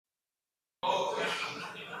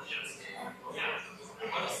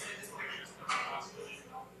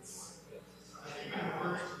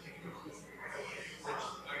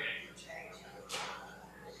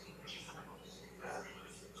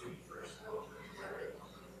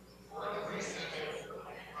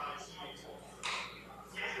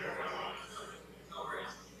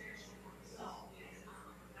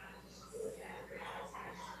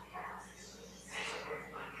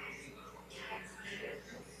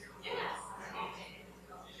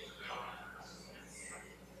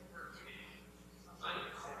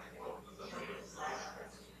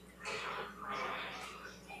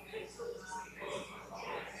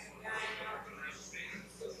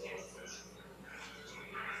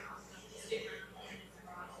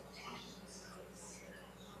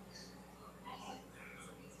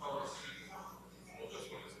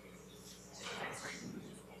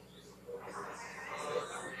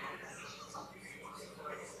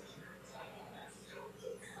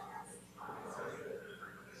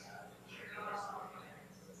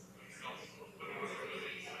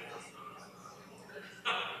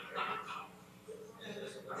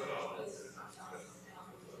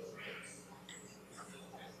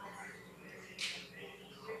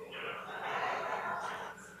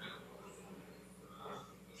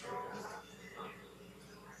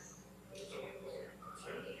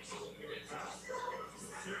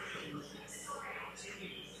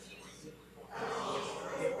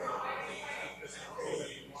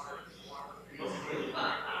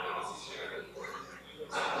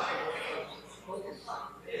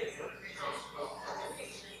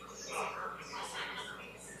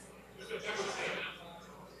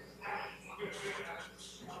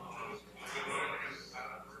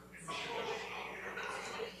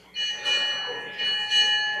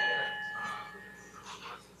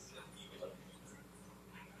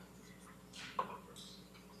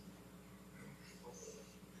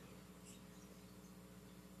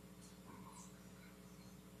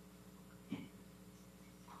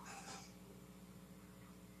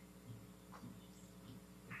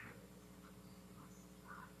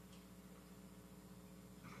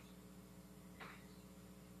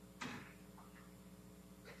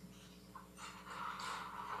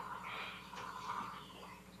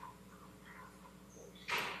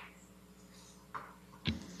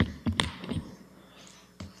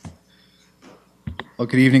Well,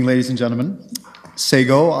 good evening, ladies and gentlemen.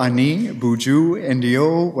 Sego, Ani, Buju,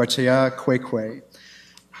 Ndio, Wachea, Kwekwe.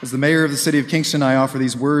 As the mayor of the city of Kingston, I offer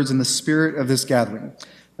these words in the spirit of this gathering.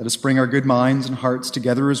 Let us bring our good minds and hearts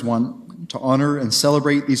together as one to honor and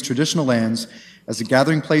celebrate these traditional lands as a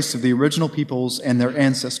gathering place of the original peoples and their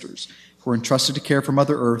ancestors who were entrusted to care for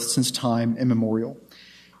Mother Earth since time immemorial.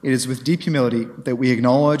 It is with deep humility that we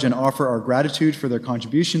acknowledge and offer our gratitude for their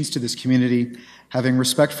contributions to this community, having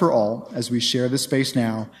respect for all as we share this space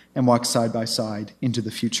now and walk side by side into the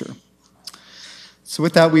future. So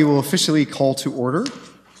with that, we will officially call to order.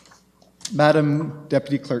 Madam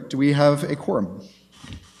Deputy Clerk, do we have a quorum?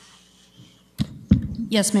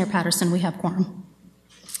 Yes, Mayor Patterson, we have quorum.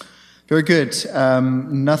 Very good.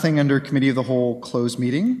 Nothing under Committee of the Whole closed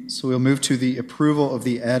meeting, so we'll move to the approval of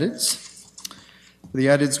the addits. For the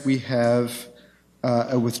addits, we have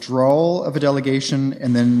a withdrawal of a delegation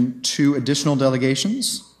and then 2 additional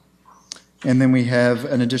delegations. And then we have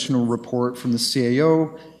an additional report from the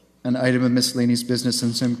CAO, an item of miscellaneous business,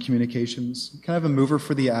 and some communications. Can I have a mover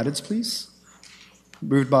for the addits, please?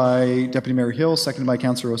 Moved by Deputy Mayor Hill, seconded by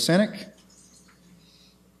Councillor Osanek.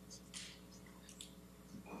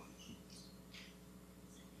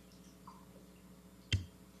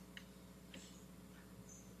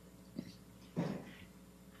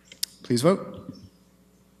 Please vote.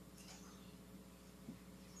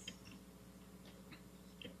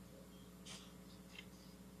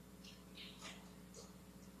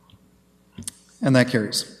 And that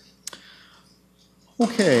carries.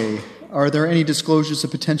 Okay, are there any disclosures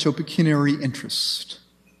of potential pecuniary interest?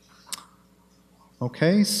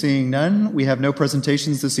 Okay, seeing none, we have no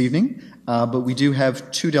presentations this evening, but we do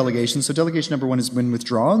have 2 delegations. So delegation number 1 has been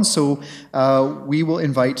withdrawn, so we will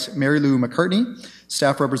invite Mary Lou McCartney,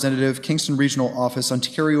 Staff Representative, Kingston Regional Office,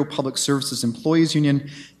 Ontario Public Services Employees Union,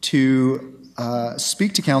 to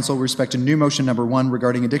speak to Council with respect to new motion number 1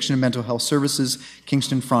 regarding addiction and mental health services,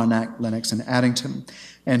 Kingston, Frontenac, Lennox, and Addington.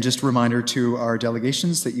 And just a reminder to our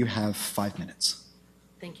delegations that you have 5 minutes.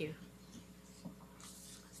 Thank you.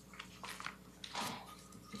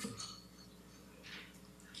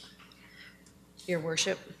 Your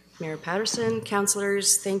Worship, Mayor Patterson,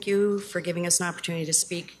 councillors, thank you for giving us an opportunity to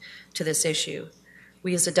speak to this issue.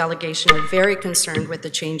 We as a delegation are very concerned with the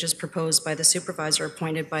changes proposed by the supervisor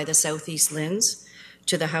appointed by the Southeast LHINs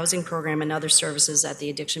to the housing program and other services at the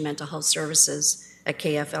Addiction Mental Health Services at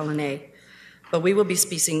KFLNA. But we will be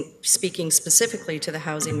speaking specifically to the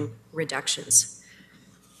housing reductions.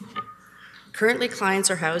 Currently, clients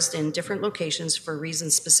are housed in different locations for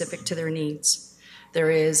reasons specific to their needs. There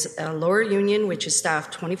is a lower union, which is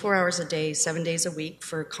staffed 24 hours a day, 7 days a week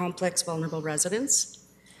for complex vulnerable residents.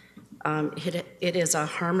 It is a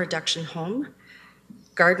harm reduction home.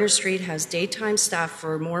 Gardner Street has daytime staff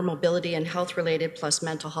for more mobility and health-related plus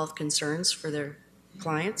mental health concerns for their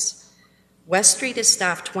clients. West Street is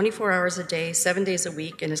staffed 24 hours a day, 7 days a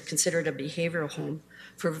week, and is considered a behavioral home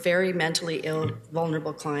for very mentally ill,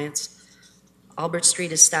 vulnerable clients. Albert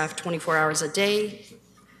Street is staffed 24 hours a day,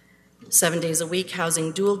 7 days a week,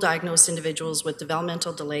 housing dual diagnosed individuals with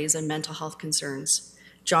developmental delays and mental health concerns.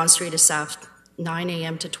 John Street is staffed 9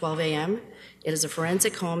 a.m. to 12 a.m. It is a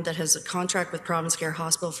forensic home that has a contract with Province Care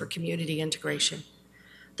Hospital for community integration.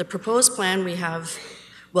 The proposed plan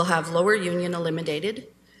will have lower union eliminated,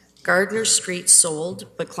 Gardner Street sold,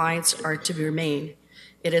 but clients are to remain.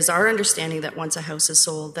 It is our understanding that once a house is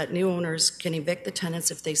sold, that new owners can evict the tenants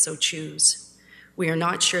if they so choose. We are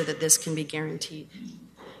not sure that this can be guaranteed.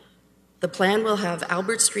 The plan will have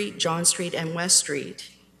Albert Street, John Street, and West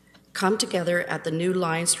Street come together at the new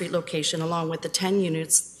Lion Street location along with the 10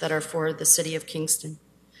 units that are for the City of Kingston.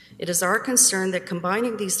 It is our concern that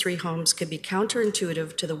combining these 3 homes could be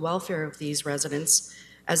counterintuitive to the welfare of these residents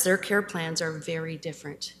as their care plans are very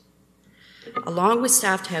different. Along with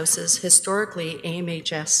staffed houses, historically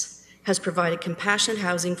AMHS has provided compassionate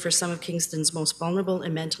housing for some of Kingston's most vulnerable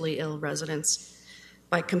and mentally ill residents.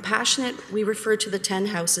 By compassionate, we refer to the 10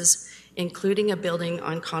 houses, including a building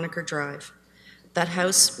on Conacher Drive, that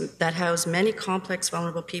house many complex,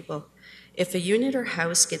 vulnerable people. If a unit or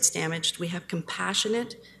house gets damaged, we have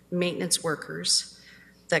compassionate maintenance workers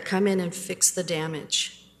that come in and fix the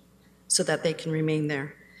damage so that they can remain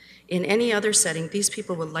there. In any other setting, these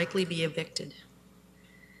people will likely be evicted.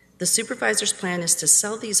 The supervisor's plan is to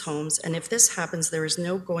sell these homes, and if this happens, there is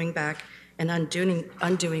no going back and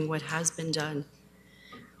undoing what has been done.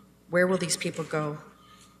 Where will these people go?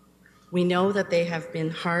 We know that they have been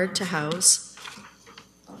hard to house,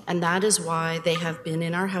 and that is why they have been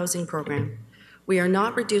in our housing program. We are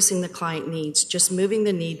not reducing the client needs, just moving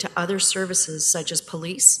the need to other services such as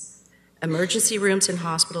police, emergency rooms in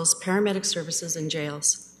hospitals, paramedic services, and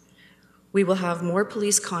jails. We will have more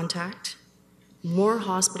police contact, more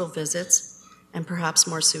hospital visits, and perhaps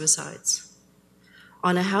more suicides.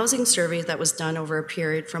 On a housing survey that was done over a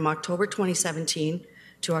period from October 2017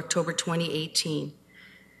 to October 2018,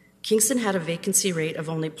 Kingston had a vacancy rate of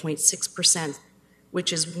only 0.6%,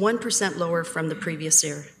 which is 1% lower from the previous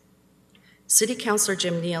year. City Councillor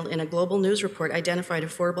Jim Neal, in a Global News report, identified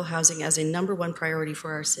affordable housing as a #1 priority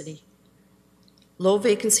for our city. Low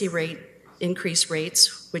vacancy rate increase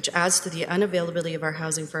rates, which adds to the unavailability of our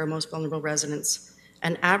housing for our most vulnerable residents.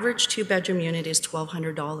 An average 2-bedroom unit is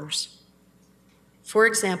 $1,200. For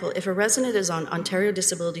example, if a resident is on Ontario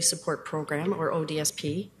Disability Support Program, or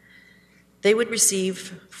ODSP, they would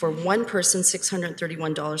receive for one person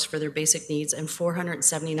 $631 for their basic needs and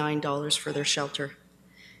 $479 for their shelter.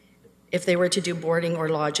 If they were to do boarding or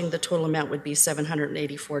lodging, the total amount would be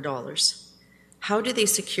 $784. How do they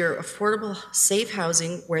secure affordable, safe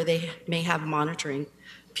housing where they may have monitoring?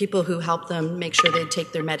 People who help them make sure they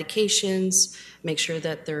take their medications, make sure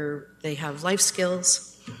that they have life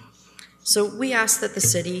skills. So we ask that the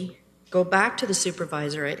city go back to the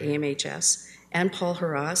supervisor at AMHS and Paul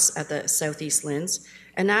Harras at the Southeast Linz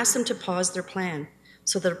and ask them to pause their plan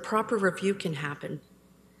so that a proper review can happen.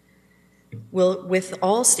 With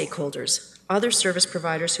all stakeholders, other service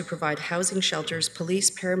providers who provide housing, shelters, police,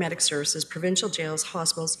 paramedic services, provincial jails,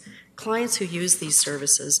 hospitals, clients who use these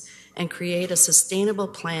services, and create a sustainable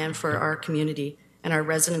plan for our community and our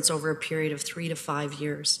residents over a period of 3 to 5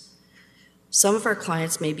 years. Some of our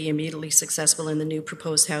clients may be immediately successful in the new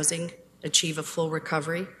proposed housing, achieve a full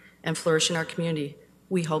recovery, and flourish in our community.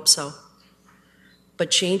 We hope so.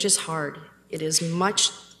 But change is hard. It is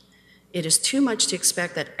too much to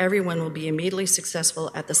expect that everyone will be immediately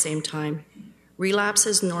successful at the same time. Relapse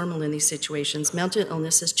is normal in these situations. Mental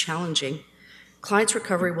illness is challenging. Clients'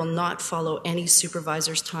 recovery will not follow any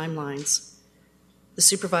supervisor's timelines. The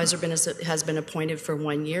supervisor has been appointed for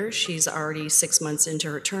 1 year. She's already 6 months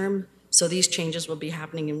into her term, so these changes will be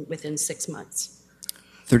happening within 6 months.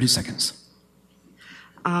 30 seconds.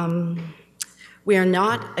 We are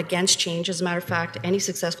not against change. As a matter of fact, any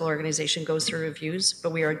successful organization goes through reviews,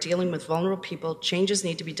 but we are dealing with vulnerable people. Changes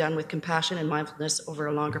need to be done with compassion and mindfulness over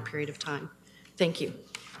a longer period of time. Thank you.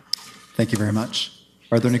 Thank you very much.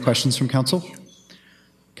 Are there any questions from council?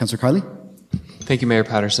 Councillor Kiley? Thank you, Mayor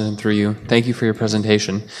Patterson, and through you. Thank you for your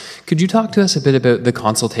presentation. Could you talk to us a bit about the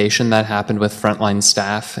consultation that happened with frontline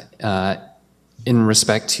staff in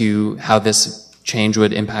respect to how this change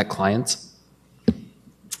would impact clients?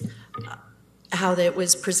 How that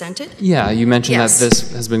was presented? Yeah, you mentioned Yes. that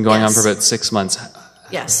this has been going on for Yes. about 6 months.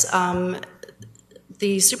 Yes.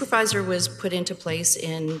 The supervisor was put into place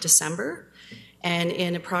in December, and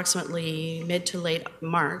in approximately mid to late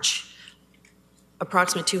March,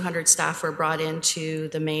 approximately 200 staff were brought into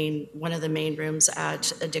one of the main rooms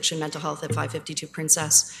at Addiction Mental Health at 552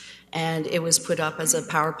 Princess, and it was put up as a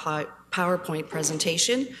PowerPoint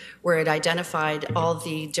presentation where it identified all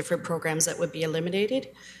the different programs that would be eliminated,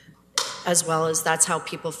 as well as that's how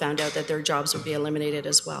people found out that their jobs would be eliminated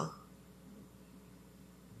as well.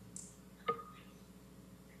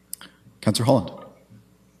 Councillor Holland.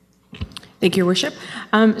 Thank you, Your Worship.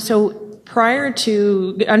 So prior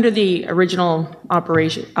to, under the original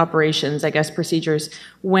operations, I guess, procedures,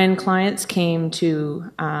 when clients came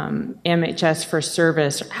to MHS for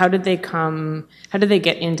service, how did they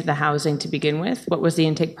get into the housing to begin with? What was the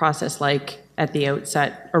intake process like at the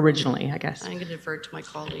outset originally, I guess? I'm going to defer to my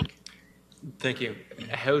colleague. Thank you.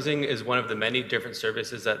 Housing is one of the many different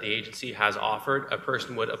services that the agency has offered. A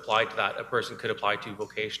person would apply to that. A person could apply to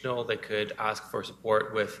vocational. They could ask for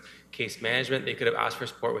support with case management. They could have asked for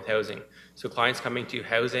support with housing. So clients coming to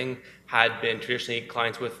housing had been traditionally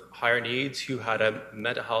clients with higher needs who had a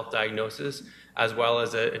mental health diagnosis, as well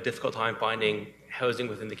as a difficult time finding housing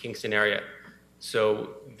within the Kingston area.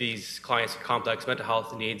 So these clients with complex mental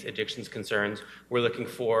health needs, addictions, concerns, were looking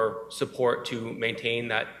for support to maintain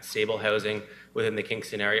that stable housing within the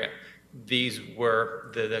Kingston area. These were,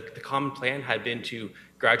 the common plan had been to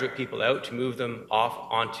graduate people out, to move them off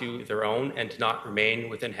onto their own and to not remain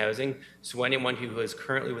within housing. So anyone who was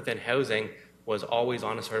currently within housing was always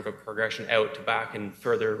on a sort of a progression out to back and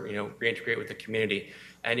further, reintegrate with the community.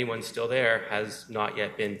 Anyone still there has not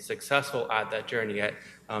yet been successful at that journey yet.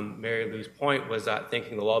 Mary Lou's point was that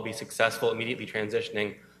thinking they'll all be successful immediately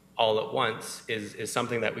transitioning all at once is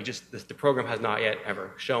something that the program has not yet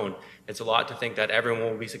ever shown. It's a lot to think that everyone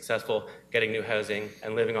will be successful getting new housing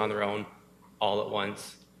and living on their own all at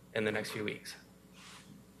once in the next few weeks.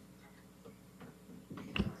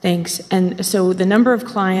 Thanks. And so the number of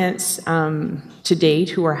clients to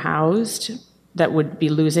date who are housed that would be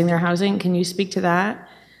losing their housing, can you speak to that?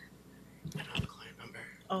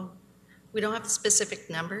 Oh, We don't have specific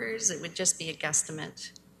numbers. It would just be a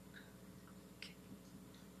guesstimate.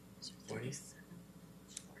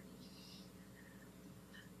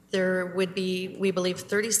 There would be, we believe,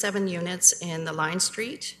 37 units in the Line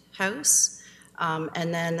Street house,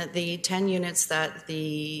 and then the 10 units that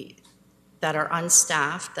are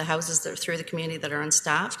unstaffed, the houses that are through the community that are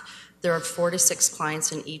unstaffed, there are 4 to 6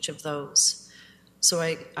 clients in each of those. So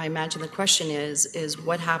I imagine the question is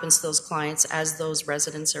what happens to those clients as those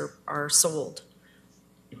residents are sold?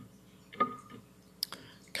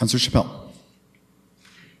 Councillor Chappelle.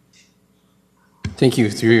 Thank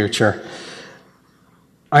you, through your chair.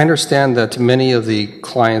 I understand that many of the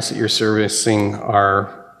clients that you're servicing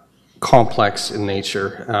are complex in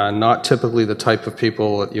nature, not typically the type of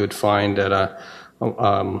people that you would find at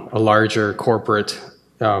a larger corporate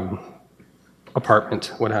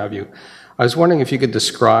apartment, what have you. I was wondering if you could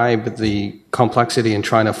describe the complexity in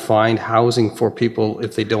trying to find housing for people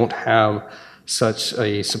if they don't have such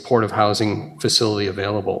a supportive housing facility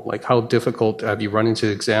available. Like, how difficult have you run into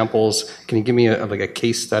examples? Can you give me a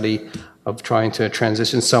case study of trying to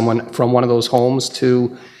transition someone from one of those homes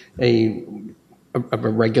to a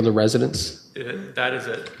regular residence? That is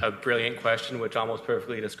a brilliant question, which almost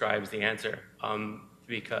perfectly describes the answer.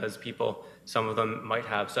 Because people, some of them might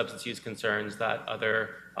have substance use concerns that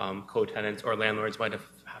other co-tenants or landlords might have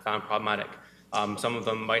found problematic. Some of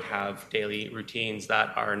them might have daily routines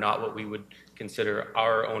that are not what we would consider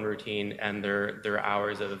our own routine, and their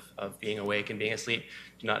hours of being awake and being asleep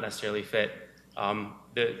do not necessarily fit.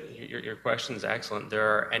 Your question is excellent. There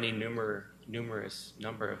are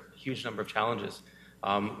huge number of challenges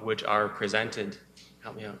which are presented.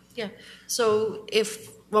 Help me out. Yeah. So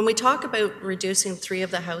when we talk about reducing 3 of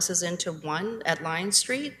the houses into 1 at Lion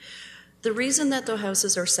Street, the reason that the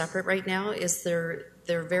houses are separate right now is they're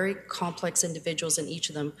very complex individuals in each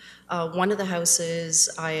of them. One of the houses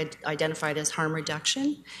I identified as harm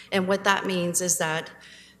reduction, and what that means is that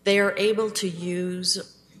they are able to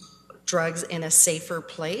use drugs in a safer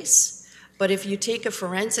place. But if you take a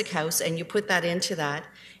forensic house and you put that into that,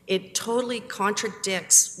 it totally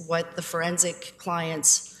contradicts what the forensic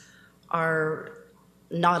clients are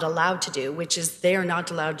not allowed to do, which is they are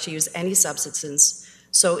not allowed to use any substances.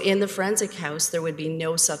 So in the forensic house, there would be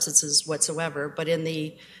no substances whatsoever, but in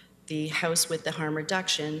the house with the harm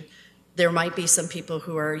reduction, there might be some people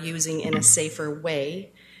who are using in a safer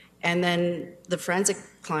way. And then the forensic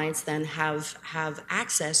clients then have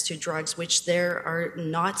access to drugs which they are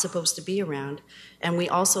not supposed to be around. And we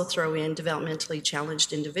also throw in developmentally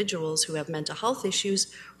challenged individuals who have mental health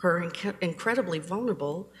issues, who are incredibly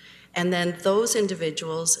vulnerable. And then those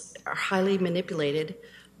individuals are highly manipulated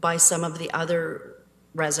by some of the other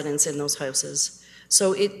residents in those houses.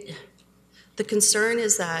 So the concern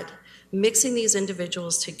is that mixing these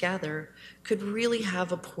individuals together could really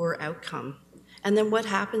have a poor outcome. And then what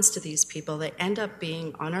happens to these people? They end up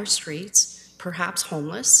being on our streets, perhaps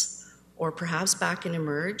homeless, or perhaps back in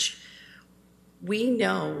emerge. We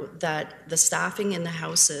know that the staffing in the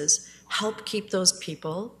houses help keep those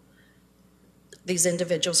people, these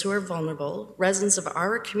individuals who are vulnerable, residents of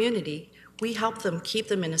our community, we help them keep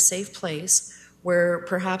them in a safe place where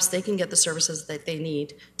perhaps they can get the services that they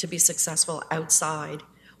need to be successful outside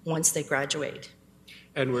once they graduate.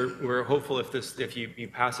 And we're hopeful if you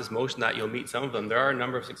pass this motion that you'll meet some of them. There are a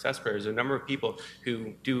number of success stories, a number of people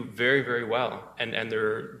who do very, very well, and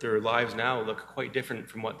their lives now look quite different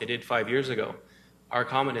from what they did 5 years ago. Our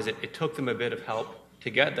comment is it took them a bit of help to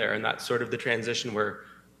get there, and that's sort of the transition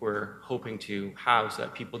we're hoping to have, so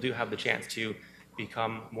that people do have the chance to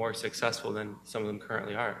become more successful than some of them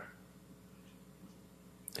currently are.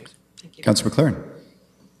 Thanks. Thank you. Councillor McLaren.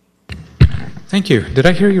 Thank you. Did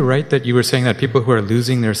I hear you right that you were saying that people who are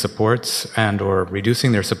losing their supports and or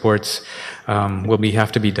reducing their supports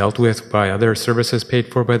have to be dealt with by other services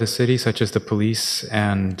paid for by the city, such as the police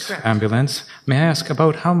and Correct. Ambulance? May I ask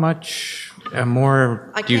about how much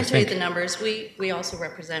more I do you can't tell you think? the numbers. We also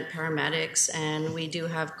represent paramedics, and we do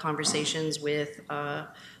have conversations with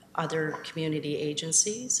other community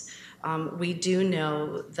agencies. We do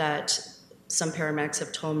know that some paramedics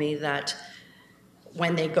have told me that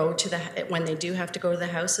when they do have to go to the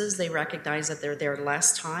houses, they recognize that they're there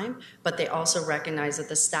less time, but they also recognize that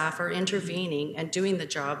the staff are intervening and doing the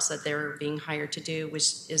jobs that they're being hired to do,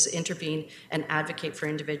 which is intervene and advocate for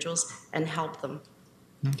individuals and help them.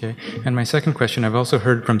 Okay. And my second question, I've also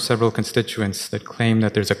heard from several constituents that claim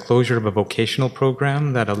that there's a closure of a vocational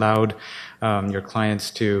program that allowed your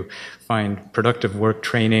clients to find productive work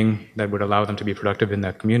training that would allow them to be productive in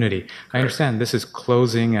that community. I understand this is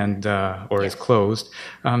closing and or is closed.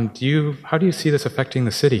 How do you see this affecting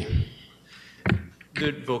the city?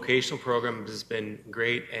 The vocational program has been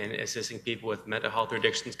great in assisting people with mental health or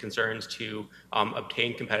addictions concerns to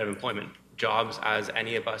obtain competitive employment, jobs as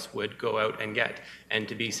any of us would go out and get, and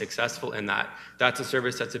to be successful in that. That's a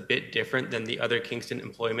service that's a bit different than the other Kingston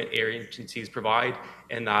employment agencies provide,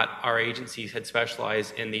 in that our agencies had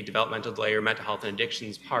specialized in the developmental delay or mental health and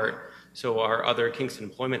addictions part. So our other Kingston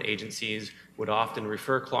employment agencies would often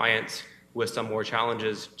refer clients with some more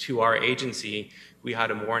challenges to our agency. We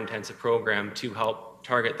had a more intensive program to help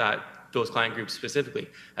target those client groups specifically.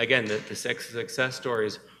 Again, the success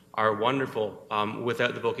stories are wonderful.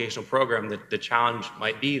 Without the vocational program, the challenge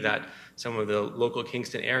might be that some of the local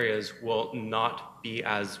Kingston areas will not be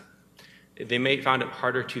they may find it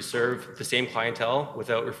harder to serve the same clientele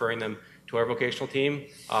without referring them to our vocational team.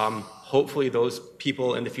 Hopefully those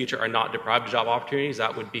people in the future are not deprived of job opportunities.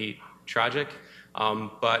 That would be tragic.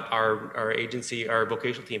 But our agency, our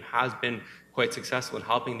vocational team has been quite successful in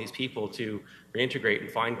helping these people to reintegrate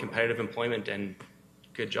and find competitive employment and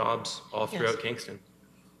good jobs all throughout Kingston.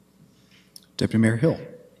 Deputy Mayor Hill.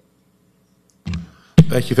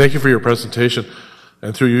 Thank you. Thank you for your presentation.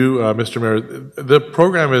 And through you, Mr. Mayor, the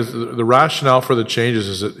program is, the rationale for the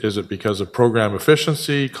changes, is it because of program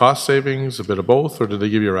efficiency, cost savings, a bit of both, or did they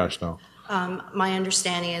give you a rationale? My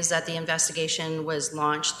understanding is that the investigation was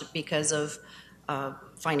launched because of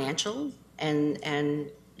financial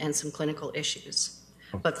and some clinical issues.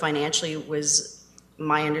 But financially was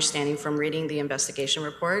my understanding from reading the investigation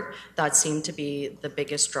report, that seemed to be the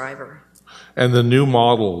biggest driver. And the new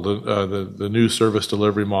model, the new service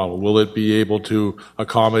delivery model, will it be able to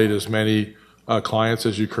accommodate as many clients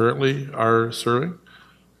as you currently are serving?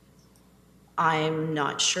 I'm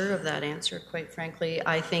not sure of that answer, quite frankly.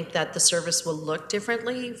 I think that the service will look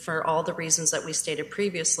differently for all the reasons that we stated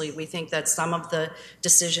previously. We think that some of the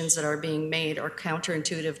decisions that are being made are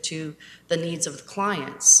counterintuitive to the needs of the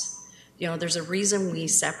clients. You know, there's a reason we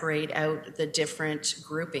separate out the different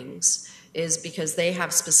groupings, is because they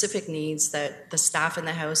have specific needs that the staff in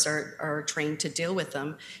the house are trained to deal with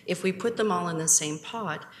them. If we put them all in the same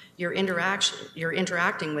pot, you're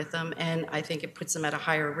interacting with them, and I think it puts them at a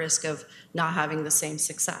higher risk of not having the same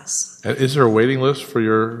success. Is there a waiting list for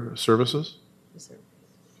your services?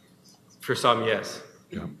 For some, yes.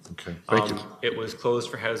 Yeah, okay, thank you. It was closed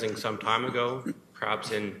for housing some time ago,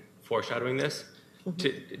 perhaps in foreshadowing this.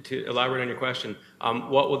 To elaborate on your question,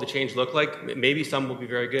 what will the change look like? Maybe some will be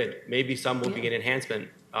very good. Maybe some will be an enhancement.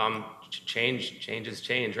 Change is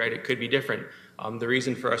change, right? It could be different. The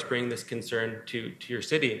reason for us bringing this concern to your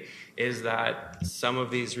city is that some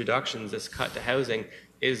of these reductions, this cut to housing,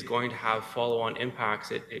 is going to have follow-on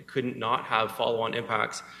impacts. It couldn't not have follow-on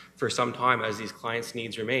impacts for some time as these clients'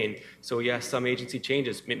 needs remain. So yes, some agency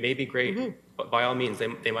changes may be great, but by all means,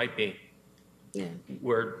 they might be. Yeah.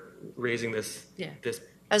 We're raising this. Yeah.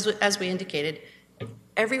 As we indicated,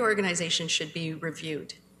 every organization should be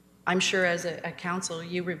reviewed. I'm sure as a council,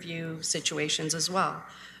 you review situations as well.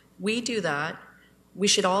 We do that. We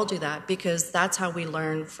should all do that, because that's how we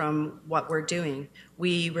learn from what we're doing.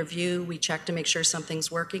 We review, we check to make sure something's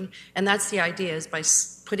working, and that's the idea, is by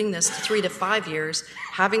putting this 3 to 5 years,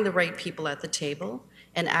 having the right people at the table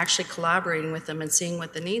and actually collaborating with them and seeing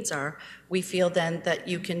what the needs are, we feel then that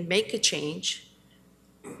you can make a change,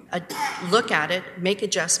 look at it, make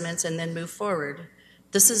adjustments, and then move forward.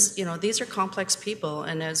 This is, these are complex people,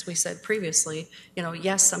 and as we said previously,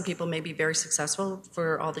 yes, some people may be very successful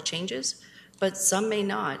for all the changes, but some may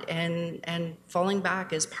not, and falling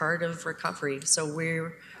back is part of recovery. So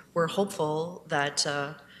we're hopeful that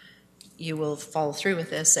you will follow through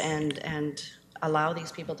with this and allow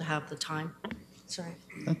these people to have the time. Sorry,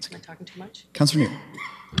 am I talking too much? Councillor Neal.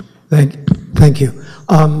 Thank you.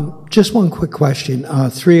 Just one quick question.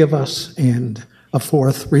 3 of us and a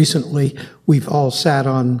 4th recently, we've all sat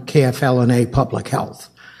on KFL&A Public Health.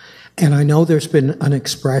 And I know there's been an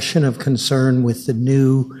expression of concern with the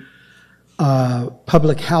new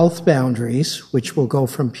public health boundaries, which will go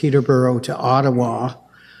from Peterborough to Ottawa,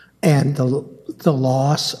 and the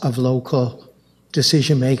loss of local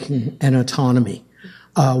decision-making and autonomy.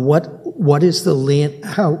 What is the Lynn?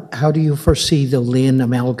 How do you foresee the Lynn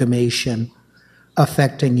amalgamation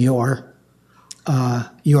affecting your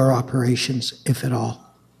operations, if at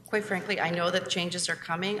all? Quite frankly, I know that changes are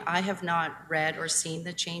coming. I have not read or seen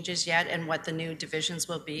the changes yet and what the new divisions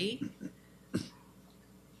will be.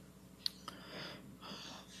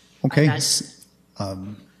 Okay. Yes,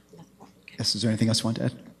 is there anything else you want to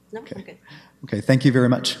add? No, okay. I'm good. Okay, thank you very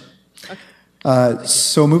much. Okay.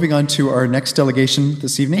 So moving on to our next delegation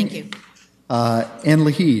this evening. Thank you. Anne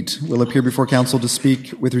Laheed will appear before Council to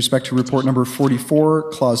speak with respect to report number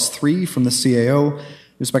 44, clause 3 from the CAO,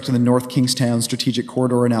 respect to the North Kingstown Strategic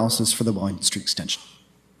Corridor Analysis for the Wellington Street Extension.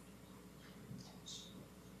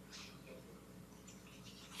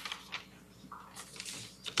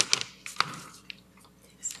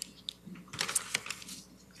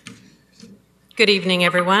 Good evening,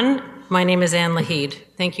 everyone. My name is Anne Lahid.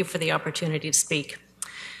 Thank you for the opportunity to speak.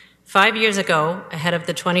 5 years ago, ahead of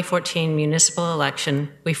the 2014 municipal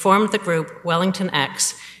election, we formed the group Wellington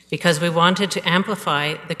X because we wanted to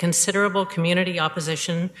amplify the considerable community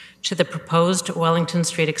opposition to the proposed Wellington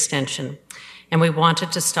Street extension, and we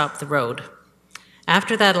wanted to stop the road.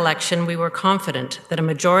 After that election, we were confident that a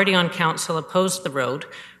majority on council opposed the road,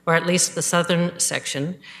 or at least the southern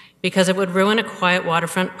section, because it would ruin a quiet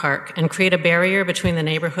waterfront park and create a barrier between the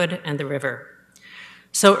neighborhood and the river.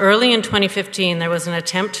 So early in 2015, there was an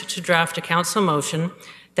attempt to draft a council motion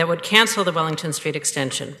that would cancel the Wellington Street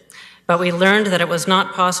extension, but we learned that it was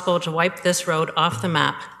not possible to wipe this road off the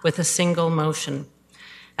map with a single motion.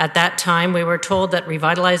 At that time, we were told that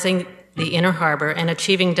revitalizing the inner harbor and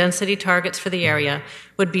achieving density targets for the area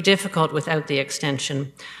would be difficult without the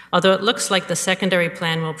extension, although it looks like the secondary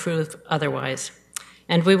plan will prove otherwise.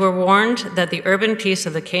 And we were warned that the urban piece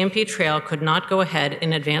of the KMP Trail could not go ahead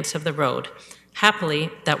in advance of the road. Happily,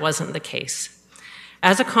 that wasn't the case.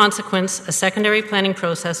 As a consequence, a secondary planning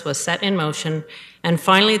process was set in motion, and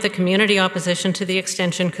finally the community opposition to the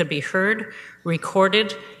extension could be heard,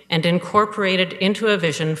 recorded, and incorporated into a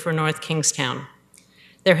vision for North Kingstown.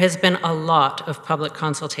 There has been a lot of public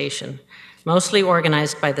consultation, mostly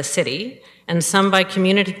organized by the city, and some by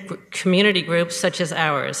community groups such as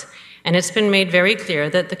ours, and it's been made very clear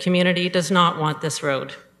that the community does not want this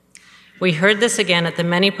road. We heard this again at the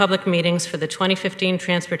many public meetings for the 2015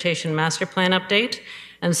 Transportation Master Plan update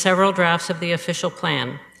and several drafts of the official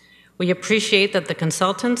plan. We appreciate that the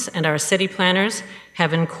consultants and our city planners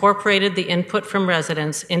have incorporated the input from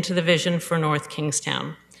residents into the vision for North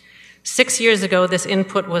Kingstown. 6 years ago, this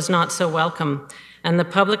input was not so welcome, and the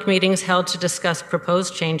public meetings held to discuss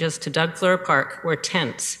proposed changes to Doug Fleur Park were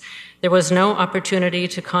tense. There was no opportunity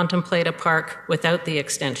to contemplate a park without the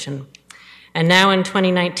extension. And now in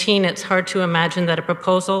 2019, it's hard to imagine that a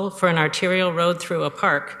proposal for an arterial road through a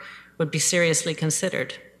park would be seriously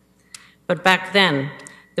considered. But back then,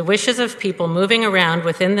 the wishes of people moving around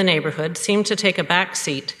within the neighborhood seemed to take a back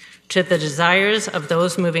seat to the desires of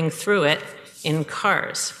those moving through it in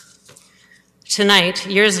cars. Tonight,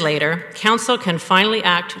 years later, Council can finally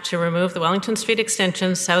act to remove the Wellington Street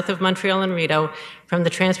extension south of Montreal and Rideau from the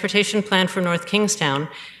Transportation Plan for North Kingstown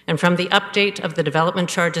and from the update of the Development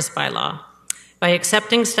Charges Bylaw. By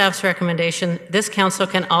accepting staff's recommendation, this Council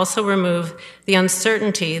can also remove the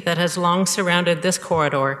uncertainty that has long surrounded this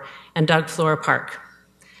corridor and Doug Fleur Park.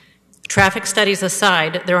 Traffic studies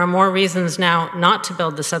aside, there are more reasons now not to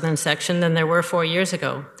build the southern section than there were 4 years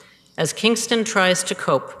ago. As Kingston tries to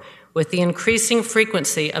cope with the increasing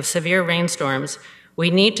frequency of severe rainstorms, we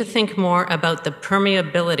need to think more about the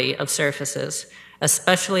permeability of surfaces,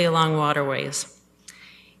 especially along waterways.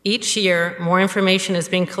 Each year, more information is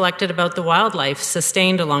being collected about the wildlife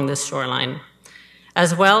sustained along this shoreline.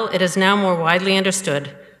 As well, it is now more widely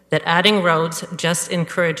understood that adding roads just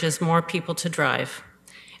encourages more people to drive.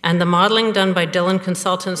 And the modeling done by Dillon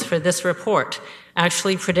Consultants for this report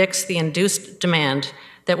actually predicts the induced demand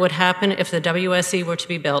that would happen if the WSE were to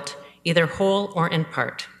be built, either whole or in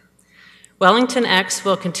part. Wellington X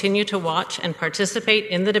will continue to watch and participate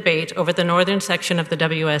in the debate over the northern section of the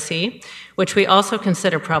WSE, which we also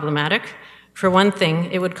consider problematic. For one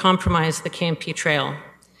thing, it would compromise the KMP Trail.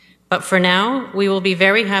 But for now, we will be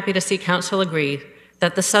very happy to see Council agree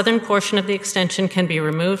that the southern portion of the extension can be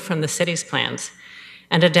removed from the city's plans,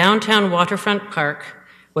 and a downtown waterfront park,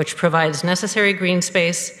 which provides necessary green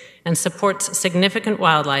space and supports significant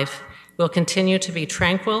wildlife, will continue to be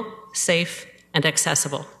tranquil, safe, and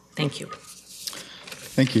accessible. Thank you.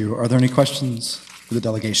 Thank you. Are there any questions for the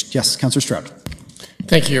delegation? Yes, Councillor Stroud.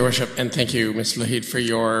 Thank you, Your Worship, and thank you, Mr. Lahid, for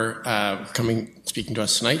your speaking to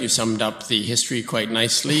us tonight. You summed up the history quite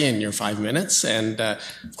nicely in your 5 minutes, and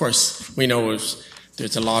of course, we know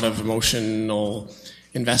there's a lot of emotional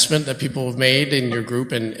investment that people have made in your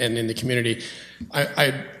group and in the community.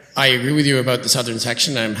 I agree with you about the southern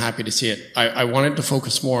section. I'm happy to see it. I wanted to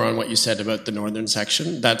focus more on what you said about the northern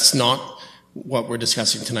section. That's not what we're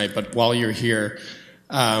discussing tonight, but while you're here,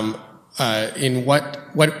 in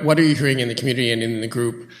what are you hearing in the community and in the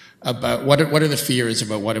group about what are the fears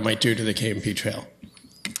about what it might do to the KMP Trail?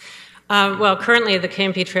 Well, currently the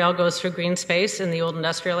KMP Trail goes through green space in the old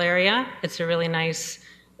industrial area. It's a really nice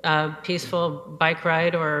peaceful bike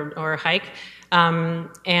ride or hike.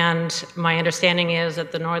 And my understanding is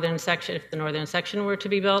that the northern section, if the northern section were to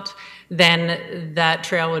be built, then that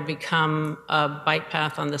trail would become a bike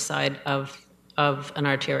path on the side of an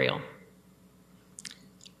arterial.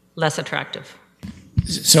 Less attractive.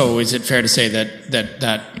 So is it fair to say that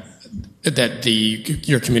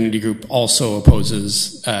your community group also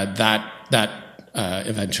opposes that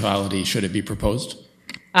eventuality should it be proposed?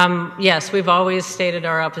 Yes, we've always stated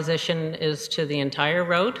our opposition is to the entire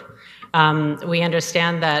road. We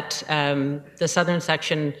understand that the southern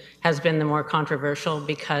section has been the more controversial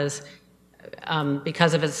because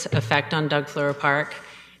of its effect on Doug Fleur Park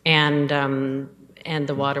and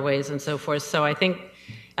the waterways and so forth. So I think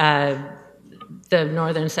the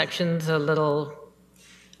northern section's a little.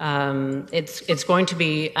 It's going to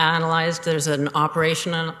be analyzed. There's an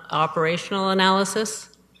operational analysis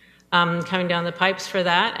coming down the pipes for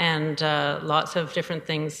that, and lots of different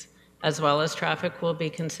things as well as traffic will be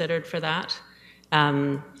considered for that.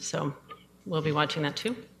 So we'll be watching that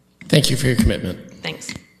too. Thank you for your commitment.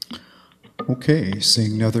 Thanks. Okay,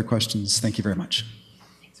 seeing no other questions, thank you very much.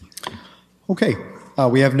 Okay,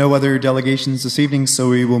 we have no other delegations this evening, so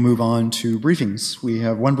we will move on to briefings. We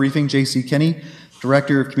have one briefing. J.C. Kenny,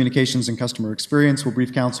 Director of Communications and Customer Experience, will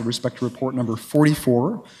brief Council with respect to report number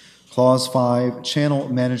 44, Clause 5,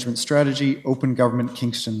 Channel Management Strategy, Open Government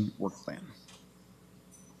Kingston Work Plan.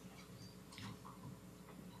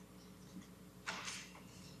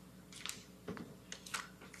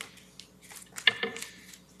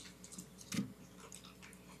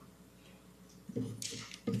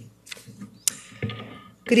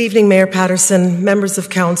 Good evening, Mayor Patterson, members of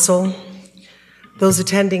council, those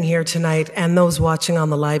attending here tonight, and those watching on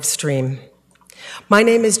the live stream. My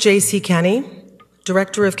name is J.C. Kenny,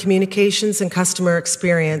 Director of Communications and Customer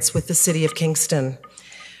Experience with the City of Kingston.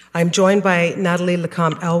 I'm joined by Natalie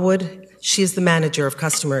Lecomte-Elwood. She is the Manager of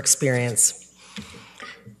Customer Experience.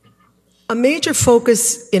 A major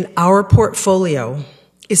focus in our portfolio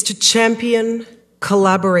is to champion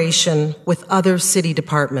collaboration with other city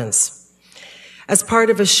departments. As part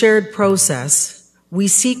of a shared process, we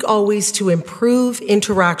seek always to improve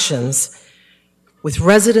interactions with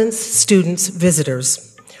residents, students,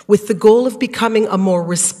 visitors, with the goal of becoming a more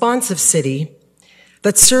responsive city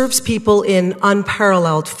that serves people in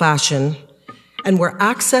unparalleled fashion and where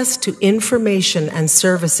access to information and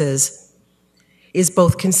services is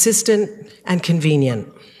both consistent and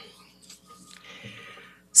convenient.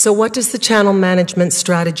 So what does the channel management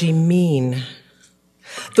strategy mean?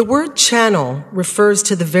 The word channel refers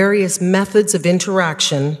to the various methods of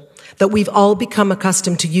interaction that we've all become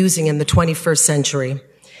accustomed to using in the 21st century.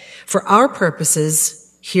 For our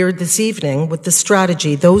purposes here this evening with the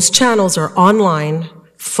strategy, those channels are online,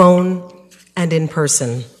 phone, and in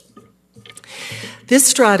person. This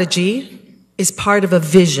strategy is part of a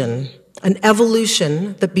vision, an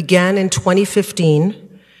evolution that began in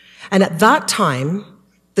 2015, and at that time,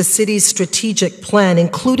 the city's strategic plan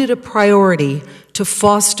included a priority to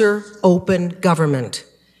foster open government.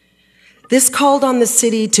 This called on the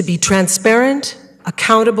city to be transparent,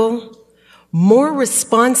 accountable, more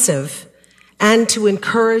responsive, and to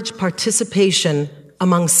encourage participation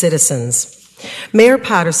among citizens. Mayor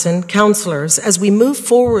Patterson, councillors, as we move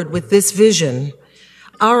forward with this vision,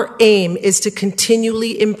 our aim is to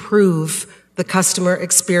continually improve the customer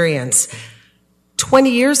experience. 20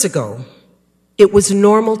 years ago, it was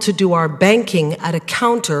normal to do our banking at a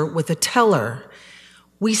counter with a teller.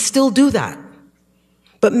 We still do that.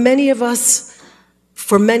 But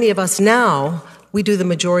for many of us now, we do the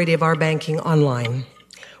majority of our banking online,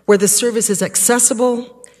 where the service is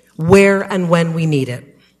accessible, where and when we need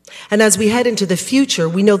it. And as we head into the future,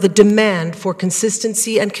 we know the demand for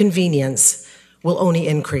consistency and convenience will only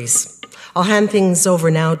increase. I'll hand things over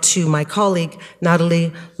now to my colleague,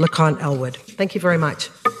 Natalie Lecomte-Elwood. Thank you very much.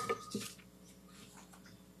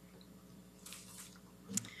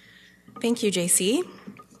 Thank you, JC.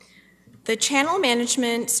 The channel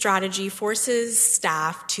management strategy forces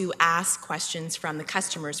staff to ask questions from the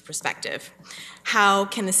customer's perspective. How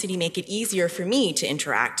can the city make it easier for me to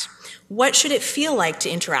interact? What should it feel like to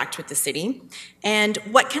interact with the city? And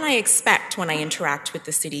what can I expect when I interact with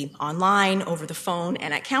the city online, over the phone,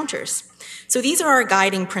 and at counters? So these are our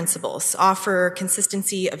guiding principles: offer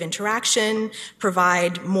consistency of interaction,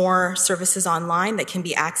 provide more services online that can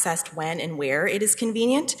be accessed when and where it is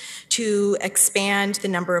convenient, to expand the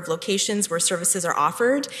number of locations where services are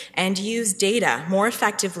offered, and use data more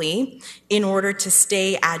effectively in order to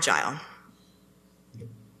stay agile.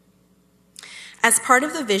 As part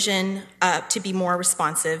of the vision to be more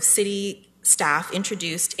responsive, City staff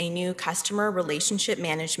introduced a new customer relationship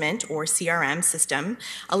management, or CRM, system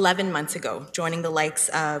 11 months ago, joining the likes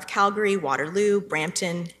of Calgary, Waterloo,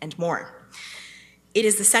 Brampton, and more. It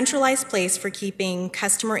is the centralized place for keeping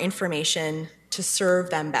customer information to serve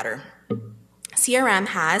them better. CRM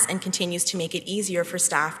has and continues to make it easier for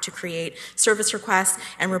staff to create service requests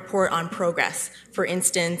and report on progress. For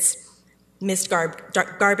instance, missed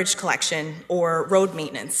garbage collection or road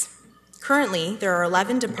maintenance. Currently, there are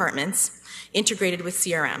 11 departments integrated with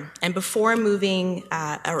CRM, and before moving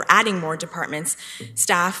or adding more departments,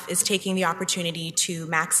 staff is taking the opportunity to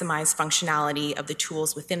maximize functionality of the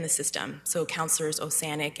tools within the system. So Councillors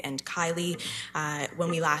Osanik and Kylie, when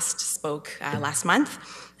we last spoke last month,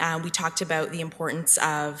 we talked about the importance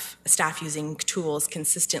of staff using tools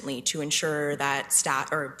consistently to ensure that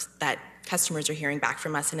that customers are hearing back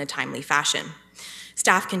from us in a timely fashion.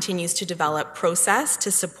 Staff continues to develop process to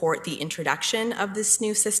support the introduction of this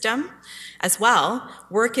new system. As well,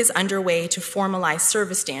 work is underway to formalize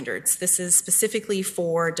service standards. This is specifically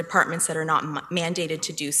for departments that are not mandated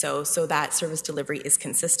to do so, so that service delivery is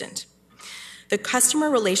consistent. The customer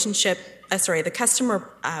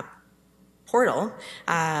portal,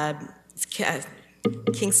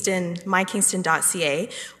 Kingston, mykingston.ca,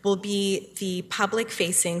 will be the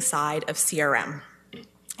public-facing side of CRM.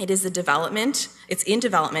 It's in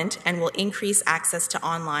development and will increase access to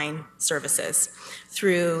online services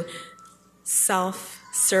through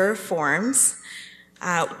self-serve forms.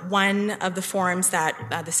 One of the forms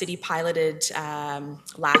that the city piloted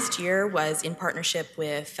last year was in partnership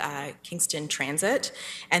with Kingston Transit,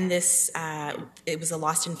 and it was a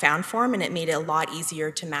lost and found form, and it made it a lot easier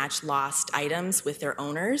to match lost items with their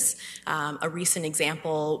owners. A recent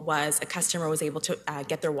example was a customer was able to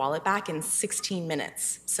get their wallet back in 16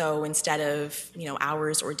 minutes, so instead of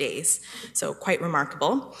hours or days, so quite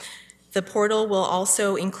remarkable. The portal will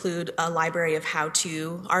also include a library of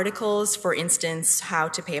how-to articles, for instance, how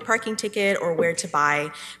to pay a parking ticket or where to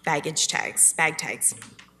buy bag tags.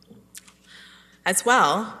 As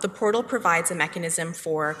well, the portal provides a mechanism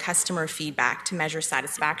for customer feedback to measure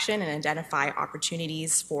satisfaction and identify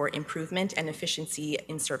opportunities for improvement and efficiency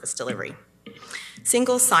in service delivery.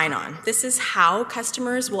 Single sign-on. This is how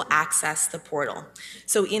customers will access the portal.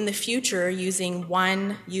 So in the future, using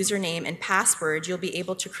one username and password, you'll be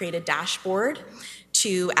able to create a dashboard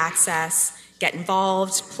to access, get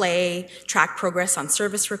involved, play, track progress on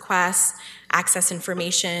service requests, access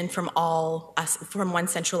information from one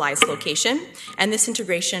centralized location, and this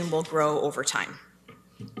integration will grow over time.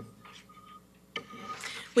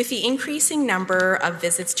 With the increasing number of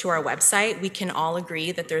visits to our website, we can all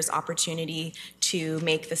agree that there's opportunity to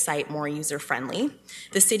make the site more user-friendly.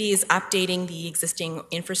 The city is updating the existing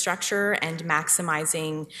infrastructure and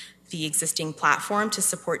maximizing the existing platform to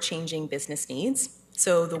support changing business needs.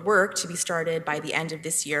 So the work to be started by the end of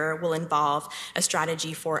this year will involve a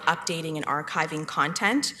strategy for updating and archiving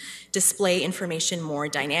content, display information more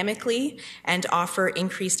dynamically, and offer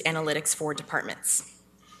increased analytics for departments.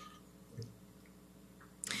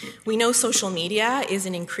 We know social media is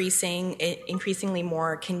an increasingly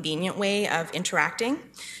more convenient way of interacting.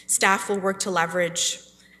 Staff will work to leverage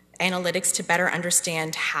analytics to better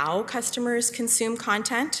understand how customers consume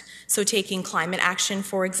content. So taking climate action,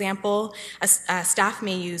 for example, staff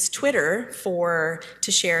may use Twitter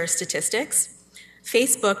to share statistics,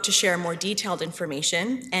 Facebook to share more detailed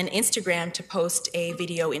information, and Instagram to post a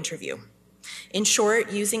video interview. In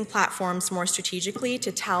short, using platforms more strategically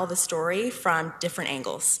to tell the story from different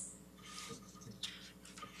angles.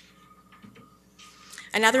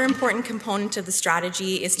 Another important component of the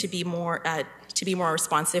strategy is to be more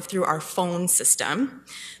responsive through our phone system.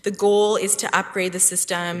 The goal is to upgrade the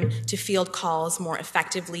system to field calls more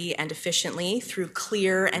effectively and efficiently through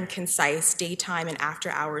clear and concise daytime and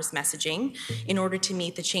after-hours messaging in order to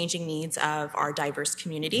meet the changing needs of our diverse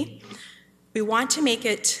community. We want to make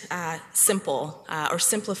it simple or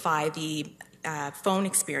simplify the phone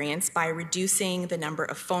experience by reducing the number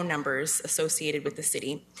of phone numbers associated with the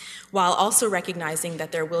city, while also recognizing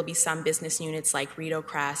that there will be some business units like Rideau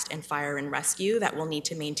Crest and Fire and Rescue that will need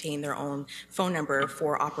to maintain their own phone number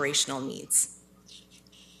for operational needs.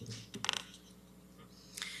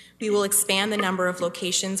 We will expand the number of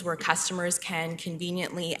locations where customers can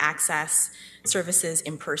conveniently access services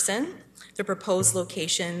in person. The proposed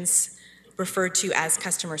locations referred to as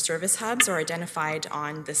customer service hubs are identified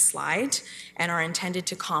on this slide and are intended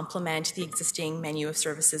to complement the existing menu of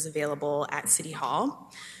services available at City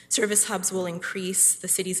Hall. Service hubs will increase the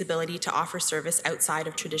city's ability to offer service outside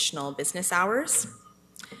of traditional business hours.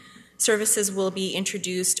 Services will be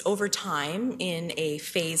introduced over time in a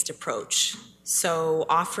phased approach, so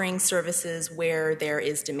offering services where there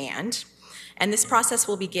is demand. And this process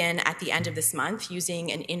will begin at the end of this month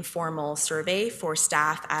using an informal survey for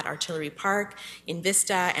staff at Artillery Park, in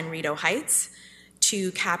Vista, and Rideau Heights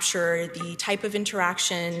to capture the type of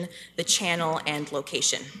interaction, the channel, and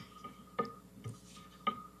location.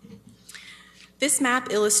 This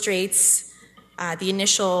map illustrates the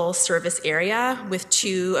initial service area with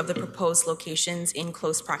 2 of the proposed locations in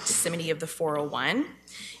close proximity of the 401.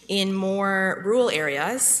 In more rural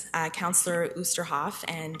areas, Councillor Oosterhoff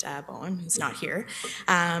and Bowen, who's not here,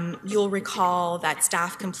 you'll recall that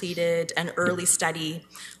staff completed an early study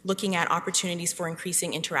looking at opportunities for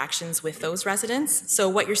increasing interactions with those residents. So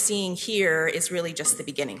what you're seeing here is really just the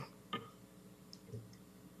beginning.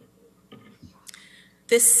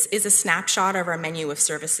 This is a snapshot of our menu of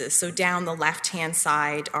services. So down the left-hand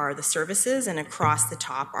side are the services, and across the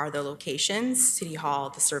top are the locations, City Hall,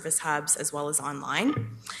 the service hubs, as well as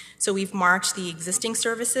online. So we've marked the existing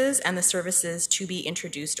services and the services to be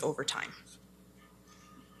introduced over time.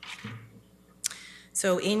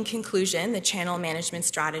 So in conclusion, the channel management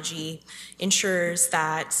strategy ensures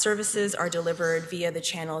that services are delivered via the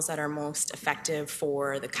channels that are most effective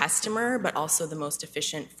for the customer, but also the most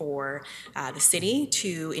efficient for the city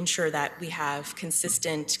to ensure that we have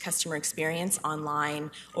consistent customer experience online,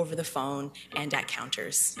 over the phone, and at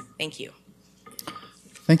counters. Thank you.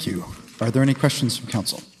 Thank you. Are there any questions from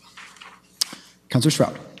Council? Councillor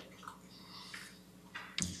Shroud.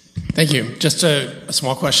 Thank you. Just a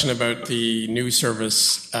small question about the new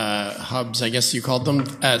service hubs, I guess you called them.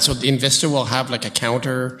 So the Invista will have like a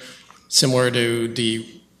counter similar to the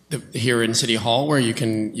here in City Hall where you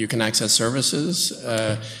can access services.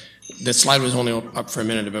 The slide was only up for a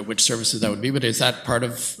minute about which services that would be, but is that part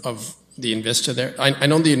of the Invista there? I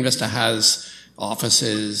know the Invista has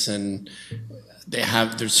offices and they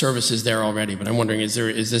have their services there already, but I'm wondering, is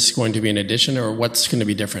this going to be an addition or what's going to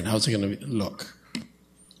be different? How's it going to look?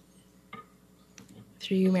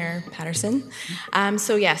 Through you, Mayor Patterson. At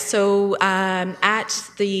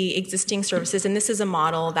the existing services, and this is a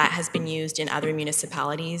model that has been used in other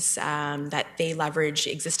municipalities, that they leverage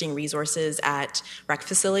existing resources at rec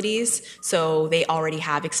facilities. So they already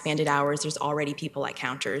have expanded hours. There's already people at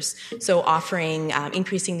counters. So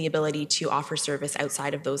increasing the ability to offer service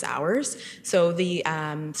outside of those hours. So the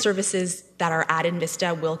services that are at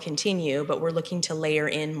Invista will continue, but we're looking to layer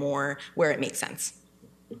in more where it makes sense.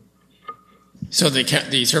 So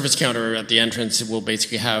the service counter at the entrance will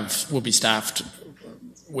basically will be staffed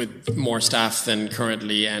with more staff than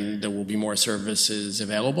currently, and there will be more services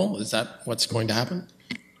available. Is that what's going to happen?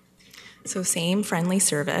 So same friendly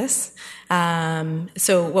service.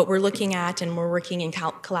 So what we're looking at, and we're working in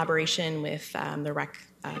collaboration with the rec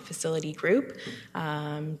facility group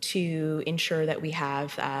to ensure that we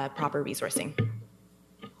have proper resourcing.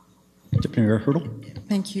 Deputy Mayor Hurdle.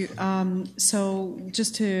 Thank you. So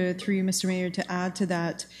just through you, Mr. Mayor, to add to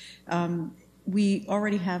that, we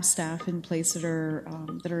already have staff in place that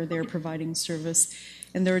are there providing service.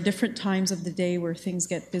 And there are different times of the day where things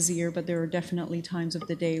get busier, but there are definitely times of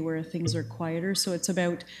the day where things are quieter. So it's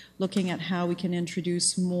about looking at how we can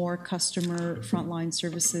introduce more customer frontline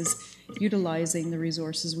services utilizing the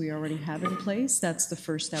resources we already have in place. That's the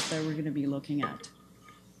first step that we're going to be looking at.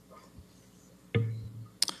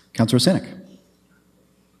 Councillor Sinek.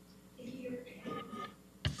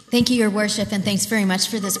 Thank you, Your Worship, and thanks very much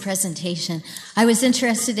for this presentation. I was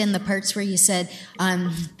interested in the parts where you said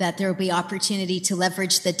that there will be opportunity to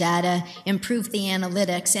leverage the data, improve the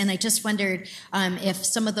analytics, and I just wondered if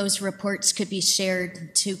some of those reports could be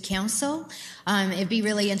shared to Council. It'd be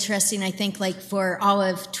really interesting, I think, like for all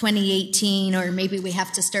of 2018, or maybe we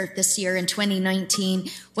have to start this year in 2019,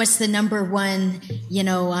 what's the number one,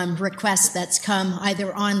 request that's come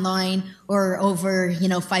either online or over,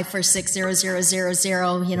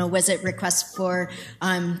 5460000, was it requests for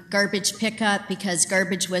garbage pickup because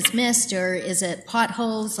garbage was missed, or is it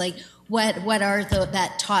potholes? Like, what are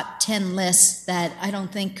that top 10 lists that I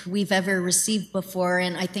don't think we've ever received before,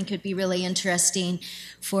 and I think it'd be really interesting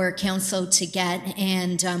for Council to get,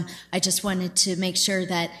 and I just wanted to make sure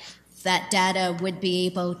that that data would be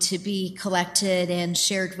able to be collected and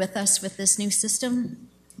shared with us with this new system.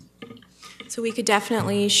 So we could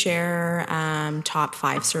definitely share top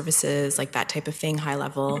 5 services, like that type of thing, high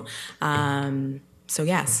level. So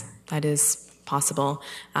yes, that is possible.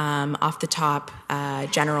 Off the top,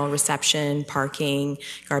 general reception, parking,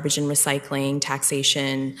 garbage and recycling,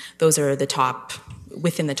 taxation, those are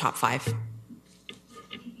within the top 5.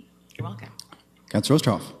 You're welcome. Councillor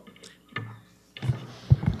Oosterhoff.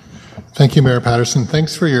 Thank you, Mayor Patterson.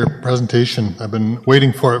 Thanks for your presentation. I've been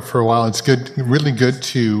waiting for it for a while. It's good, really good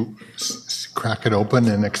to crack it open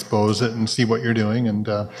and expose it and see what you're doing. And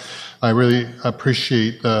I really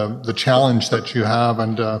appreciate the challenge that you have,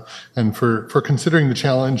 and for considering the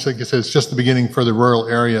challenge. Like you said, it's just the beginning for the rural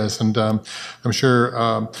areas, and I'm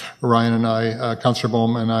sure Ryan and I, Councillor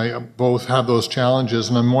Bohm and I, both have those challenges.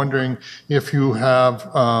 And I'm wondering if you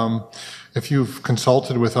have. If you've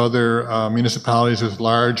consulted with other municipalities with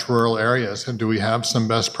large rural areas, and do we have some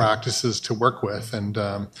best practices to work with, and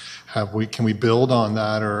can we build on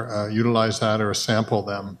that or utilize that or sample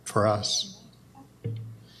them for us?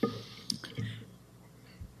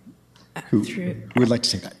 Who would like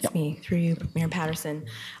to take that? It's me, through you, Mayor Patterson.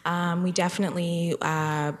 We definitely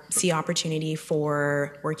see opportunity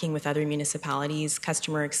for working with other municipalities.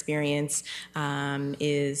 Customer experience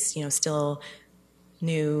is, still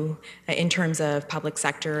new in terms of public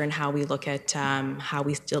sector and how we look at how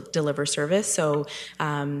we still deliver service. So,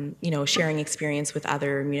 sharing experience with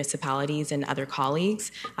other municipalities and other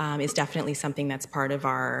colleagues is definitely something that's part of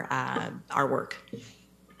our work.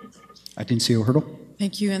 Acting CEO Hurdle.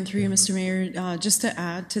 Thank you, and through you, Mr. Mayor, just to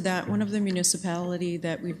add to that, one of the municipality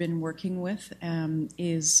that we've been working with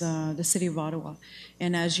is the City of Ottawa.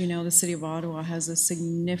 And as you know, the City of Ottawa has a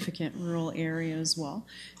significant rural area as well.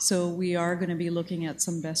 So we are going to be looking at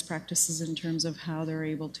some best practices in terms of how they're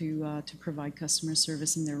able to provide customer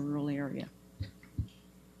service in their rural area.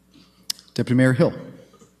 Deputy Mayor Hill.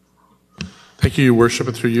 Thank you, Your Worship,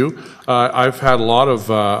 and through you. I've had a lot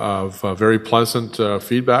of very pleasant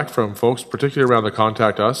feedback from folks, particularly around the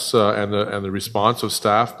Contact Us and the response of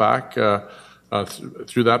staff back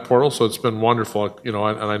through that portal. So it's been wonderful, and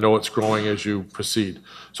I know it's growing as you proceed.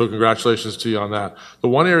 So congratulations to you on that. The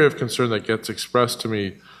one area of concern that gets expressed to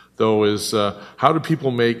me, though, is how do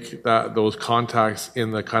people make those contacts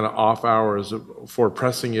in the kind of off hours for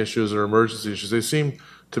pressing issues or emergency issues? They seem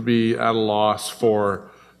to be at a loss for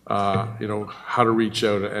how to reach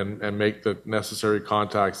out and make the necessary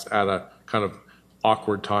contacts at a kind of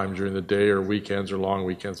awkward time during the day or weekends or long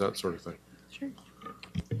weekends, that sort of thing. Sure.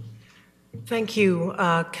 Thank you,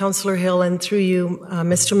 Councillor Hill, and through you,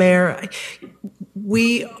 Mr. Mayor.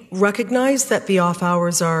 We recognize that the off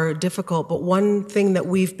hours are difficult, but one thing that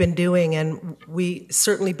we've been doing, and we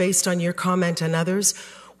certainly based on your comment and others,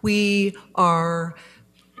 we are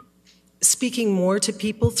speaking more to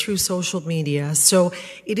people through social media. So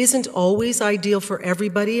it isn't always ideal for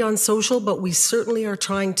everybody on social, but we certainly are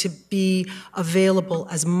trying to be available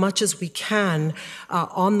as much as we can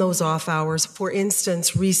on those off hours. For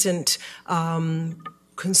instance, recent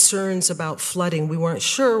concerns about flooding. We weren't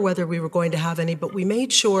sure whether we were going to have any, but we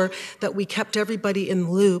made sure that we kept everybody in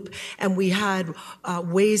the loop, and we had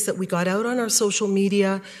ways that we got out on our social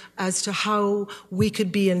media as to how we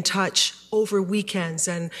could be in touch over weekends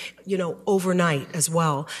and, overnight as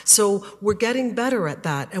well. So we're getting better at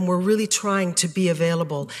that, and we're really trying to be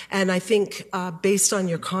available. And I think based on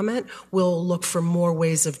your comment, we'll look for more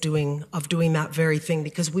ways of doing that very thing,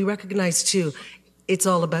 because we recognize too, it's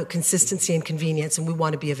all about consistency and convenience, and we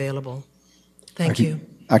want to be available. Thank you.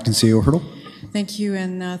 Acting CEO Hurdle. Thank you,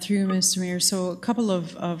 and through you, Mr. Mayor. So a couple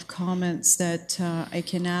of comments that I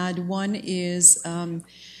can add. One is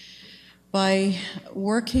by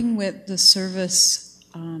working with the service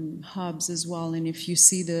hubs as well, and if you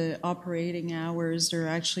see the operating hours, they're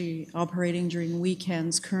actually operating during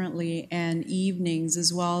weekends currently and evenings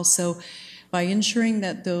as well. So by ensuring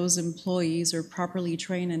that those employees are properly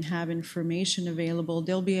trained and have information available,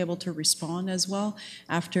 they'll be able to respond as well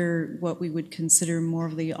after what we would consider more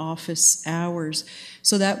of the office hours.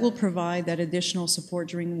 So that will provide that additional support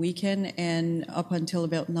during the weekend and up until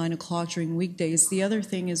about 9 o'clock during weekdays. The other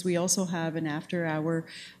thing is we also have an after-hour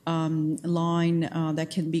line that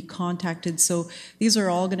can be contacted. So these are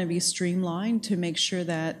all going to be streamlined to make sure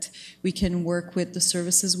that we can work with the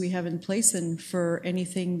services we have in place, and for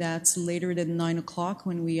anything that's later than 9 o'clock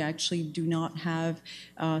when we actually do not have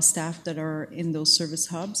staff that are in those service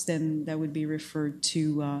hubs, then that would be referred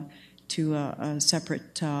to a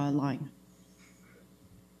separate line.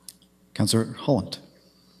 Councillor Holland.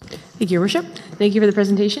 Thank you, Your Worship. Thank you for the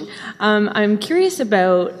presentation. I'm curious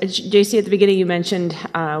about, JC, at the beginning you mentioned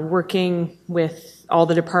working with all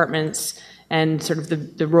the departments and sort of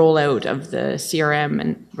the rollout of the CRM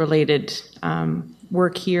and related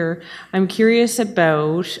work here. I'm curious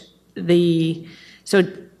about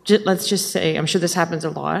let's just say, I'm sure this happens a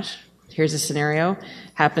lot. Here's a scenario.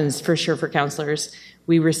 Happens for sure for counselors.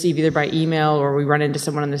 We receive either by email or we run into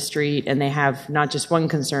someone on the street and they have not just one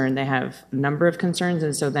concern, they have a number of concerns.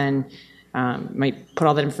 And so then might put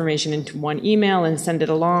all that information into one email and send it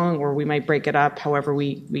along, or we might break it up, however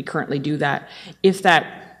we currently do that. If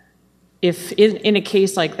in a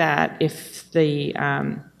case like that, if the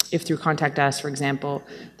if through Contact Us, for example,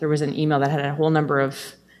 there was an email that had a whole number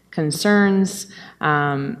of concerns,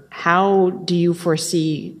 how do you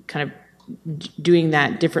foresee kind of doing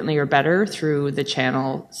that differently or better through the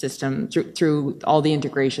channel system, through all the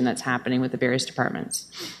integration that's happening with the various departments?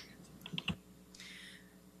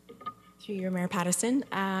 Through you, Mayor Pattison.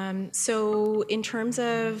 So in terms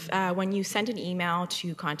of when you send an email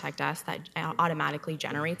to Contact Us, that automatically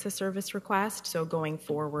generates a service request. So going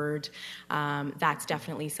forward, that's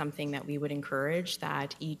definitely something that we would encourage,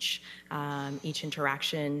 that each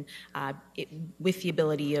interaction with the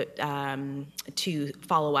ability to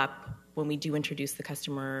follow up when we do introduce the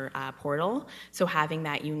customer portal. So having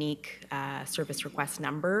that unique service request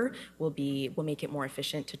number will make it more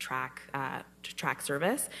efficient to track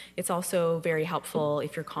service. It's also very helpful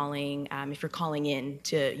if you're calling in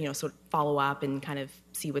to sort of follow up and kind of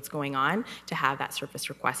see what's going on, to have that service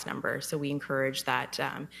request number. So we encourage that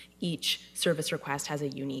each service request has a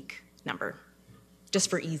unique number, just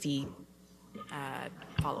for easy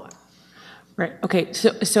follow up. Right. Okay.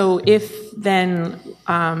 So if then,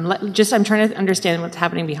 I'm trying to understand what's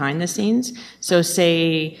happening behind the scenes. So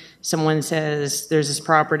say someone says there's this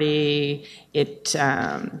property,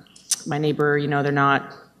 my neighbor, they're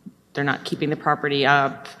not keeping the property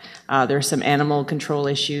up. There's some animal control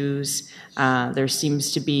issues. There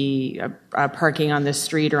seems to be a parking on the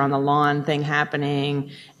street or on the lawn thing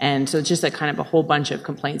happening. And so it's just a kind of a whole bunch of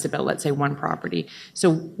complaints about, let's say, one property.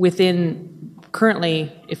 So currently,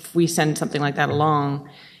 if we send something like that along,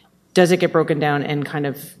 does it get broken down and kind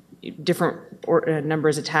of different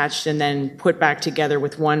numbers attached and then put back together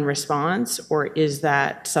with one response? Or is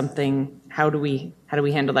that something, how do we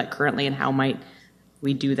handle that currently, and how might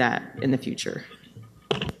we do that in the future?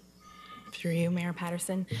 Through you, Mayor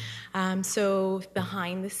Pattison. So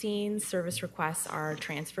behind the scenes, service requests are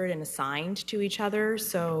transferred and assigned to each other.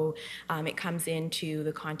 So it comes into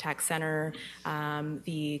the contact center.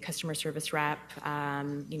 The customer service rep,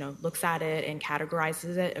 looks at it and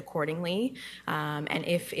categorizes it accordingly. And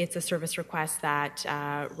if it's a service request that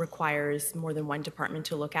requires more than one department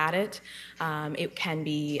to look at it, it can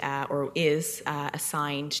be or is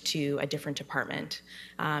assigned to a different department.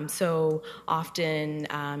 So often,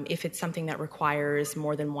 if it's something that requires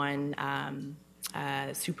more than one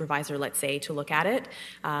supervisor, let's say, to look at it,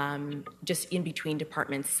 just in between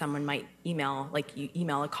departments, someone might email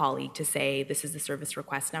a colleague to say, this is the service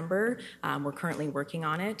request number. We're currently working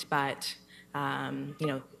on it, but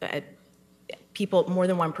more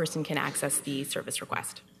than one person can access the service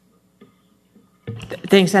request.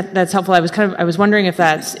 Thanks. That's helpful. I was wondering if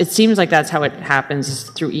it seems like that's how it happens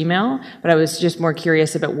through email, but I was just more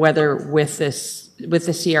curious about whether with the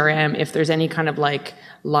CRM, if there's any kind of like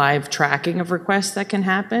live tracking of requests that can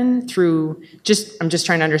happen through I'm just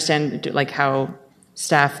trying to understand like how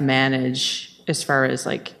staff manage as far as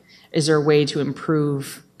like, is there a way to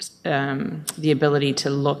improve the ability to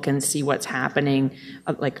look and see what's happening,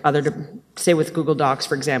 like say with Google Docs,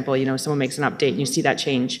 for example, someone makes an update and you see that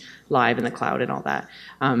change live in the cloud and all that.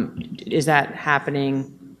 Is that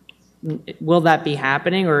happening? Will that be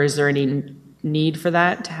happening, or is there any need for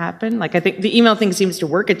that to happen? Like, I think the email thing seems to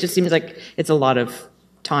work. It just seems like it's a lot of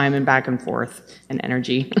time and back and forth and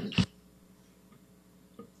energy.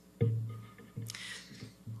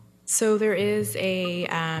 So there is a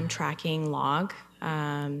tracking log.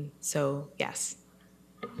 So yes.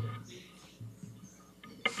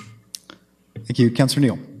 Thank you. Councillor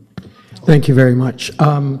Neal. Thank you very much.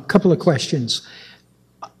 Couple of questions.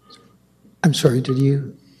 I'm sorry, did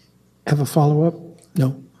you have a follow-up?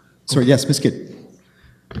 No? Sorry, yes, Ms. Kidd.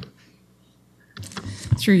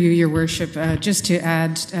 Through you, Your Worship, just to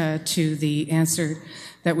add to the answer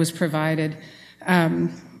that was provided,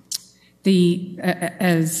 as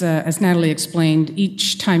Natalie explained,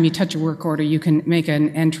 each time you touch a work order, you can make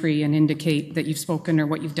an entry and indicate that you've spoken or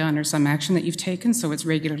what you've done or some action that you've taken, so it's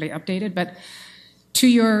regularly updated. But to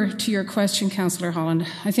your question, Councillor Holland,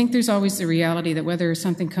 I think there's always the reality that whether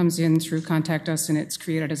something comes in through Contact Us and it's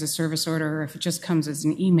created as a service order, or if it just comes as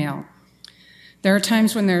an email, there are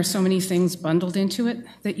times when there are so many things bundled into it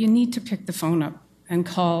that you need to pick the phone up and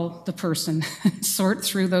call the person and sort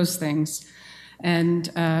through those things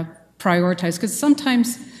and prioritize. Because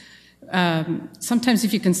sometimes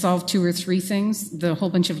if you can solve two or three things, the whole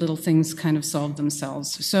bunch of little things kind of solve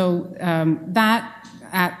themselves. So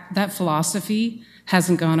that philosophy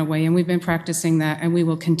hasn't gone away, and we've been practicing that, and we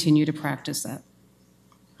will continue to practice that.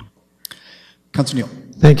 Councillor Neal.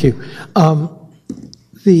 Thank you.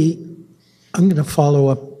 I'm going to follow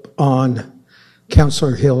up on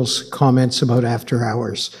Councillor Hill's comments about after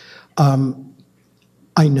hours.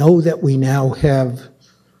 I know that we now have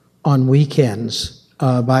on weekends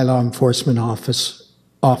by law enforcement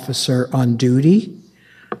officer on duty,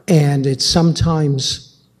 and it's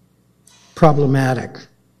sometimes problematic,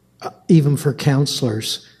 even for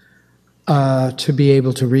counselors, to be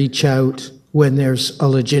able to reach out when there's a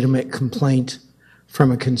legitimate complaint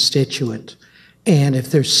from a constituent. And if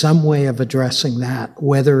there's some way of addressing that,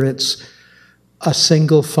 whether it's a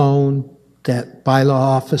single phone that bylaw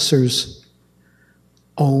officers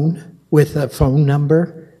own with a phone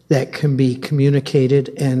number that can be communicated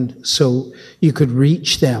and so you could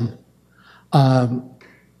reach them.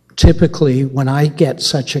 Typically, when I get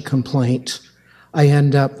such a complaint, I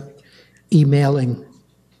end up emailing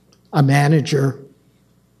a manager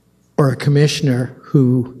or a commissioner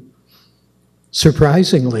who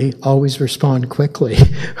surprisingly always respond quickly.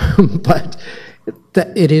 But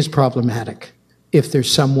it is problematic if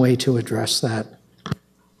there's some way to address that.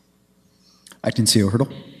 Acting CEO Hurdle.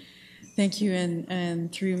 Thank you,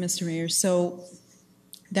 and through Mr. Mayor. So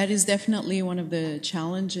that is definitely one of the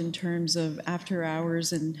challenge in terms of after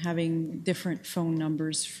hours and having different phone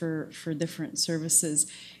numbers for different services.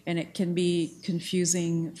 And it can be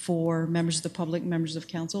confusing for members of the public, members of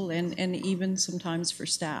council, and even sometimes for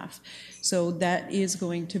staff. So that is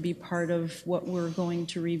going to be part of what we're going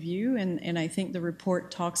to review. And I think the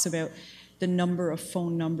report talks about the number of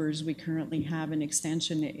phone numbers we currently have in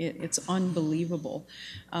extension. It's unbelievable.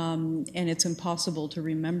 And it's impossible to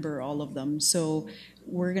remember all of them. So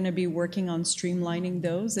we're going to be working on streamlining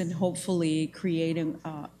those and hopefully creating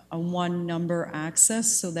a one number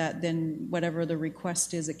access so that then whatever the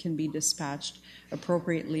request is, it can be dispatched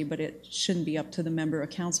appropriately, but it shouldn't be up to the member of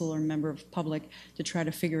council or member of public to try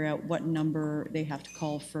to figure out what number they have to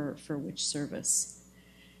call for which service.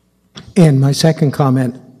 And my second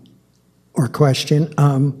comment or question,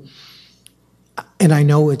 and I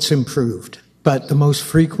know it's improved, but the most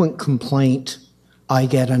frequent complaint I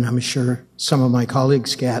get, and I'm sure some of my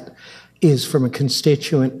colleagues get, is from a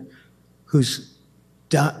constituent who's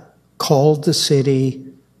called the city,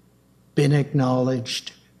 been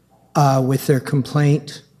acknowledged with their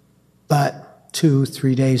complaint, but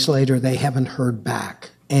 2-3 days later they haven't heard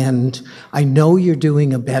back. And I know you're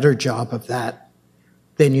doing a better job of that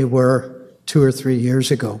than you were 2 or 3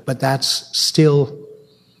 years ago, but that's still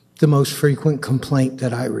the most frequent complaint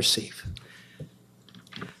that I receive.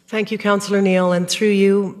 Thank you, Councillor Neal, and through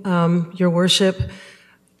you, Your Worship,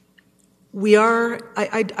 we are,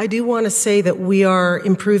 I do want to say that we are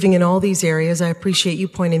improving in all these areas. I appreciate you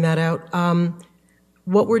pointing that out.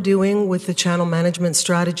 What we're doing with the channel management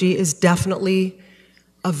strategy is definitely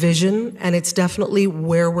a vision, and it's definitely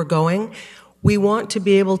where we're going. We want to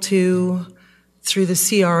be able to, through the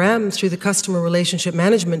CRM, through the customer relationship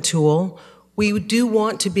management tool, we do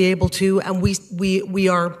want to be able to, and we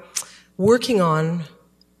are working on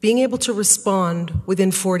being able to respond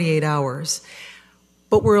within 48 hours.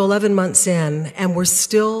 But we're 11 months in, and we're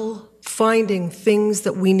still finding things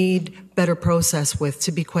that we need better process with,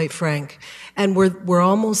 to be quite frank. And we're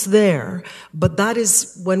almost there. But that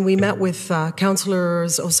is when we met with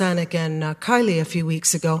Councillors Osanek and Kylie a few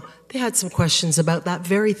weeks ago, they had some questions about that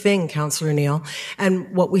very thing, Councillor Neal.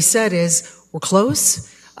 And what we said is, we're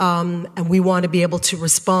close, and we want to be able to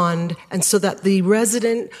respond, and so that the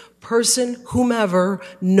resident person, whomever,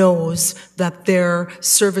 knows that their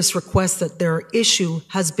service request, that their issue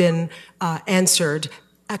has been answered,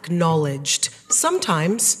 acknowledged.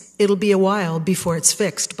 Sometimes it'll be a while before it's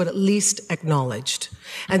fixed, but at least acknowledged.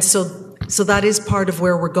 And so that is part of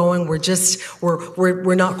where we're going.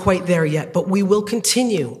 We're not quite there yet, but we will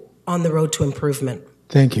continue on the road to improvement.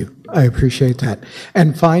 Thank you. I appreciate that.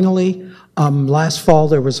 And finally, last fall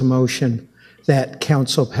there was a motion that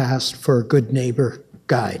council passed for a good neighbor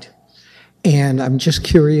guide. And I'm just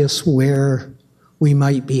curious where we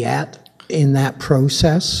might be at in that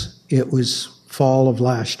process. It was fall of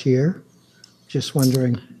last year. Just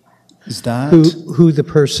wondering is that who the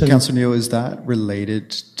person... Councillor Neal, is that related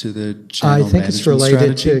to the channel I think it's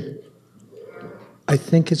related strategy? I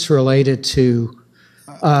think it's related to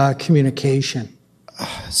communication.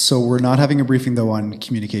 So we're not having a briefing, though, on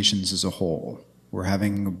communications as a whole. We're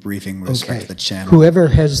having a briefing with respect to the channel. Whoever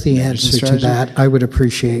has the answer to that, I would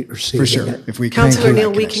appreciate receiving For sure. it. If we can, Councillor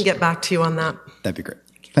Neal, we can get back to you on that. That'd be great.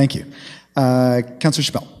 Thank you. Councillor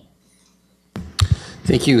Chappelle.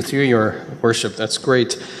 Thank you. Through your worship, that's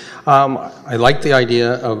great. I like the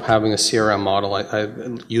idea of having a CRM model.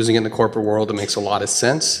 Using it in the corporate world, it makes a lot of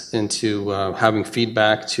sense into having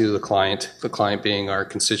feedback to the client being our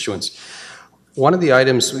constituents. One of the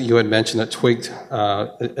items you had mentioned that twigged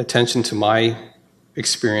attention to my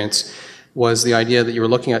experience was the idea that you were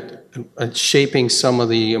looking at shaping some of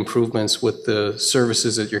the improvements with the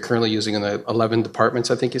services that you're currently using in the 11 departments,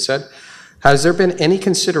 I think you said. Has there been any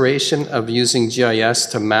consideration of using GIS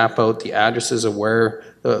to map out the addresses of where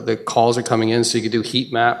the calls are coming in, so you could do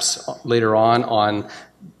heat maps later on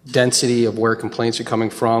density of where complaints are coming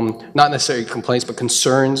from, not necessarily complaints, but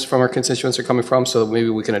concerns from our constituents are coming from, so that maybe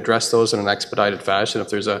we can address those in an expedited fashion if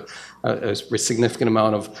there's a significant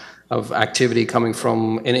amount of activity coming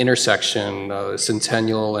from an intersection,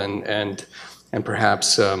 Centennial and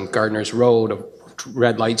perhaps Gardner's Road,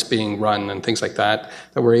 red lights being run and things like that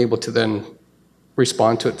we're able to then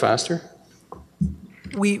respond to it faster?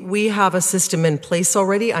 We have a system in place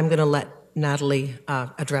already. I'm going to let Natalie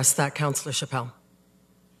address that, Councillor Chappelle.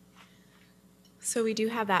 So we do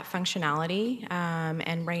have that functionality,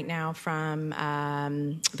 and right now from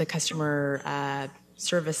the customer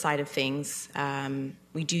service side of things,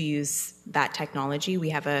 we do use that technology. We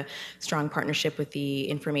have a strong partnership with the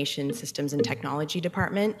Information Systems and Technology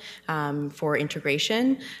Department for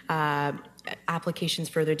integration. Applications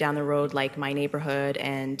further down the road, like My Neighborhood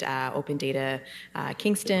and Open Data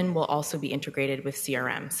Kingston, will also be integrated with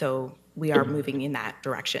CRM. So we are moving in that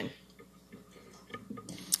direction.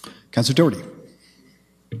 Councillor Doherty.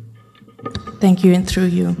 Thank you, and through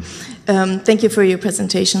you. Thank you for your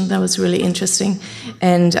presentation. That was really interesting.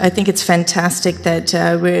 And I think it's fantastic that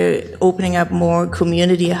we're opening up more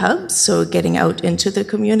community hubs, so getting out into the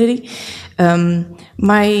community.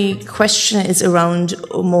 My question is around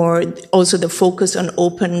more also the focus on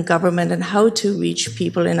open government and how to reach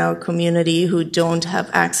people in our community who don't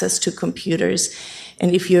have access to computers.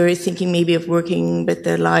 And if you're thinking maybe of working with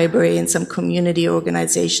the library and some community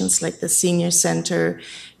organizations like the Senior Center,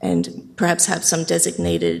 and perhaps have some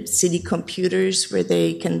designated city computers where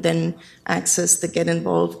they can then access the Get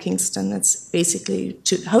Involved Kingston. That's basically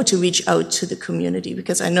how to reach out to the community,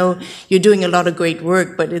 because I know you're doing a lot of great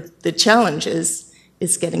work, but the challenge is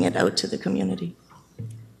getting it out to the community.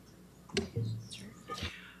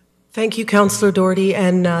 Thank you, Councillor Doherty,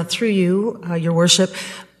 and through you, Your Worship,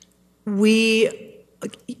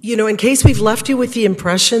 in case we've left you with the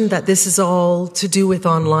impression that this is all to do with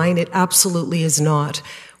online, it absolutely is not.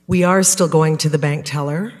 We are still going to the bank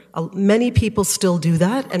teller. Many people still do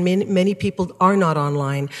that, and many people are not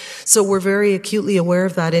online. So we're very acutely aware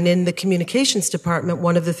of that. And in the communications department,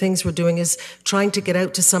 one of the things we're doing is trying to get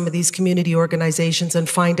out to some of these community organizations and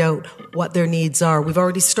find out what their needs are. We've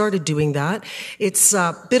already started doing that. It's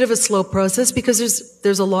a bit of a slow process because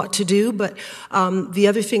there's a lot to do. But the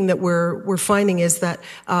other thing that we're finding is that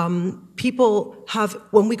people have,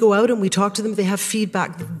 when we go out and we talk to them, they have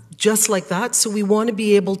feedback just like that. So we want to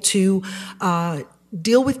be able to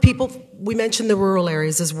deal with people. We mentioned the rural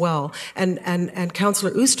areas as well. And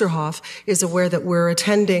Councillor Oosterhoff is aware that we're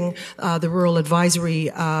attending the Rural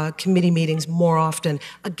Advisory Committee meetings more often.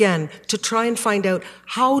 Again, to try and find out,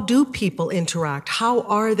 how do people interact? How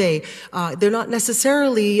are they? They're not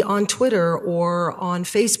necessarily on Twitter or on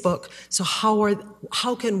Facebook. So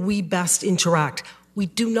how can we best interact? We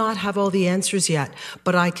do not have all the answers yet,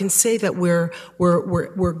 but I can say that we're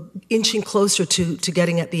inching closer to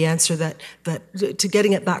getting at the answer to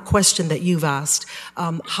getting at that question that you've asked.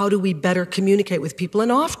 How do we better communicate with people? And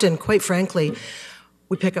often, quite frankly,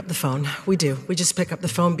 we pick up the phone. We do. We just pick up the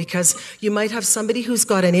phone because you might have somebody who's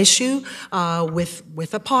got an issue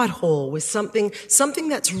with a pothole, with something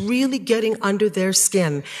that's really getting under their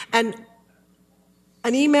skin, and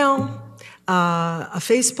an email, a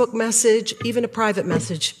Facebook message, even a private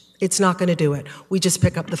message, it's not going to do it. We just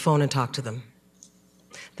pick up the phone and talk to them.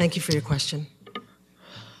 Thank you for your question.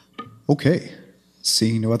 Okay.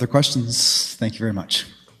 Seeing no other questions, thank you very much.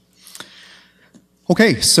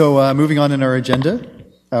 Okay, so moving on in our agenda,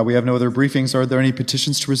 we have no other briefings. Are there any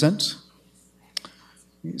petitions to present?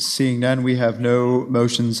 Seeing none, we have no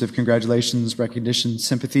motions of congratulations, recognition,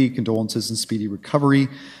 sympathy, condolences, and speedy recovery.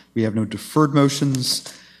 We have no deferred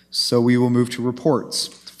motions. So we will move to reports.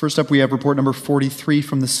 First up, we have report number 43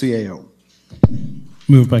 from the CAO.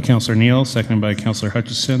 Moved by Councillor Neal, seconded by Councillor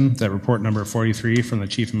Hutchison, that report number 43 from the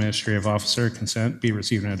Chief Administrative Officer, consent, be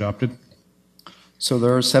received and adopted. So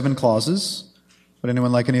there are 7 clauses. Would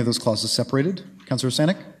anyone like any of those clauses separated? Councillor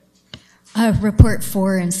Stanek? Report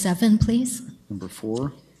 4 and 7, please. Number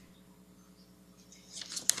 4.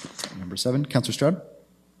 Number 7. Councillor Stroud?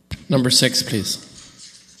 Number 6, please.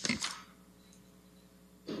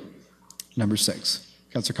 Number 6.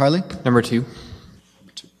 Councillor Kiley? Number 2.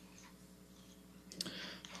 Number 2.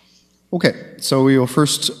 Okay, so we will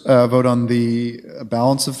first vote on the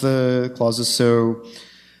balance of the clauses. So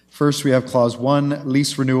first we have Clause 1,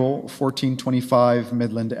 lease renewal, 1425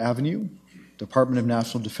 Midland Avenue, Department of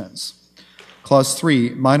National Defense. Clause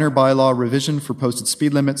 3, minor bylaw revision for posted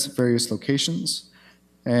speed limits at various locations.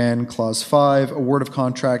 And Clause 5, award of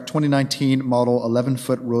contract 2019 model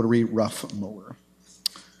 11-foot rotary rough mower.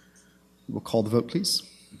 We'll call the vote, please.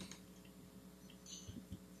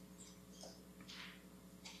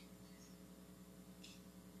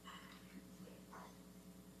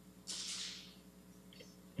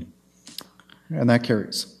 And that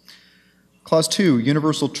carries. Clause 2,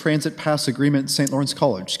 Universal Transit Pass Agreement, St. Lawrence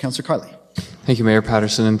College. Councillor Kiley. Thank you, Mayor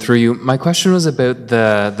Patterson, and through you. My question was about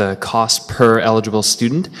the cost per eligible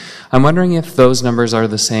student. I'm wondering if those numbers are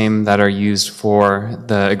the same that are used for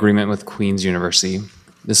the agreement with Queen's University.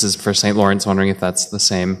 This is for St. Lawrence, wondering if that's the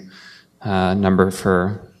same number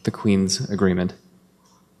for the Queen's agreement.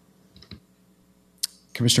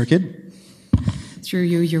 Commissioner Kidd. Through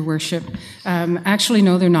you, Your Worship. Actually,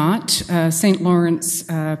 no, they're not. St. Lawrence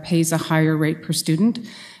pays a higher rate per student,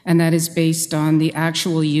 and that is based on the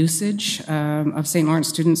actual usage of St. Lawrence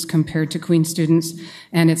students compared to Queen students,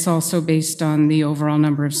 and it's also based on the overall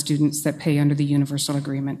number of students that pay under the Universal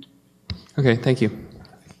Agreement. Okay, thank you.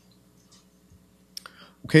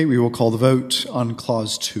 Okay, we will call the vote on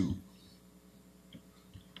Clause 2.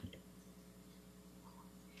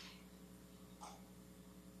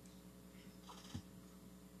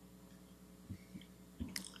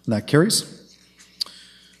 That carries.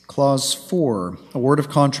 Clause 4, award of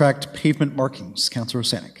contract pavement markings. Councillor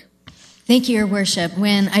Osanik. Thank you, Your Worship.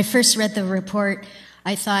 When I first read the report,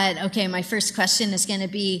 I thought, okay, my first question is going to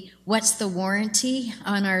be, what's the warranty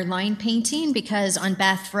on our line painting? Because on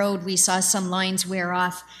Bath Road, we saw some lines wear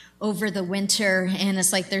off over the winter, and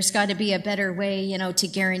it's like there's got to be a better way, you know, to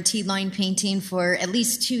guarantee line painting for at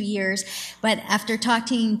least 2 years. But after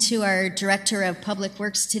talking to our Director of Public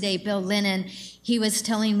Works today, Bill Linnon, he was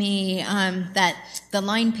telling me that the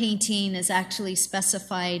line painting is actually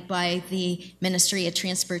specified by the Ministry of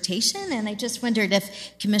Transportation, and I just wondered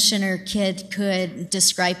if Commissioner Kidd could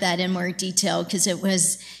describe that in more detail, because it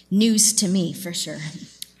was news to me for sure.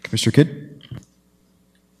 Commissioner Kidd.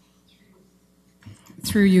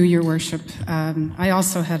 Through you, Your Worship. I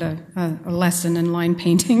also had a lesson in line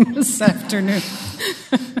painting this afternoon.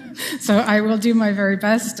 So I will do my very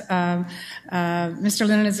best. Mr.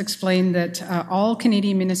 Lennon has explained that all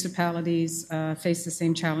Canadian municipalities face the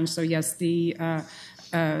same challenge. So yes,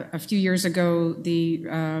 a few years ago, the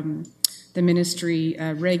ministry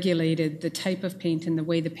regulated the type of paint and the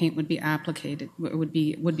way the paint would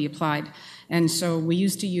be would be applied. And so we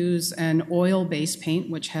used to use an oil-based paint,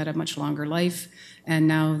 which had a much longer life. And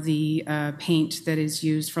now the paint that is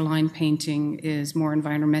used for line painting is more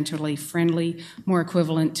environmentally friendly, more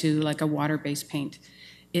equivalent to like a water-based paint.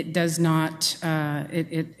 It does not,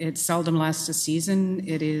 it seldom lasts a season.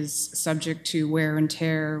 It is subject to wear and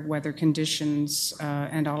tear, weather conditions,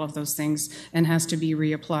 and all of those things, and has to be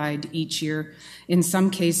reapplied each year. In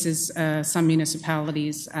some cases, some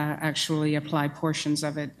municipalities actually apply portions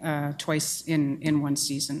of it twice in one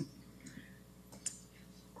season.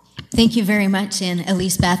 Thank you very much, and at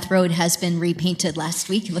least Bath Road has been repainted last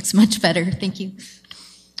week. It looks much better. Thank you.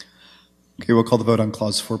 Okay, we'll call the vote on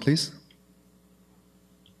Clause 4, please.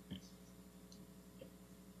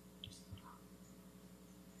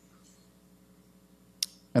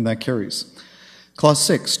 And that carries. Clause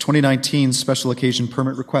 6, 2019 Special Occasion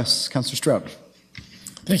Permit Requests. Councillor Stroud.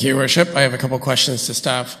 Thank you, Your Worship. I have a couple of questions to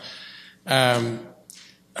staff.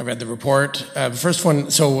 I read the report. The first one,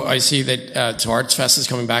 so I see that Arts Fest is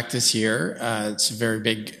coming back this year. It's a very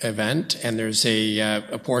big event, and there's a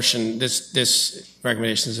portion, this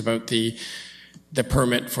recommendation is about the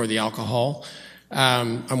permit for the alcohol.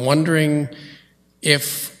 I'm wondering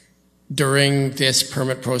if during this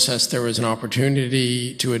permit process there was an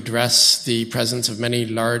opportunity to address the presence of many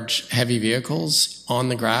large, heavy vehicles on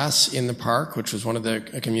the grass in the park, which was one of the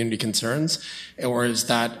community concerns, or is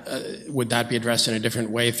that would that be addressed in a different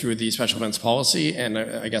way through the special events policy? And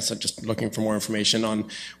I guess I'm just looking for more information on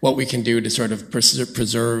what we can do to sort of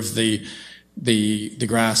preserve the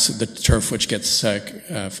grass, the turf, which gets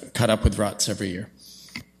cut up with ruts every year.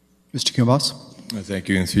 Mr. Kimbas. Thank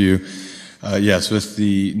you, and through you. Yes, with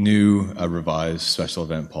the new revised special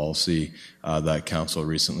event policy that Council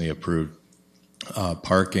recently approved,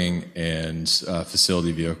 parking and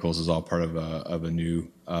facility vehicles is all part of a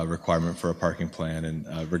new requirement for a parking plan, and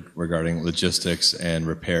regarding logistics and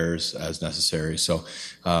repairs as necessary. So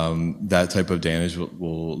that type of damage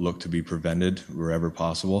will look to be prevented wherever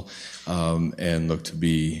possible, and look to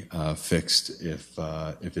be fixed if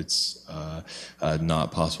it's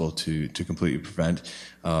not possible to completely prevent.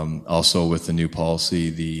 Also, with the new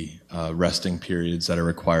policy, the resting periods that are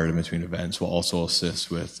required in between events will also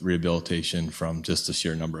assist with rehabilitation from just the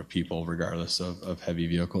sheer number of people, regardless of heavy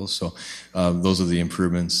vehicles. So those are the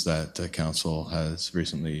improvements that Council has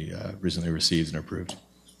recently received and approved.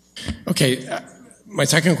 Okay. My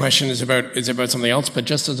second question is about something else, but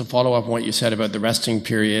just as a follow-up on what you said about the resting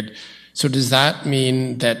period. So does that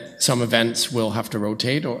mean that some events will have to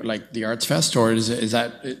rotate, or like the Arts Fest, or is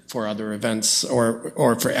that for other events, or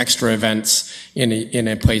for extra events in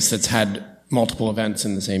a place that's had multiple events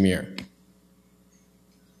in the same year?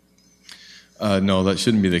 No, that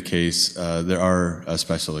shouldn't be the case. There are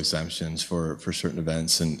special exemptions for certain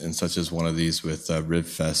events, and such as one of these with Rib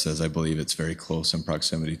Fest, as I believe it's very close in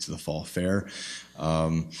proximity to the Fall Fair,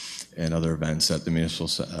 and other events at the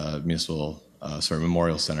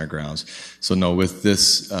Memorial Center grounds. So no, with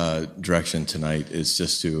this direction tonight is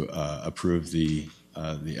just to approve the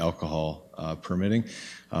alcohol permitting,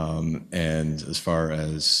 and as far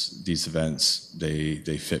as these events,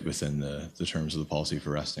 they fit within the terms of the policy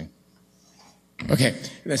for resting. Okay.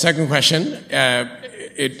 The second question,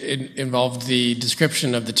 it involved the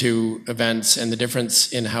description of the two events and the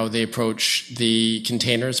difference in how they approach the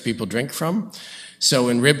containers people drink from. So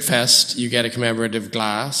in Rib Fest, you get a commemorative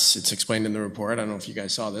glass. It's explained in the report. I don't know if you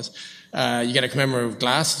guys saw this. You get a commemorative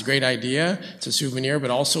glass. It's a great idea. It's a souvenir, but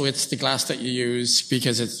also it's the glass that you use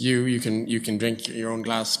because it's you can drink your own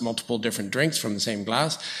glass, multiple different drinks from the same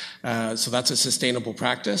glass. So that's a sustainable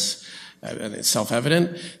practice. And it's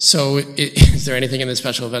self-evident. So is there anything in the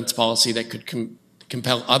special events policy that could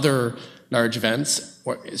compel other large events,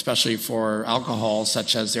 especially for alcohol,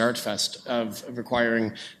 such as the Art Fest, of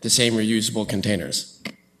requiring the same reusable containers?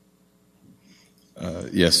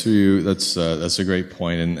 Yes, that's a great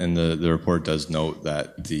point, and the report does note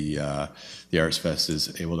that the Arts Fest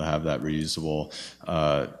is able to have that reusable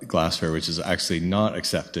glassware, which is actually not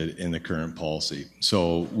accepted in the current policy.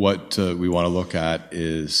 So what we want to look at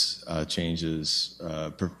is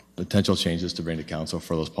potential changes to bring to council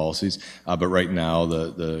for those policies. But right now,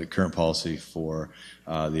 the current policy for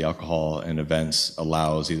the alcohol and events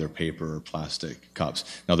allows either paper or plastic cups.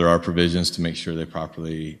 Now, there are provisions to make sure they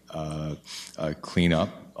properly clean up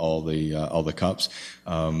all the cups,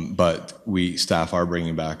 but staff are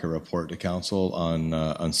bringing back a report to council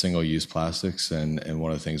on single-use plastics, and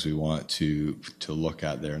one of the things we want to look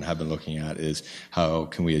at there and have been looking at is how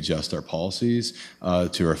can we adjust our policies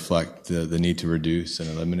to reflect the need to reduce and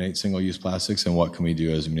eliminate single-use plastics, and what can we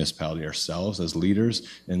do as a municipality ourselves as leaders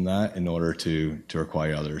in that in order to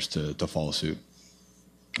require others to follow suit.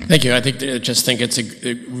 Thank you. I just think it's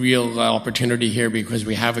a real opportunity here because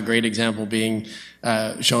we have a great example being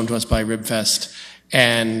shown to us by Ribfest,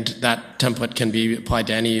 and that template can be applied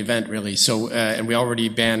to any event really. So, and we already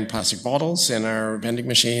banned plastic bottles in our vending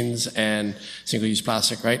machines and single-use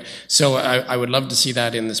plastic, right? So I would love to see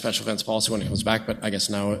that in the special events policy when it comes back, but I guess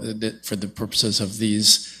now for the purposes of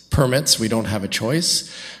these permits, we don't have a choice.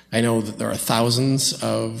 I know that there are thousands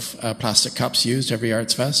of plastic cups used every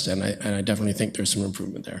Arts Fest, and I definitely think there's some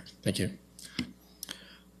improvement there. Thank you.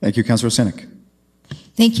 Thank you, Councillor Sinek.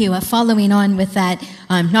 Thank you. Following on with that,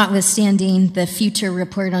 notwithstanding the future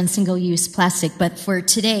report on single-use plastic, but for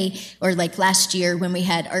today, or like last year when we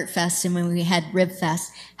had Art Fest and when we had Rib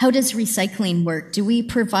Fest, how does recycling work? Do we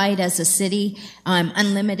provide as a city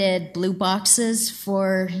unlimited blue boxes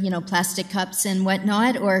for plastic cups and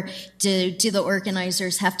whatnot, or do the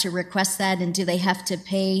organizers have to request that, and do they have to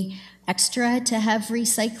pay extra to have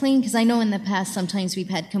recycling? Because I know in the past sometimes we've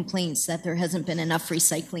had complaints that there hasn't been enough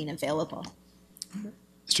recycling available.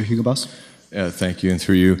 Mr. Hugo Boss. Yeah, thank you, and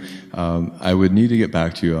through you. I would need to get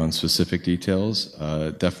back to you on specific details.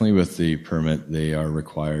 Definitely with the permit, they are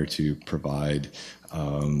required to provide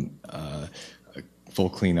full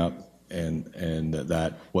cleanup and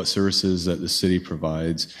that what services that the city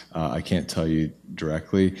provides, I can't tell you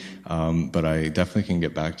directly, but I definitely can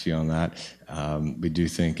get back to you on that. We do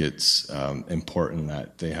think it's important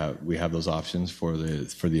that we have those options for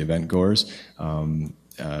the event goers.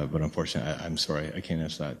 But unfortunately, I'm sorry, I can't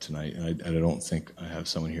answer that tonight, and I don't think I have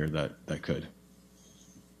someone here that could.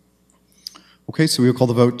 Okay, so we will call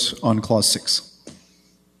the vote on Clause 6.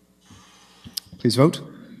 Please vote.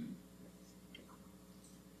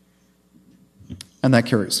 And that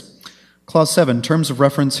carries. Clause 7, Terms of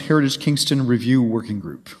Reference, Heritage Kingston Review Working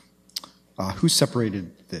Group. Who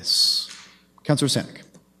separated this? Councillor Sanek.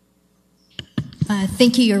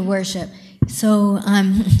 Thank you, Your Worship. So,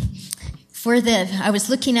 I was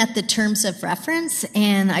looking at the terms of reference,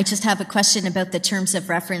 and I just have a question about the terms of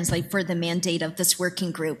reference, like for the mandate of this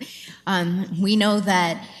working group. We know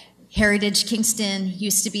that Heritage Kingston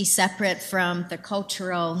used to be separate from the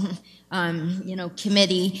cultural,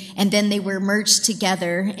 committee, and then they were merged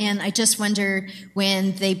together. And I just wonder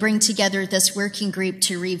when they bring together this working group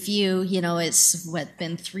to review, it's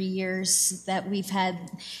been 3 years that we've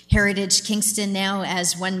had Heritage Kingston now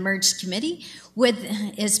as one merged committee.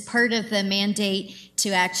 Is part of the mandate to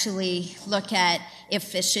actually look at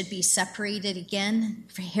if it should be separated again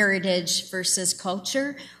for heritage versus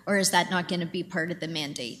culture, or is that not going to be part of the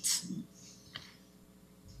mandate?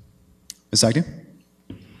 Ms. Agnew?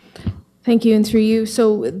 Thank you, and through you.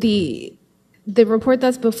 So the report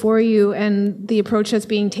that's before you and the approach that's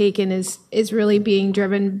being taken is really being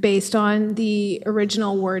driven based on the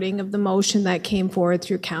original wording of the motion that came forward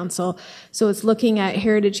through council. So it's looking at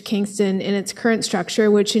Heritage Kingston in its current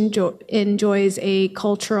structure, which enjoys a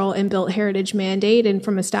cultural and built heritage mandate. And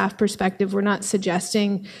from a staff perspective, we're not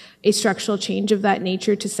suggesting a structural change of that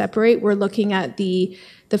nature to separate. We're looking at the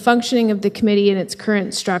functioning of the committee in its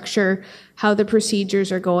current structure, how the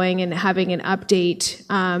procedures are going, and having an update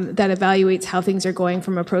that evaluates how things are going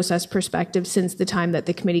from a process perspective since the time that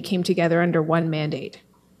the committee came together under one mandate.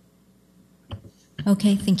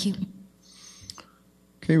 Okay, thank you.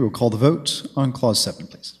 Okay, we'll call the vote on Clause 7,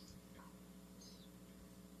 please.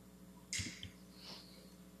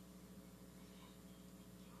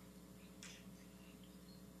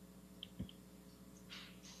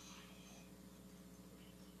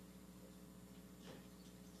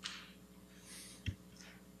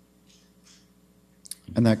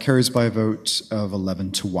 And that carries by a vote of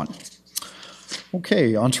 11 to 1.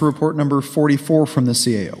 Okay, on to report number 44 from the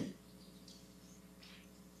CAO.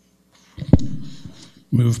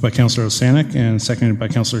 Moved by Councillor Osanek and seconded by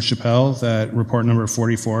Councillor Chappelle that report number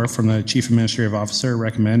 44 from the Chief Administrative Officer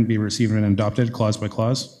recommend be received and adopted clause by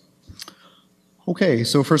clause. Okay,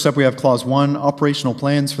 so first up we have Clause 1, operational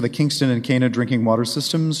plans for the Kingston and Cana drinking water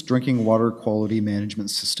systems, drinking water quality management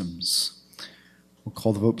systems. We'll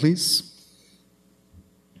call the vote, please.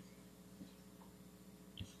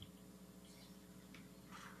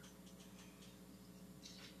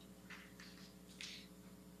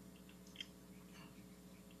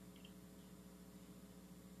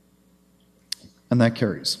 And that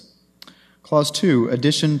carries. Clause 2,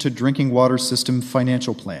 addition to drinking water system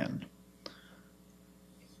financial plan.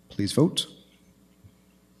 Please vote.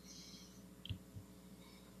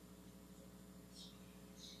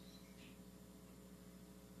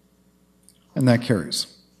 And that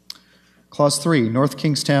carries. Clause 3, North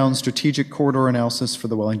Kingstown strategic corridor analysis for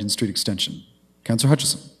the Wellington Street extension. Councillor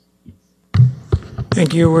Hutchison.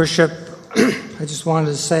 Thank you, Your Worship. I just wanted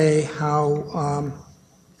to say how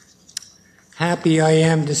happy I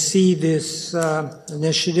am to see this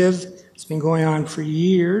initiative. It's been going on for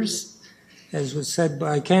years, as was said, but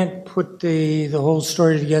I can't put the whole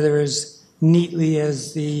story together as neatly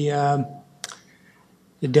as the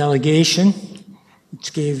delegation,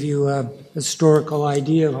 which gave you a historical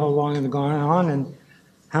idea of how long it had gone on and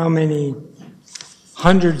how many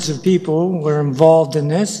hundreds of people were involved in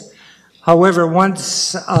this. However,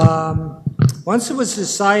 once it was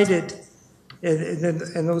decided,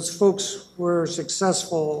 and those folks were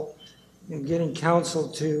successful in getting council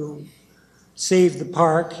to save the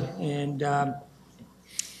park and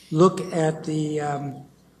look at the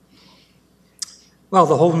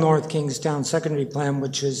whole North Kingstown secondary plan,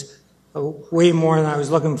 which is way more than I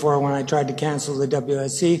was looking for when I tried to cancel the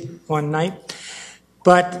WSC one night.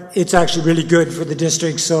 But it's actually really good for the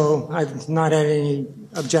district, so I've not had any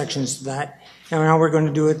objections to that. And now we're going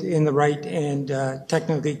to do it in the right and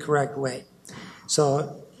technically correct way.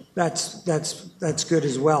 So that's good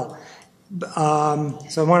as well.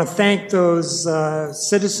 So I want to thank those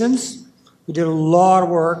citizens who did a lot of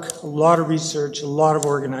work, a lot of research, a lot of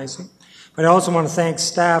organizing. But I also want to thank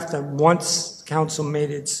staff that once council made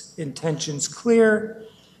its intentions clear,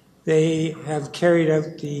 they have carried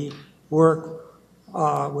out the work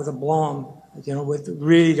with aplomb. With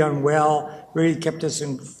really done well, really kept us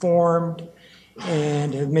informed,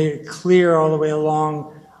 and have made it clear all the way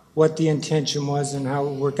along what the intention was and how it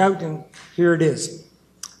would work out, and here it is.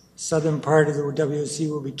 Southern part of the WSC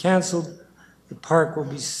will be canceled, the park will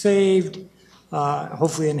be saved,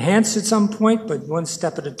 hopefully enhanced at some point, but one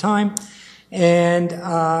step at a time. And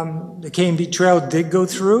the K&B Trail did go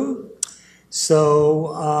through,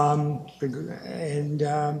 so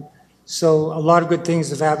so a lot of good things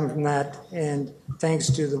have happened from that, and thanks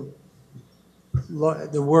to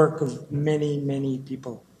the work of many, many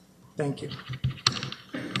people. Thank you.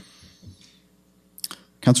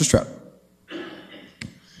 Councillor Stroud.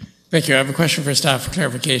 Thank you. I have a question for staff for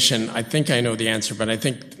clarification. I think I know the answer, but I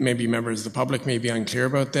think maybe members of the public may be unclear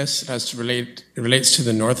about this. It relates to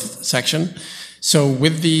the north section. So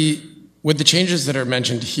with the changes that are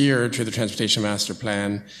mentioned here to the Transportation Master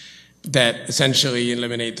Plan that essentially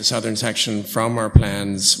eliminate the southern section from our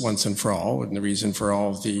plans once and for all, and the reason for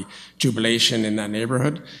all of the jubilation in that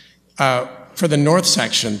neighborhood, for the north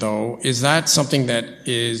section, though, is that something that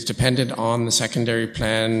is dependent on the secondary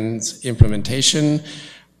plan's implementation,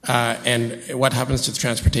 And what happens to the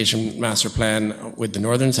transportation master plan with the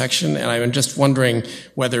northern section? And I'm just wondering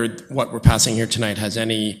whether what we're passing here tonight has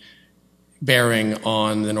any bearing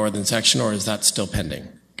on the northern section, or is that still pending?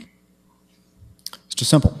 Mr.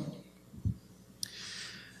 Semple.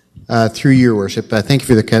 Through your worship, thank you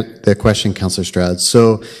for the question, Councillor Stroud.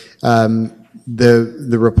 So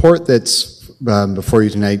the report that's before you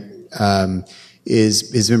tonight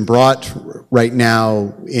is been brought right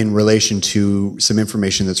now in relation to some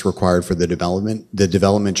information that's required for the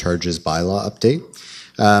development charges bylaw update.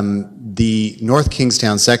 The North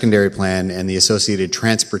Kingstown secondary plan and the associated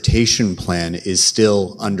transportation plan is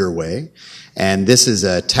still underway, and this is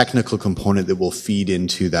a technical component that will feed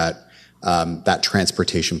into that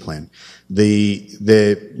transportation plan.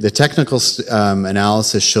 The technical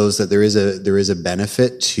analysis shows that there is a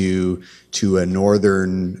benefit to a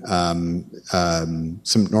northern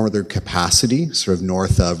some northern capacity, sort of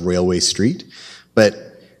north of Railway Street, but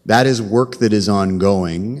that is work that is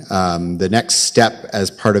ongoing. The next step as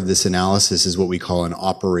part of this analysis is what we call an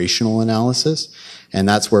operational analysis, and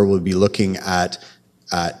that's where we'll be looking at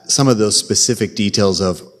some of those specific details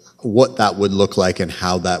of what that would look like and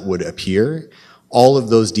how that would appear. All of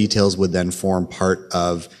those details would then form part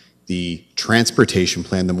of the transportation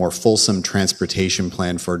plan, the more fulsome transportation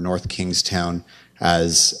plan for North Kingstown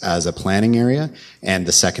as a planning area, and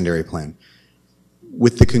the secondary plan.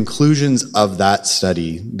 With the conclusions of that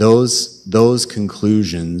study, those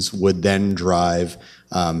conclusions would then drive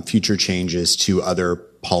future changes to other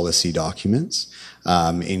policy documents,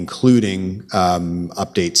 including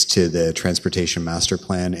updates to the transportation master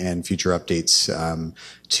plan and future updates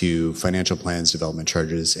to financial plans, development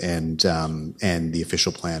charges, and the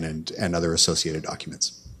official plan and other associated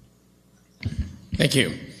documents. Thank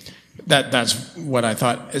you. That's what I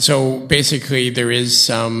thought. So basically, there is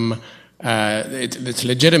some. It's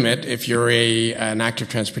legitimate if you're an active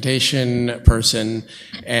transportation person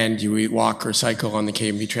and you walk or cycle on the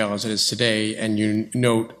KMB Trail as it is today, and you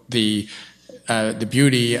note the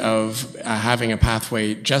beauty of having a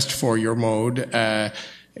pathway just for your mode.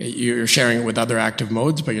 You're sharing it with other active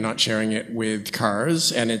modes, but you're not sharing it with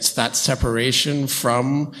cars, and it's that separation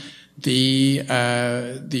from the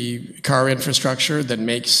car infrastructure that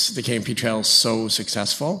makes the KMP Trail so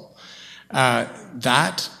successful.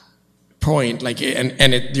 That point,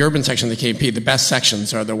 the urban section of the KMP, the best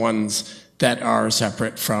sections are the ones that are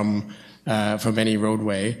separate from any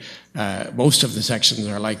roadway. Most of the sections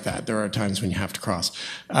are like that. There are times when you have to cross.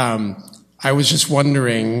 I was just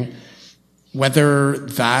wondering whether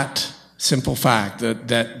that simple fact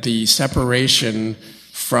that the separation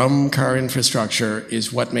from car infrastructure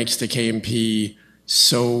is what makes the KMP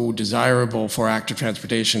so desirable for active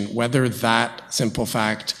transportation, whether that simple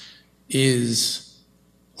fact is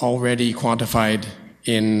already quantified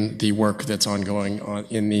in the work that's ongoing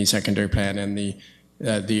in the secondary plan and the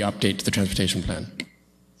update to the transportation plan.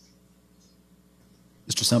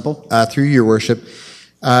 Mr. Semple? Through your worship.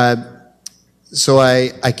 So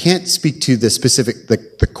I can't speak to the specific, the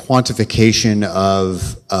quantification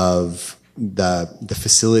of the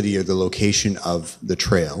facility or the location of the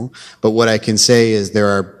trail, but what I can say is there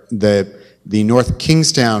are the North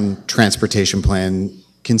Kingstown transportation plan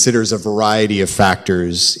considers a variety of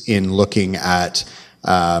factors in looking at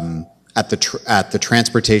the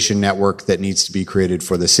transportation network that needs to be created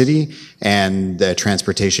for the city and the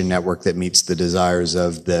transportation network that meets the desires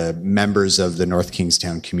of the members of the North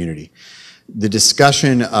Kingstown community. The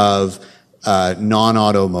discussion of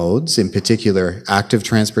non-auto modes, in particular active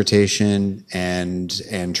transportation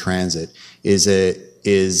and transit, is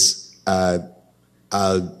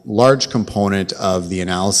a large component of the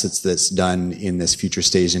analysis that's done in this future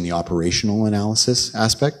stage in the operational analysis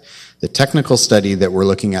aspect. The technical study that we're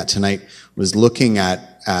looking at tonight was looking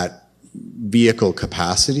at vehicle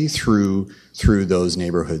capacity through those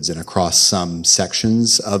neighborhoods and across some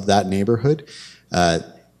sections of that neighborhood.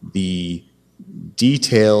 The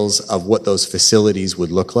details of what those facilities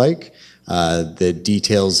would look like, the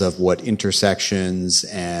details of what intersections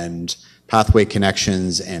and pathway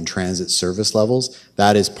connections and transit service levels,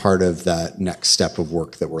 that is part of that next step of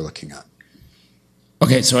work that we're looking at.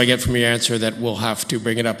 Okay, so I get from your answer that we'll have to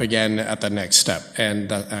bring it up again at the next step,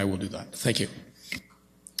 and I will do that. Thank you.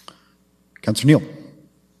 Councillor Neal.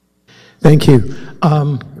 Thank you.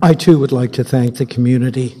 I too would like to thank the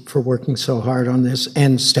community for working so hard on this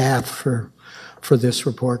and staff for this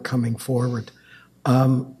report coming forward.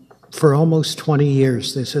 For almost 20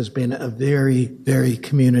 years, this has been a very, very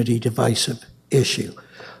community divisive issue.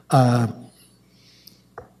 My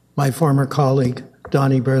former colleague,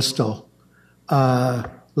 Donnie Bristol,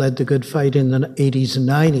 led the good fight in the 80s and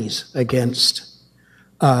 90s against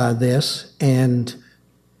this, and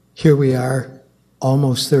here we are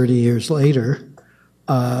almost 30 years later,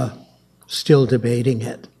 still debating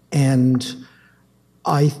it. And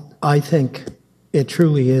I think it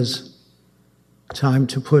truly is time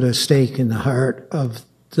to put a stake in the heart of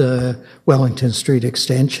the Wellington Street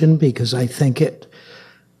extension, because I think it,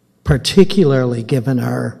 particularly given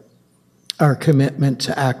our commitment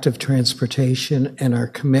to active transportation and our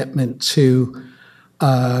commitment to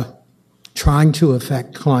trying to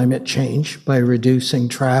affect climate change by reducing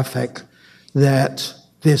traffic, that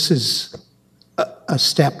this is a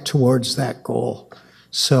step towards that goal.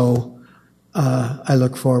 So I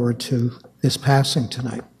look forward to this passing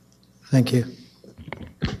tonight. Thank you.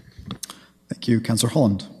 Thank you. Councillor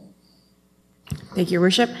Holland. Thank you, Your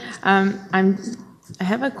Worship. I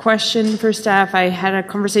have a question for staff. I had a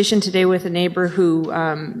conversation today with a neighbor who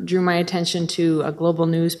drew my attention to a Global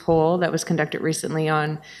News poll that was conducted recently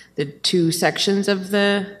on the two sections of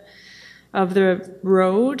the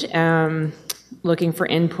road, looking for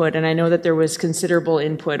input. And I know that there was considerable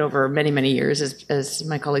input over many, many years, as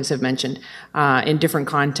my colleagues have mentioned, in different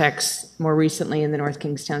contexts, more recently in the North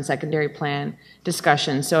Kingstown Secondary Plan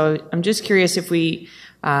discussion. So I'm just curious if we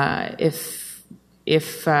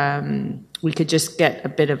could just get a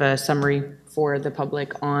bit of a summary for the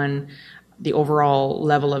public on the overall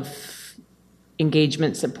level of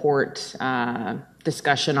engagement, support,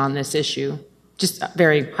 discussion on this issue. Just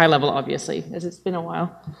very high level, obviously, as it's been a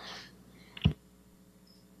while.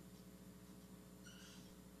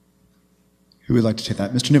 Who would like to take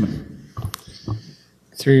that? Mr. Newman.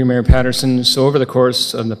 Through you, Mayor Patterson. So over the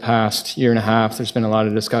course of the past year and a half, there's been a lot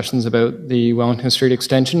of discussions about the Wellington Street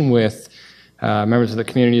extension with members of the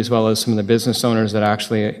community, as well as some of the business owners that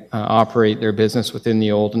actually operate their business within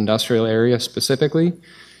the old industrial area specifically.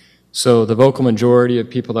 So the vocal majority of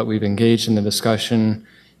people that we've engaged in the discussion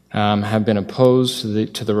have been opposed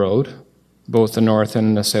to the road, both the north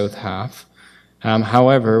and the south half.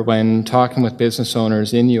 However, when talking with business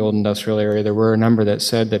owners in the old industrial area, there were a number that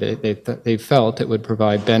said that they felt it would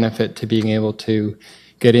provide benefit to being able to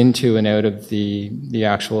get into and out of the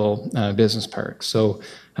actual business park. So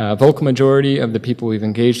vocal majority of the people we've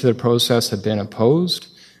engaged in the process have been opposed,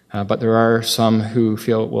 but there are some who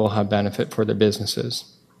feel it will have benefit for their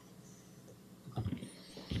businesses.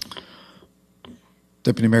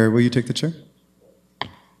 Deputy Mayor, will you take the chair?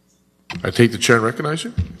 I take the chair and recognize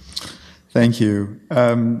you. Thank you.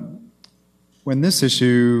 When this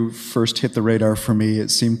issue first hit the radar for me, it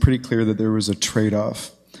seemed pretty clear that there was a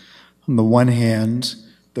trade-off. On the one hand,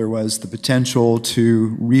 there was the potential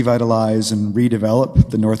to revitalize and redevelop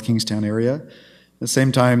the North Kingstown area. At the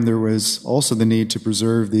same time, there was also the need to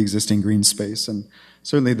preserve the existing green space. And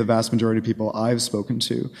certainly the vast majority of people I've spoken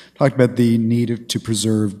to talked about the need to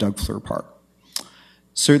preserve Doug Fleur Park.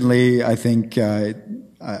 Certainly, I think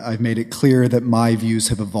I've made it clear that my views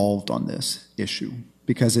have evolved on this issue,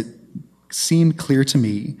 because it seemed clear to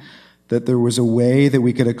me that there was a way that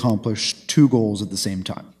we could accomplish two goals at the same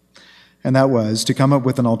time. And that was to come up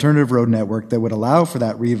with an alternative road network that would allow for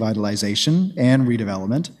that revitalization and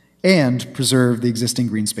redevelopment and preserve the existing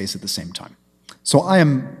green space at the same time. So I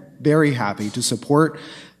am very happy to support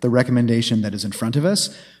the recommendation that is in front of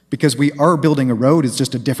us, because we are building a road. It's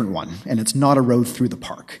just a different one, and it's not a road through the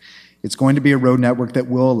park. It's going to be a road network that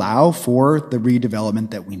will allow for the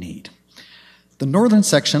redevelopment that we need. The northern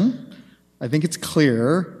section, I think it's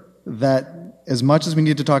clear that as much as we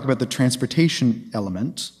need to talk about the transportation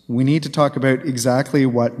element, we need to talk about exactly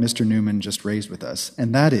what Mr. Newman just raised with us,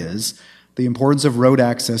 and that is the importance of road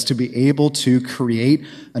access to be able to create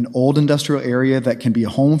an old industrial area that can be a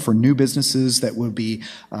home for new businesses, that would be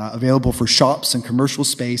available for shops and commercial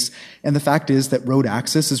space. And the fact is that road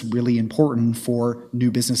access is really important for new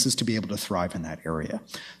businesses to be able to thrive in that area.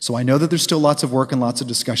 So I know that there's still lots of work and lots of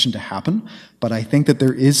discussion to happen, but I think that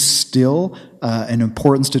there is still an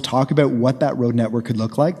importance to talk about what that road network could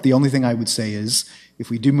look like. The only thing I would say is, if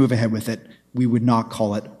we do move ahead with it, we would not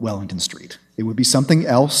call it Wellington Street. It would be something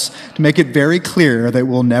else to make it very clear that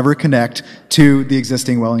we'll never connect to the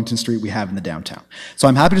existing Wellington Street we have in the downtown. So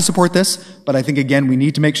I'm happy to support this, but I think, again, we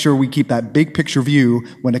need to make sure we keep that big picture view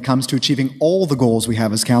when it comes to achieving all the goals we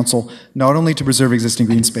have as council, not only to preserve existing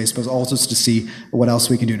green space, but also to see what else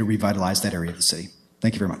we can do to revitalize that area of the city.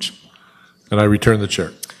 Thank you very much. And I return the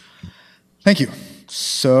chair. Thank you.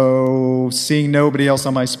 So seeing nobody else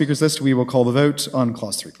on my speakers list, we will call the vote on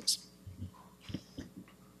Clause 3, please.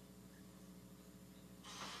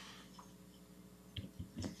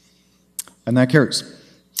 And that carries.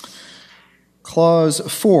 Clause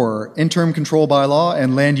 4, interim control bylaw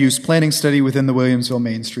and land use planning study within the Williamsville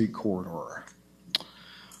Main Street corridor.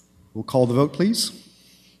 We'll call the vote, please.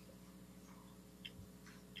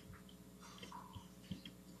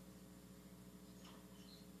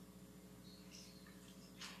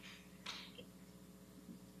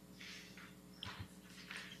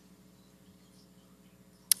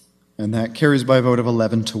 And that carries by a vote of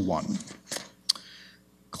 11 to 1.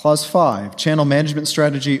 Clause 5, Channel Management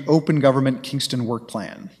Strategy, Open Government Kingston Work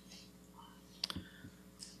Plan.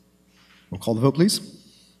 We'll call the vote, please.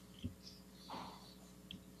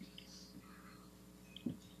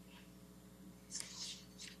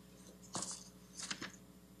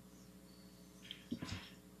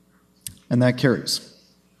 And that carries.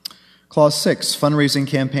 Clause 6, Fundraising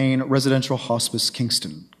Campaign, Residential Hospice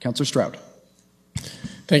Kingston. Councillor Stroud.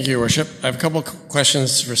 Thank you, Your Worship. I have a couple of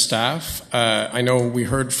questions for staff. I know we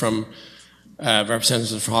heard from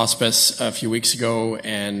representatives for hospice a few weeks ago,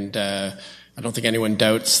 and I don't think anyone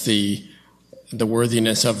doubts the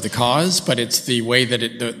worthiness of the cause, but it's the way that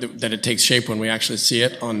it takes shape when we actually see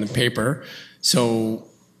it on the paper. So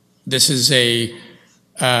this is a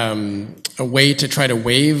way to try to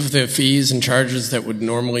waive the fees and charges that would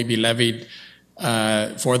normally be levied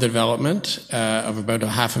for the development of about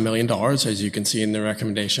 $500,000, as you can see in the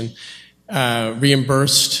recommendation,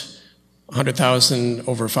 reimbursed $100,000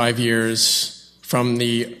 over 5 years from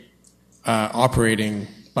the operating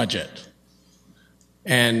budget.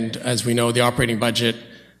 And as we know, the operating budget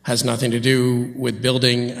has nothing to do with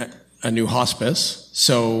building a new hospice.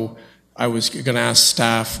 So I was going to ask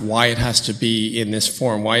staff why it has to be in this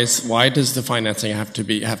form. Why does the financing have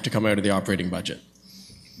to come out of the operating budget?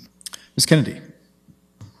 Ms. Kennedy.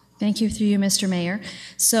 Thank you, through you, Mr. Mayor.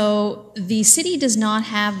 So the city does not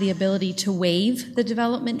have the ability to waive the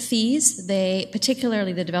development fees.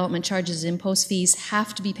 Particularly the development charges and impost fees,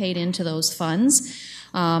 have to be paid into those funds.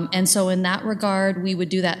 And so in that regard, we would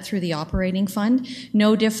do that through the operating fund.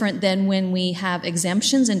 No different than when we have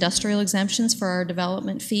exemptions, industrial exemptions for our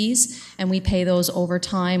development fees, and we pay those over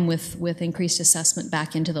time with increased assessment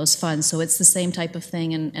back into those funds. So it's the same type of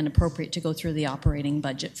thing and appropriate to go through the operating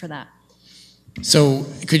budget for that. So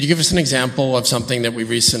could you give us an example of something that we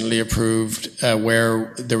recently approved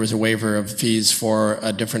where there was a waiver of fees for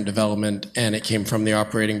a different development and it came from the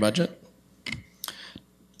operating budget?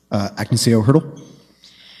 Acting CEO Hurdle.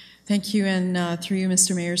 Thank you, and through you,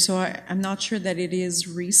 Mr. Mayor. So I'm not sure that it is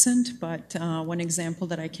recent, but one example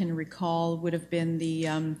that I can recall would have been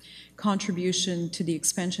the contribution to the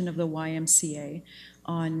expansion of the YMCA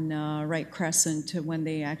on Wright Crescent when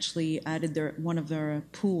they actually added one of their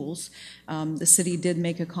pools. The city did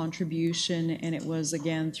make a contribution, and it was,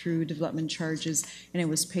 again, through development charges, and it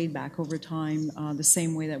was paid back over time the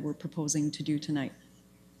same way that we're proposing to do tonight.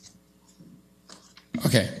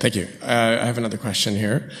 Okay, thank you. I have another question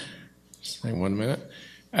here. Just 1 minute.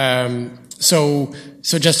 So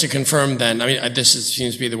just to confirm then, I mean,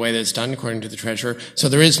 seems to be the way that it's done according to the treasurer. So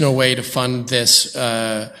there is no way to fund this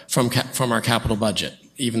from our capital budget,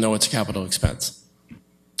 even though it's a capital expense.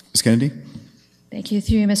 Ms. Kennedy? Thank you,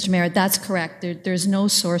 through you, Mr. Mayor. That's correct. There's no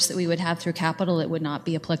source that we would have through capital that would not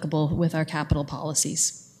be applicable with our capital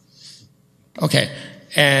policies. Okay.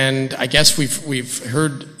 And I guess we've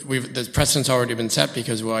heard the precedent's already been set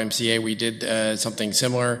because with YMCA we did something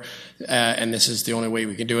similar, and this is the only way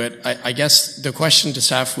we can do it. I guess the question to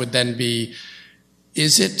staff would then be: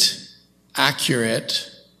 is it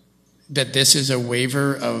accurate that this is a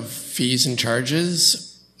waiver of fees and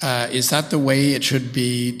charges? Is that the way it should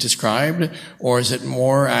be described, or is it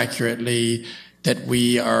more accurately that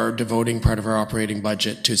we are devoting part of our operating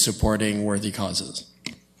budget to supporting worthy causes?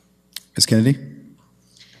 Ms. Kennedy?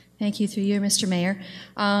 Thank you, through you, Mr. Mayor.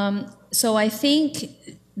 So I think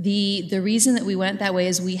the reason that we went that way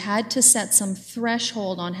is we had to set some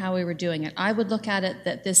threshold on how we were doing it. I would look at it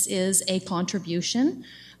that this is a contribution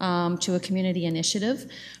to a community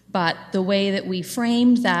initiative, but the way that we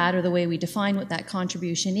framed that, or the way we define what that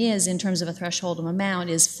contribution is in terms of a threshold of amount,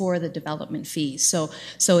 is for the development fees. So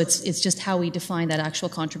it's just how we define that actual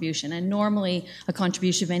contribution. And normally a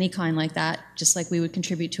contribution of any kind like that, just like we would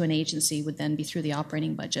contribute to an agency, would then be through the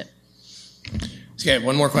operating budget. Okay,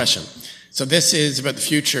 one more question. So this is about the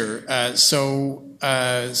future. So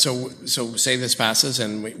say this passes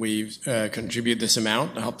and we contribute this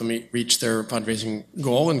amount to help them reach their fundraising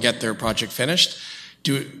goal and get their project finished.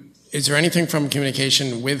 Is there anything from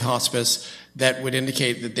communication with hospice that would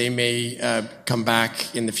indicate that they may come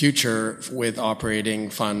back in the future with operating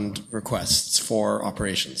fund requests for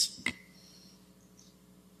operations?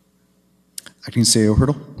 Acting CEO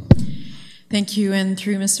Hurdle. Thank you, and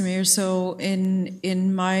through Mr. Mayor. So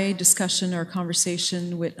in my discussion or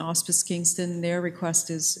conversation with Hospice Kingston, their request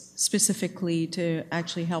is specifically to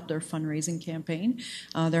actually help their fundraising campaign.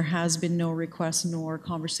 There has been no request nor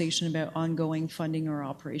conversation about ongoing funding or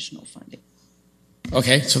operational funding.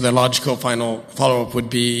 Okay, so the logical final follow-up would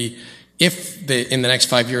be, if in the next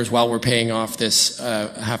 5 years, while we're paying off this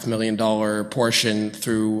 $500,000 portion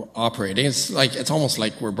through operating, it's almost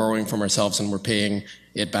like we're borrowing from ourselves and we're paying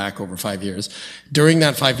it back over 5 years. During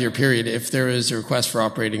that 5-year period, if there is a request for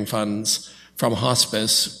operating funds from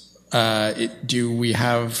hospice, do we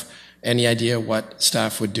have any idea what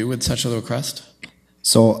staff would do with such a request?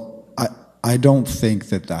 So I don't think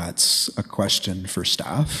that that's a question for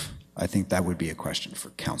staff. I think that would be a question for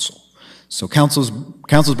council. So council's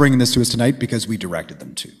bringing this to us tonight because we directed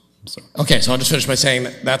them to. So. Okay, so I'll just finish by saying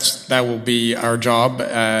that will be our job.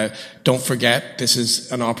 Don't forget, this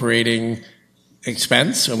is an operating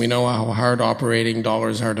expense, and we know how hard operating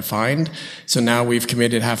dollars are to find. So now we've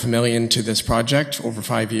committed $500,000 to this project over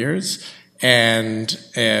 5 years, and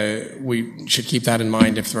we should keep that in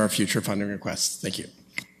mind if there are future funding requests. Thank you.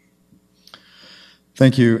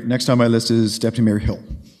 Thank you. Next on my list is Deputy Mayor Hill.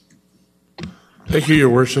 Thank you, Your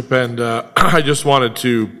Worship, and I just wanted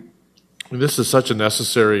to. This is such a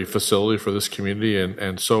necessary facility for this community,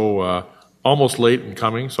 and so almost late in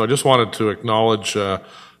coming. So I just wanted to acknowledge.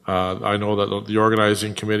 I know that the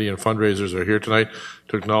organizing committee and fundraisers are here tonight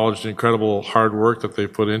to acknowledge the incredible hard work that they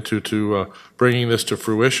put into bringing this to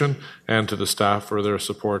fruition, and to the staff for their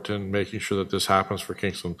support in making sure that this happens for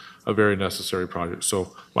Kingston, a very necessary project.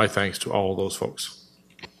 So my thanks to all of those folks.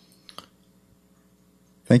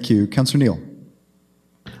 Thank you. Councillor Neal.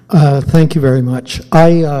 Thank you very much.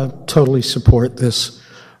 I totally support this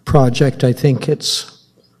project. I think it's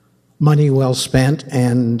money well spent,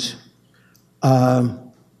 and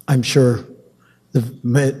I'm sure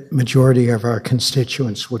the majority of our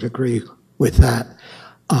constituents would agree with that.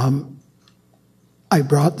 I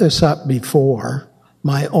brought this up before.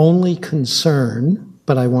 My only concern,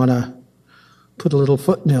 but I want to put a little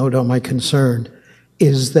footnote on my concern,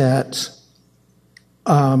 is that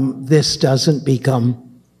this doesn't become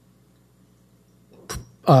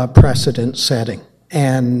precedent setting.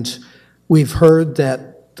 And we've heard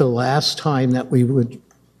that the last time that we would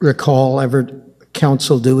recall ever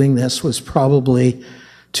council doing this was probably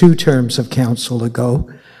 2 terms of council ago,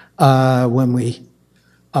 when we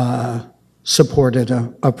supported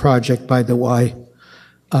a project by the Y.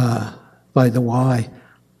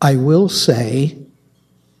 I will say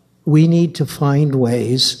we need to find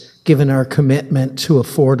ways, given our commitment to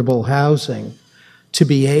affordable housing, to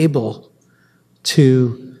be able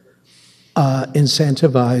to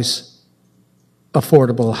incentivize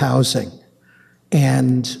affordable housing.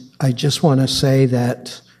 And I just want to say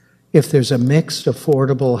that if there's a mixed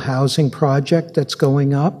affordable housing project that's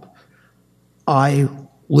going up, I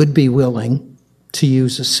would be willing to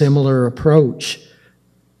use a similar approach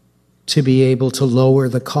to be able to lower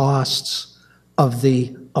the costs of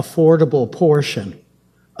the affordable portion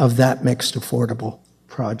of that mixed affordable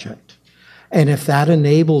project. And if that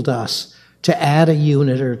enabled us to add a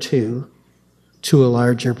unit or two to a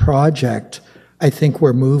larger project, I think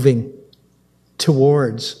we're moving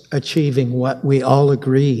towards achieving what we all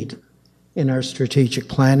agreed in our strategic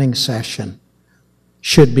planning session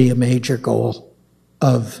should be a major goal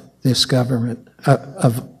of this government,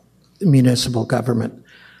 of municipal government.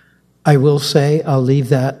 I will say I'll leave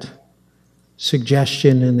that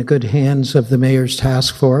suggestion in the good hands of the Mayor's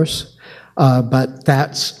Task Force, but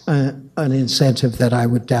that's an incentive that I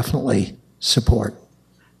would definitely support.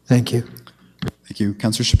 Thank you. Thank you.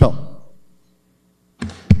 Councillor Chappelle.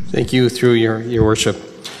 Thank you, through your worship.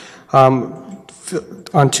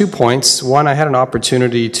 On 2 points. One, I had an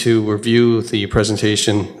opportunity to review the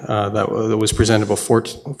presentation that was presented about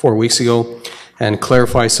 4 weeks ago and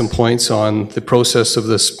clarify some points on the process of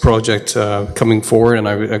this project coming forward, and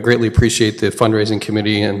I greatly appreciate the fundraising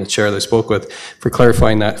committee and the chair that I spoke with for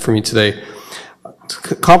clarifying that for me today.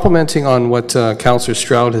 Complimenting on what Councillor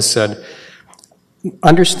Stroud has said,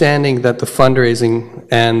 understanding that the fundraising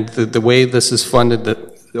and the way this is funded,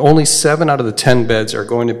 that only 7 out of the 10 beds are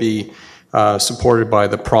going to be supported by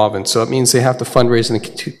the province. So it means they have to fundraise in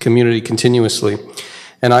the community continuously.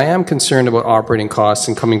 And I am concerned about operating costs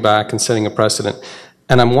and coming back and setting a precedent.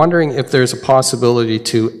 And I'm wondering if there's a possibility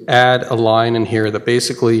to add a line in here that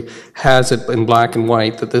basically has it in black and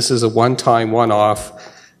white that this is a one-time, one-off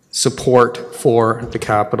support for the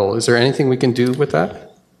capital. Is there anything we can do with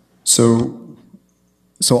that? So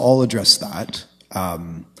I'll address that.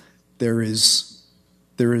 There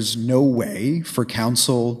is no way for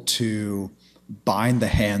council to bind the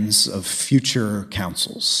hands of future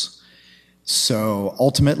councils. So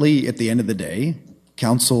ultimately, at the end of the day,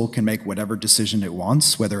 council can make whatever decision it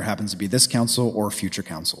wants, whether it happens to be this council or future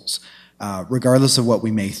councils, regardless of what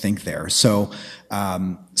we may think there. So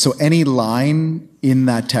any line in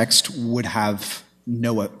that text would have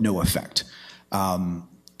no effect.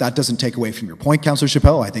 That doesn't take away from your point, Councillor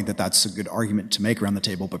Chappelle. I think that that's a good argument to make around the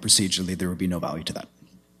table, but procedurally there would be no value to that.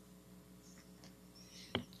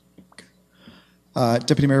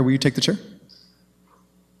 Deputy Mayor, will you take the chair?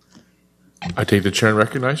 I take the chair and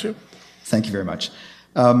recognize you. Thank you very much.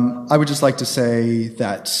 I would just like to say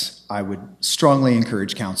that I would strongly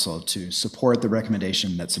encourage Council to support the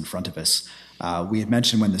recommendation that's in front of us. We had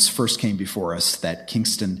mentioned when this first came before us that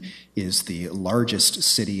Kingston is the largest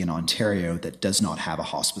city in Ontario that does not have a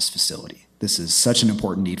hospice facility. This is such an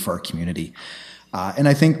important need for our community. And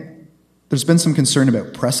I think there's been some concern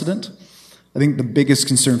about precedent. I think the biggest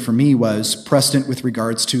concern for me was precedent with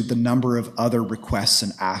regards to the number of other requests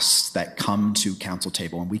and asks that come to council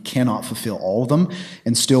table, and we cannot fulfill all of them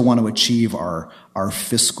and still want to achieve our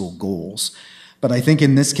fiscal goals. But I think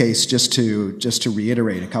in this case, just to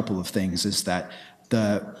reiterate a couple of things, is that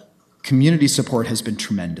the community support has been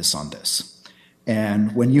tremendous on this.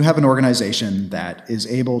 And when you have an organization that is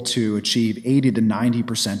able to achieve 80 to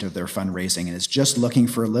 90% of their fundraising and is just looking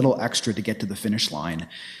for a little extra to get to the finish line,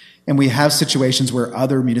 and we have situations where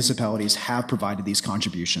other municipalities have provided these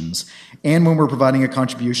contributions, and when we're providing a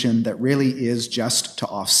contribution that really is just to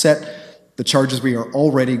offset the charges we are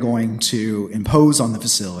already going to impose on the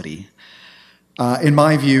facility, in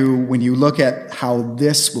my view, when you look at how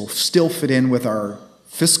this will still fit in with our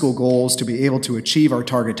fiscal goals to be able to achieve our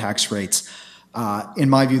target tax rates, in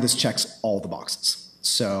my view, this checks all the boxes.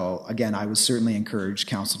 So again, I would certainly encourage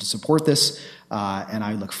council to support this, and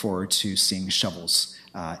I look forward to seeing shovels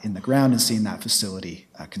in the ground and seeing that facility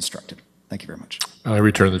constructed. Thank you very much. I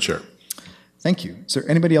return the chair. Thank you. Is there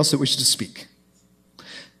anybody else that wishes to speak?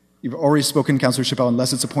 You've already spoken, Councillor Chappelle,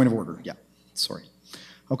 unless it's a point of order. Yeah, sorry.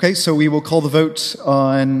 Okay, so we will call the vote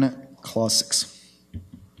on Clause 6.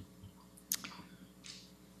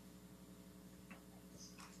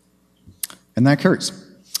 And that carries.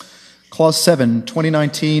 Clause 7,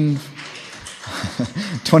 2019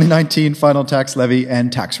 final tax levy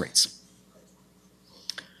and tax rates.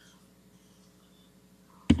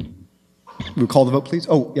 We'll call the vote, please.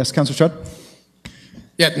 Oh, yes, Councillor Strudd?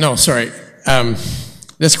 Yeah, no, sorry.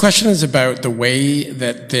 This question is about the way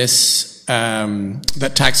that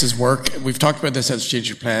that taxes work. We've talked about this as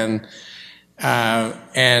strategic plan,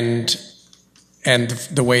 and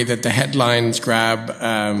the way that the headlines grab,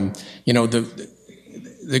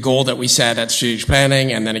 the goal that we set at strategic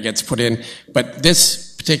planning, and then it gets put in. But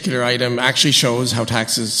this particular item actually shows how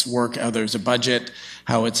taxes work, how there's a budget,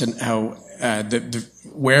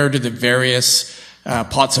 where do the various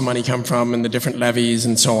pots of money come from and the different levies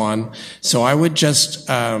and so on. So I would just,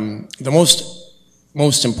 the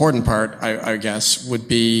most important part, I guess, would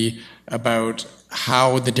be about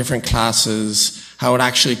how the different classes, how it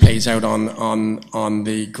actually plays out on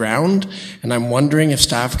the ground. And I'm wondering if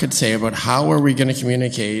staff could say about how are we going to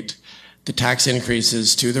communicate the tax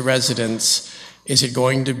increases to the residents. Is it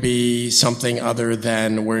going to be something other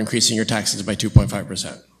than we're increasing your taxes by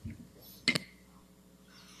 2.5%?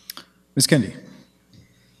 Ms. Kennedy.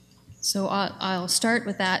 So I'll start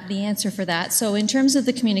with that, the answer for that. So in terms of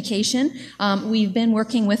the communication, we've been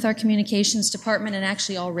working with our communications department and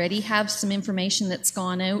actually already have some information that's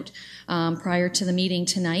gone out prior to the meeting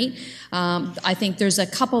tonight. I think there's a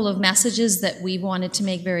couple of messages that we wanted to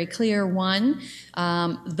make very clear. One,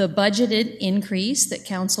 the budgeted increase that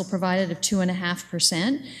council provided of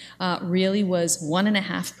 2.5% really was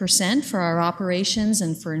 1.5% for our operations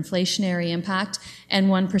and for inflationary impact, and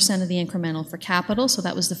 1% of the incremental for capital. So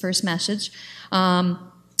that was the first message.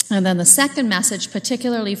 And then the second message,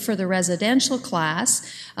 particularly for the residential class,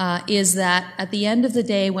 is that at the end of the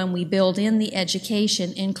day, when we build in the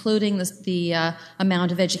education, including the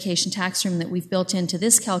amount of education tax room that we've built into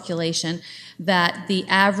this calculation, that the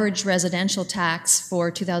average residential tax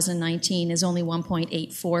for 2019 is only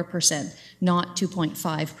 1.84%, not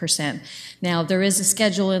 2.5%. Now, there is a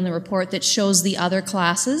schedule in the report that shows the other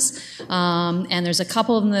classes, and there's a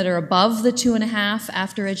couple of them that are above the 2.5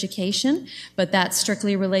 after education, but that's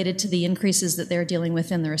strictly related to the increases that they're dealing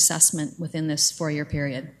with in their assessment within this 4-year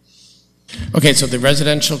period. Okay, so the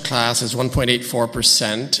residential class is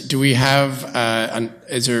 1.84%. Do we have,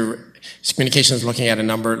 is there communications looking at a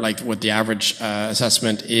number like what the average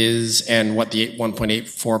assessment is and what the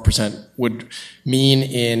 1.84% would mean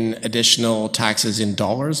in additional taxes in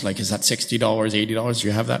dollars? Like, is that $60, $80? Do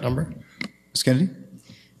you have that number? Ms. Kennedy?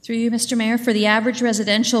 Through you, Mr. Mayor, for the average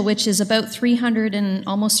residential, which is about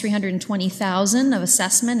almost 320,000 of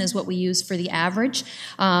assessment is what we use for the average.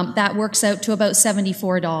 That works out to about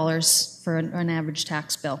 $74 for an average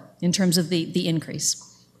tax bill in terms of the increase.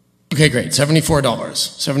 Okay, great. $74.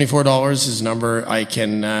 $74 is a number I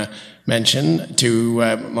can mention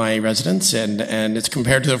to my residents, and it's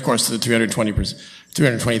compared to, of course, to the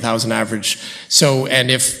 320,000 average. So, and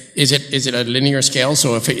is it a linear scale?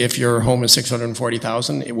 So if your home is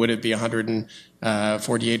 640,000, would it be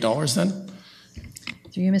 $148 then?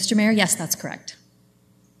 Through you, Mr. Mayor, yes, that's correct.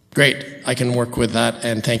 Great. I can work with that,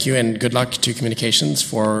 and thank you, and good luck to communications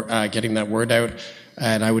for getting that word out.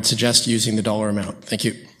 And I would suggest using the dollar amount. Thank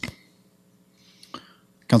you.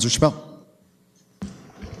 Councillor Chappelle.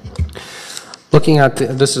 Looking at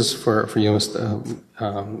this is for you,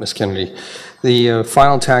 Ms. Kennedy. The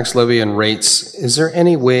final tax levy and rates. Is there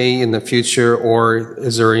any way in the future, or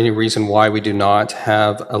is there any reason why we do not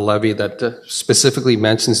have a levy that specifically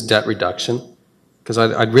mentions debt reduction? Because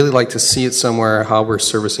I'd really like to see it somewhere how we're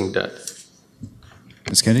servicing debt.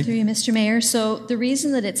 Ms. Kennedy? Through you, Mr. Mayor. So the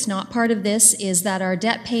reason that it's not part of this is that our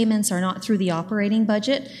debt payments are not through the operating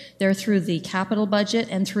budget. They're through the capital budget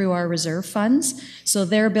and through our reserve funds. So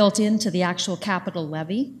they're built into the actual capital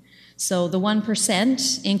levy. So the 1%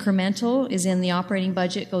 incremental is in the operating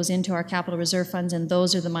budget, goes into our capital reserve funds, and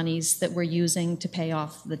those are the monies that we're using to pay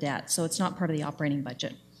off the debt. So it's not part of the operating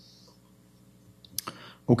budget.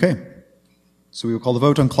 Okay. So we will call the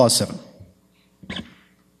vote on Clause 7.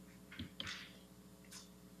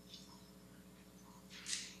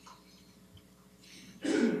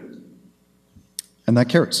 And that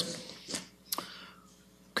carries.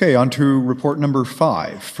 Okay, on to report number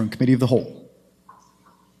 5 from Committee of the Whole.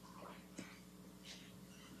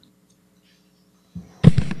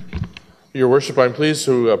 Your Worship, I'm pleased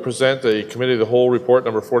to present a Committee of the Whole report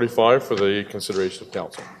number 45 for the consideration of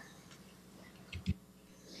Council.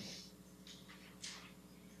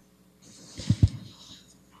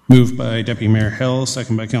 Moved by Deputy Mayor Hill,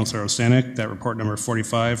 second by Councillor Osanek, that report number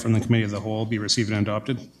 45 from the Committee of the Whole be received and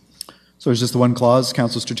adopted. So there's just the one clause,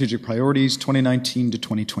 Council Strategic Priorities 2019 to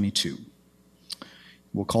 2022.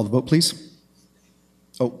 We'll call the vote, please.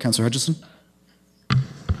 Oh, Councillor Hutchison.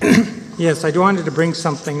 Yes, I wanted to bring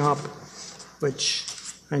something up which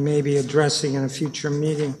I may be addressing in a future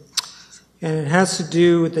meeting. And it has to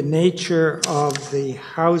do with the nature of the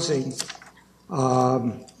housing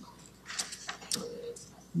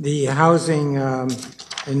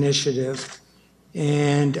initiative.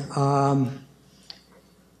 And I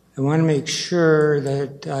want to make sure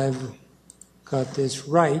that I've got this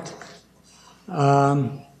right.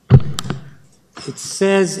 It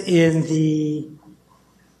says in the,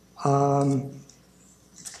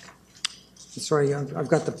 sorry, I've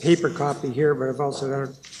got the paper copy here, but I've also got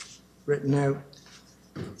it written out.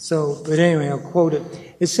 So, but anyway, I'll quote it.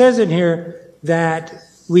 It says in here that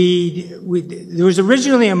there was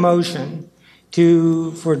originally a motion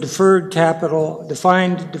for deferred capital,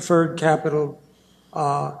 defined deferred capital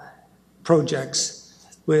projects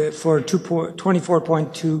for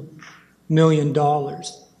 $24.2 million.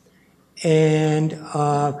 And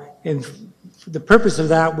the purpose of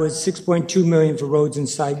that was $6.2 million for roads and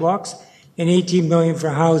sidewalks and $18 million for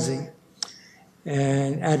housing.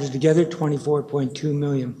 And added together, $24.2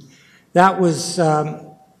 million. That was,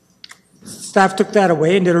 staff took that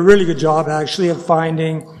away and did a really good job, actually, of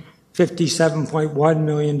finding $57.1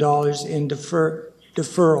 million in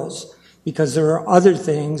deferrals, because there are other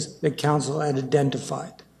things that council had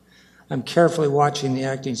identified. I'm carefully watching the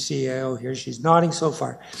acting CAO here. She's nodding so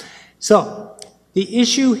far. So the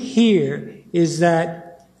issue here is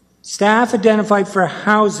that staff identified for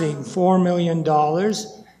housing $4 million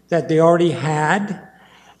that they already had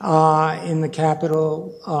in the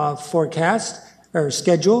capital forecast or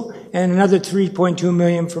schedule, and another $3.2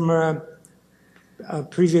 million from a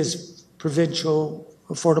previous provincial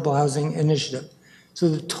affordable housing initiative. So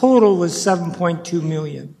the total was $7.2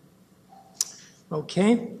 million.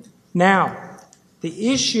 Okay? Now,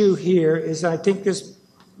 the issue here is, I think this,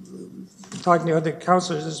 talking to other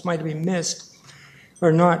councillors, this might have been missed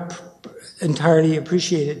or not entirely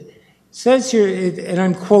appreciated. It says here, and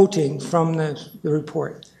I'm quoting from the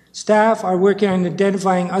report, staff are working on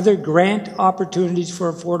identifying other grant opportunities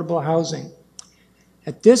for affordable housing.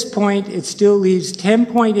 At this point, it still leaves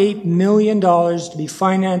 $10.8 million to be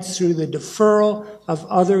financed through the deferral of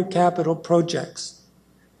other capital projects,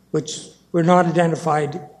 which were not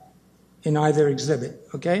identified in either exhibit,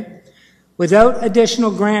 okay? Without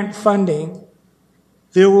additional grant funding,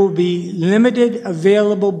 there will be limited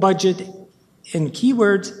available budget, in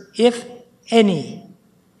keywords, if any,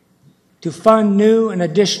 to fund new and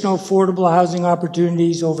additional affordable housing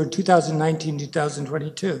opportunities over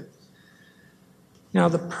 2019-2022. Now,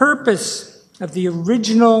 the purpose of the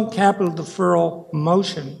original capital deferral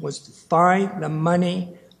motion was to find the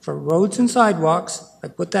money for roads and sidewalks. I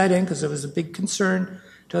put that in because it was a big concern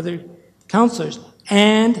to other councillors,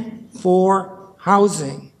 and for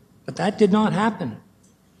housing. But that did not happen.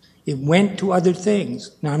 It went to other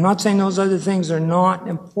things. Now, I'm not saying those other things are not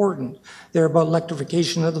important. They're about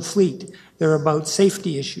electrification of the fleet. They're about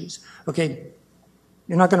safety issues. Okay,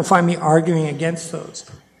 you're not going to find me arguing against those.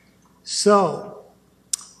 So,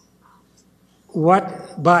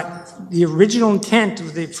 but the original intent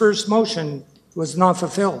of the first motion was not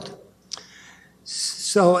fulfilled.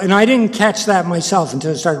 So, and I didn't catch that myself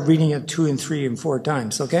until I started reading it 2 and 3 and 4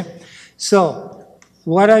 times, okay? So,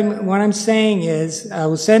 what I'm saying is, I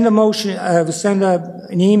will send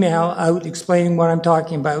an email out explaining what I'm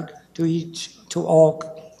talking about to all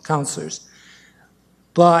councillors.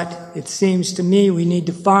 But it seems to me we need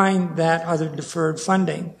to find that other deferred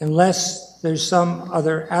funding, unless there's some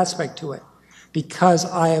other aspect to it, because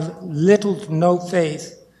I have little to no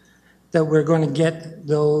faith that we're going to get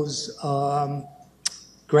those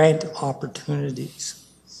grant opportunities.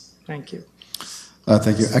 Thank you.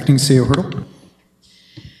 Thank you. Acting CEO Hurdle.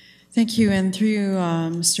 Thank you, and through you,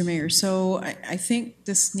 Mr. Mayor. So I think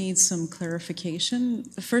this needs some clarification.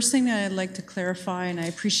 The first thing that I'd like to clarify, and I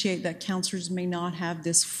appreciate that councillors may not have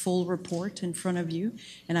this full report in front of you,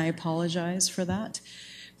 and I apologize for that.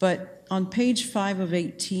 But on page 5 of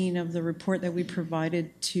 18 of the report that we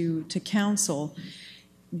provided to council,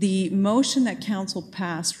 the motion that council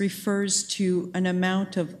passed refers to an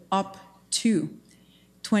amount of up to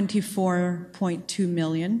 $24.2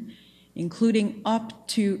 million, including up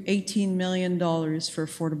to $18 million for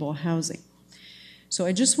affordable housing. So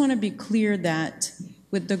I just want to be clear that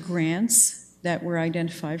with the grants that were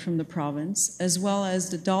identified from the province, as well as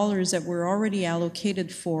the dollars that were already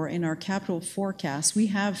allocated for in our capital forecast, we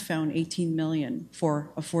have found $18 million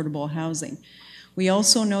for affordable housing. We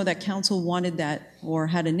also know that council wanted that, or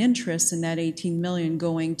had an interest in that $18 million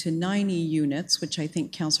going to 90 units, which I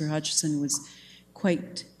think Councillor Hutchison was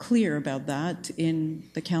quite clear about that in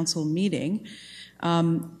the council meeting.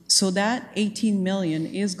 So that $18 million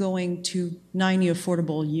is going to 90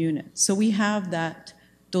 affordable units. So we have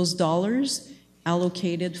those dollars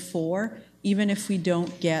allocated for, even if we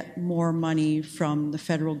don't get more money from the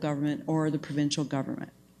federal government or the provincial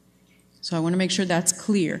government. So I want to make sure that's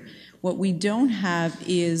clear. What we don't have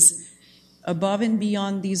is, above and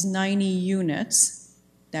beyond these 90 units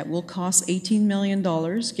that will cost $18 million,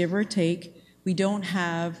 give or take, we don't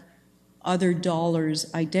have other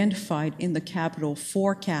dollars identified in the capital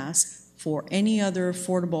forecast for any other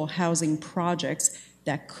affordable housing projects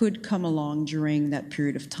that could come along during that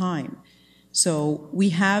period of time. So we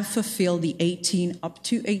have fulfilled the up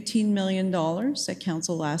to $18 million that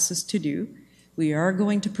council asked us to do. We are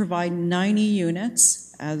going to provide 90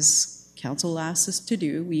 units, as council asked us to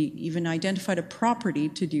do. We even identified a property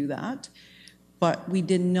to do that, but we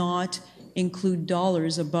did not include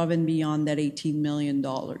dollars above and beyond that $18 million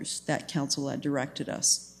that council had directed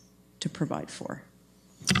us to provide for.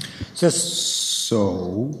 Just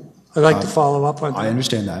so I'd like to follow up on that. I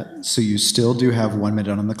understand that. So you still do have 1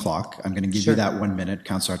 minute on the clock. I'm going to give you that 1 minute,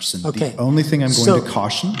 Councillor Hutchison. Okay. The only thing I'm going to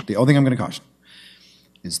caution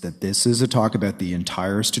is that this is a talk about the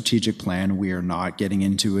entire strategic plan. We are not getting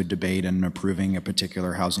into a debate and approving a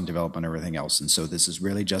particular housing development or everything else. And so this is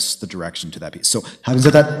really just the direction to that piece. So having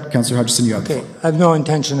said that, Councillor Hutchison, you have the floor. I have no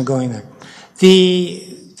intention of going there.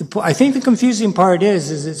 I think the confusing part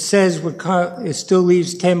is it says it still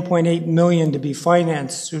leaves $10.8 million to be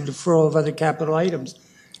financed through deferral of other capital items.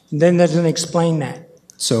 And then doesn't explain that.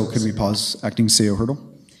 So can we pause, Acting CEO Hurdle?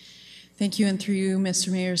 Thank you, and through you,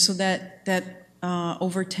 Mr. Mayor. So that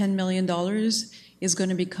over $10 million is going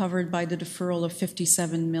to be covered by the deferral of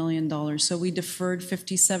 $57 million. So we deferred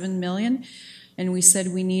 $57 million, and we said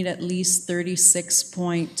we need at least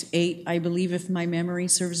 36.8, I believe, if my memory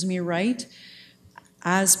serves me right.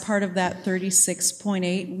 As part of that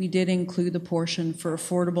 36.8, we did include the portion for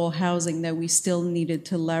affordable housing that we still needed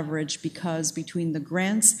to leverage, because between the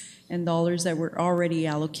grants and dollars that were already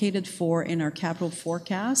allocated for in our capital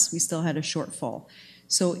forecast, we still had a shortfall.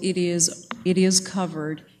 So it is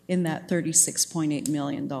covered in that $36.8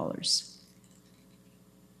 million.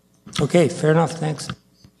 Okay, fair enough, thanks.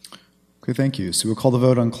 Okay, thank you. So we'll call the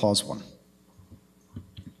vote on Clause 1.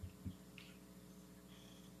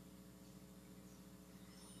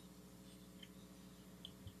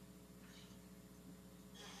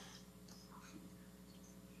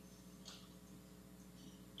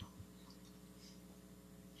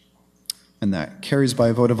 And that carries by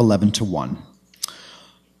a vote of 11-1.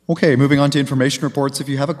 Okay, moving on to information reports. If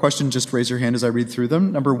you have a question, just raise your hand as I read through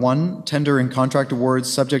them. Number 1, tender and contract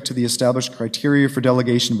awards subject to the established criteria for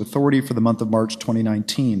delegation of authority for the month of March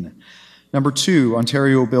 2019. Number 2,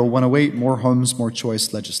 Ontario Bill 108, More Homes, More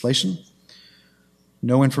Choice legislation.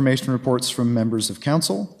 No information reports from members of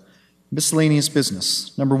council. Miscellaneous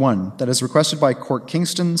business. Number 1, that is requested by Court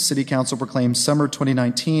Kingston, City Council proclaims summer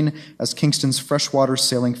 2019 as Kingston's Freshwater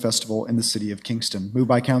Sailing Festival in the City of Kingston. Moved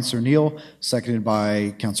by Councillor Neal, seconded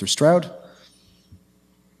by Councillor Stroud.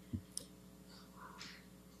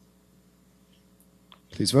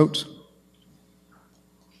 Please vote.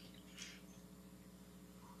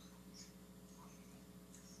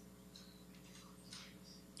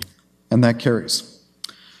 And that carries.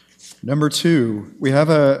 Number 2, we have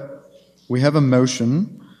a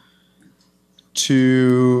motion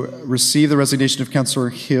to receive the resignation of Councillor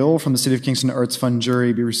Hill from the City of Kingston Arts Fund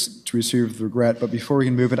jury to receive with regret. But before we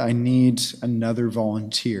can move it, I need another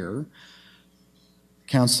volunteer,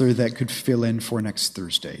 councillor, that could fill in for next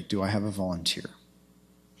Thursday. Do I have a volunteer?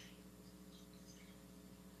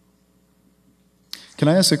 Can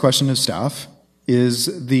I ask a question of staff?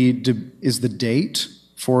 Is the date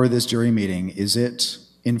for this jury meeting, is it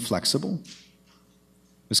inflexible?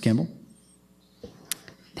 Ms. Campbell?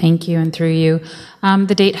 Thank you, and through you.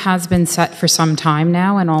 The date has been set for some time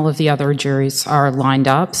now, and all of the other juries are lined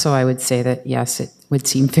up, so I would say that, yes, it would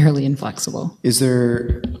seem fairly inflexible. Is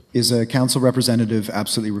a council representative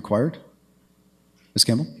absolutely required? Ms.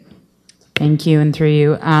 Campbell? Thank you, and through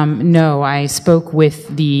you. No, I spoke with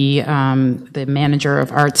the manager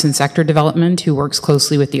of arts and sector development who works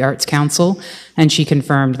closely with the Arts Council, and she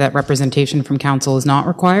confirmed that representation from council is not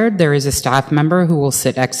required. There is a staff member who will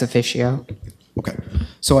sit ex officio. Okay.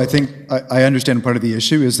 So I think I understand part of the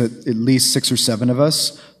issue is that at least 6 or 7 of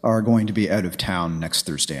us are going to be out of town next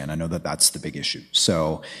Thursday, and I know that that's the big issue.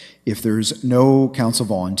 So if there's no council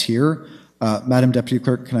volunteer, Madam Deputy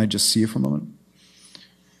Clerk, can I just see you for a moment?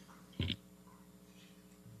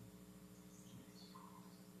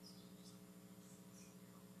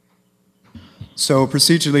 So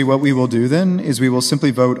procedurally, what we will do then is we will simply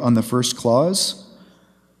vote on the first clause.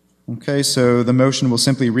 Okay, so the motion will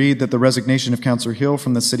simply read that the resignation of Councillor Hill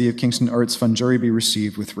from the City of Kingston Arts Fund jury be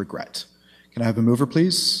received with regret. Can I have a mover,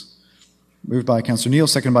 please? Moved by Councillor Neal,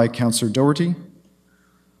 seconded by Councillor Doherty.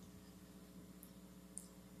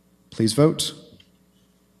 Please vote.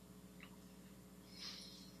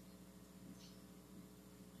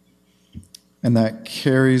 And that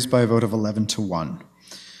carries by a vote of 11-1.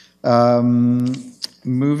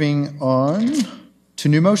 Moving on to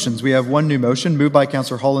new motions. We have one new motion moved by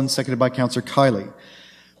Councillor Holland, seconded by Councillor Kiley.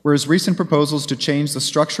 Whereas recent proposals to change the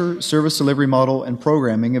structure, service delivery model, and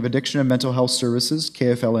programming of Addiction and Mental Health Services,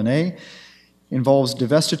 KFLNA, involves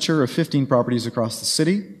divestiture of 15 properties across the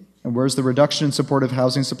city, and whereas the reduction in supportive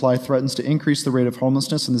housing supply threatens to increase the rate of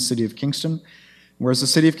homelessness in the City of Kingston, whereas the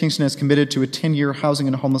City of Kingston has committed to a 10-year housing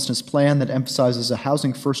and homelessness plan that emphasizes a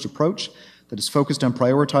housing-first approach that is focused on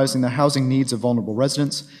prioritizing the housing needs of vulnerable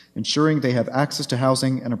residents, ensuring they have access to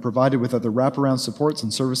housing and are provided with other wraparound supports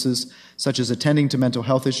and services, such as attending to mental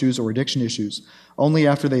health issues or addiction issues, only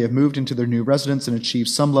after they have moved into their new residence and achieved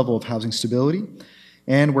some level of housing stability.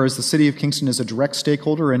 And whereas the City of Kingston is a direct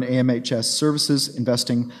stakeholder in AMHS services,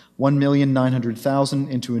 investing $1,900,000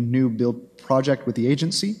 into a new build project with the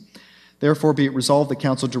agency, therefore, be it resolved that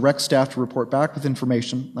Council directs staff to report back with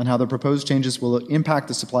information on how the proposed changes will impact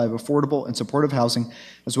the supply of affordable and supportive housing,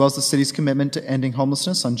 as well as the City's commitment to ending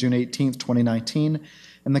homelessness on June 18, 2019.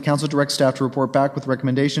 And the Council directs staff to report back with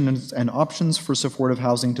recommendations and options for supportive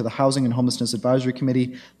housing to the Housing and Homelessness Advisory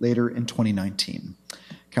Committee later in 2019.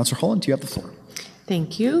 Councillor Holland, you have the floor.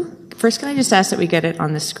 Thank you. First, can I just ask that we get it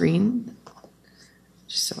on the screen,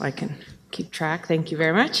 just so I can keep track? Thank you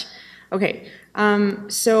very much. Okay.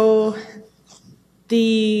 So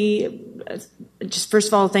just first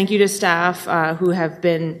of all, thank you to staff who have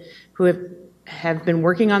been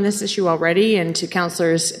working on this issue already, and to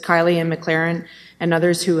councillors Kiley and McLaren and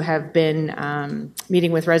others who have been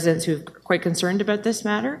meeting with residents who are quite concerned about this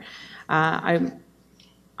matter. I'm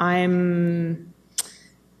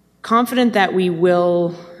confident that we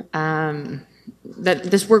will that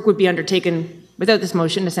this work would be undertaken without this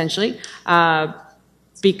motion, essentially.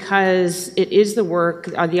 Because it is the work,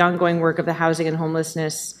 the ongoing work of the Housing and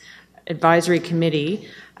Homelessness Advisory Committee.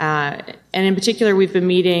 And in particular, we've been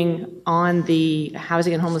meeting on the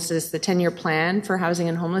housing and homelessness, the 10-year plan for housing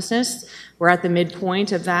and homelessness. We're at the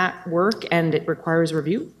midpoint of that work, and it requires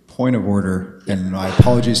review. Point of order, and my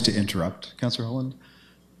apologies to interrupt, Councillor Holland.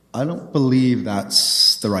 I don't believe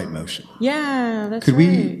that's the right motion. Yeah, that's Could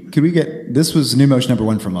right. we get, this was new motion number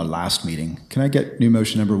 1 from our last meeting. Can I get new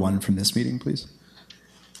motion number 1 from this meeting, please?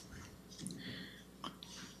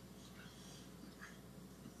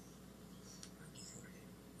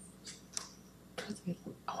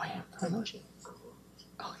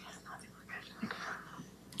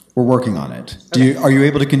 We're working on it. Are you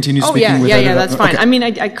able to continue speaking? Yeah, that's fine. Okay. I mean,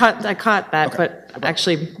 I caught that,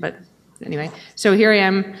 okay. but anyway. So here I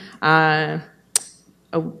am,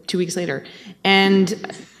 2 weeks later, and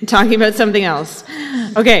talking about something else.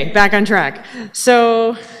 Okay, back on track.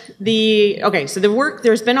 So the work,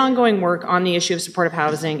 there's been ongoing work on the issue of supportive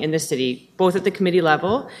housing in the city, both at the committee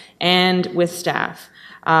level and with staff.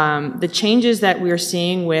 The changes that we're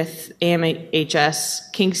seeing with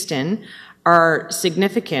AMHS Kingston are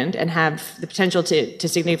significant and have the potential to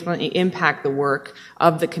significantly impact the work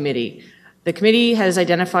of the committee. The committee has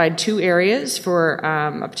identified 2 areas for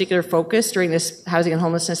a particular focus during this housing and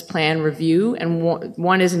homelessness plan review, and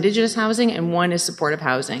one is Indigenous housing and one is supportive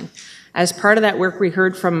housing. As part of that work, we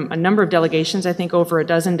heard from a number of delegations, I think over a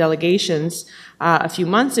dozen delegations a few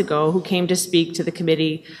months ago, who came to speak to the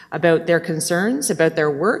committee about their concerns, about their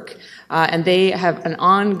work, and they have an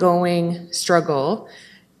ongoing struggle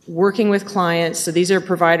working with clients. So these are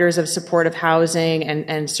providers of supportive housing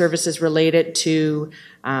and services related to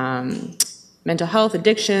mental health,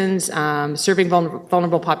 addictions, serving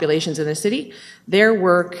vulnerable populations in the city. Their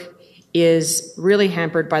work is really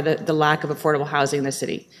hampered by the lack of affordable housing in the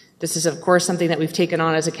city. This is, of course, something that we've taken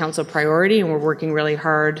on as a council priority, and we're working really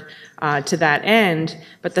hard to that end.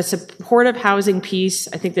 But the supportive housing piece,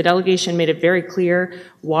 I think the delegation made it very clear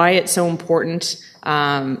why it's so important.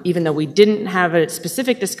 Even though we didn't have a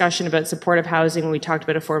specific discussion about supportive housing when we talked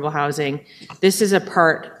about affordable housing, this is a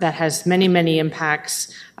part that has many, many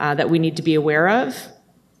impacts that we need to be aware of.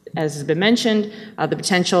 As has been mentioned, the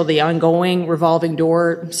potential, the ongoing revolving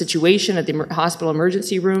door situation at the hospital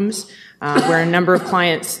emergency rooms, where a number of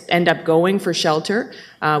clients end up going for shelter.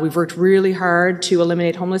 We've worked really hard to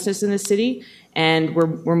eliminate homelessness in the city, and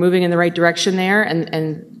we're moving in the right direction there,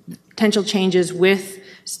 and potential changes with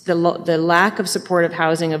the lack of supportive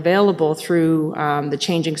housing available through the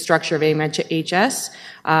changing structure of AMHS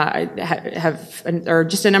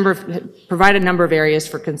provide a number of areas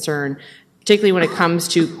for concern, particularly when it comes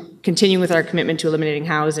to continuing with our commitment to eliminating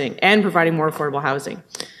housing and providing more affordable housing.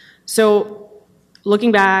 So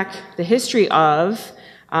looking back, the history of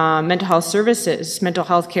mental health services, mental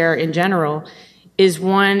health care in general, is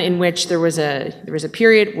one in which there was a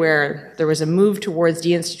period where there was a move towards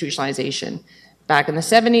deinstitutionalization back in the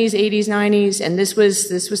 70s, 80s, 90s, and this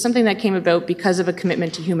was something that came about because of a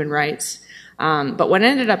commitment to human rights. But what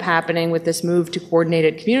ended up happening with this move to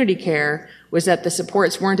coordinated community care was that the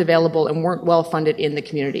supports weren't available and weren't well funded in the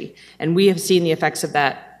community. And we have seen the effects of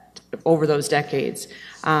that over those decades.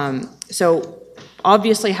 So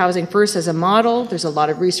obviously Housing First as a model, there's a lot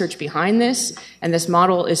of research behind this, and this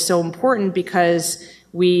model is so important because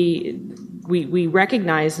we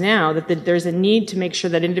recognize now that there's a need to make sure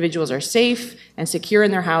that individuals are safe and secure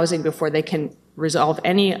in their housing before they can resolve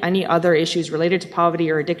any other issues related to poverty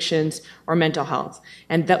or addictions or mental health.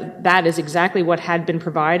 And that is exactly what had been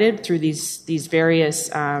provided through these various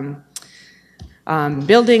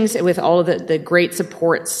buildings with all of the great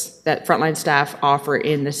supports that frontline staff offer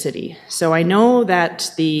in the city. So I know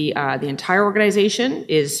that the entire organization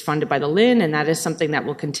is funded by the LIN, and that is something that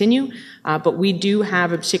will continue. But we do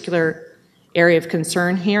have a particular area of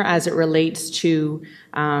concern here as it relates to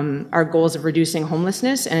our goals of reducing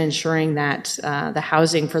homelessness and ensuring that the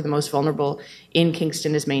housing for the most vulnerable in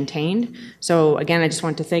Kingston is maintained. So again, I just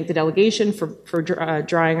want to thank the delegation for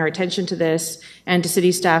drawing our attention to this, and to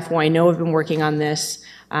city staff who I know have been working on this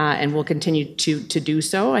and will continue to do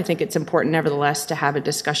so. I think it's important nevertheless to have a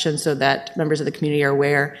discussion so that members of the community are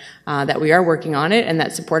aware that we are working on it, and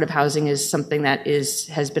that supportive housing is something that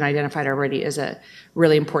has been identified already as a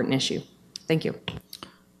really important issue. Thank you.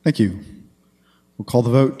 Thank you. We'll call the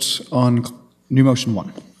vote on new motion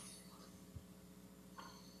 1.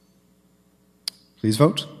 Please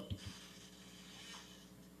vote.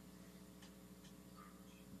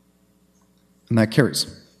 And that carries.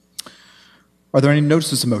 Are there any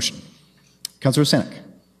notices of motion? Councillor Sanek.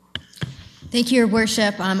 Thank you, Your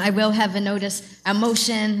Worship. I will have a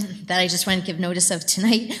motion that I just want to give notice of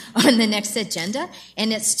tonight on the next agenda,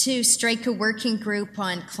 and it's to strike a working group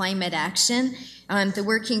on climate action. The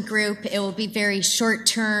working group, it will be very short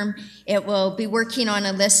term. It will be working on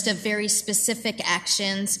a list of very specific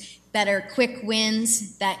actions that are quick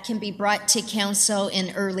wins that can be brought to council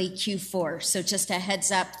in early Q4. So just a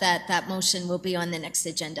heads up that motion will be on the next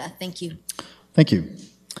agenda. Thank you. Thank you.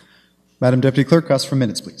 Madam Deputy Clerk, ask for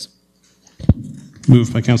minutes, please.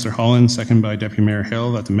 Moved by Councillor Holland, second by Deputy Mayor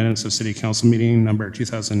Hill, that the minutes of City Council meeting number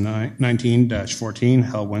 2019-14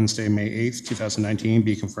 held Wednesday, May 8th, 2019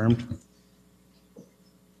 be confirmed.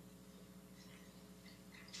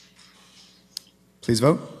 Please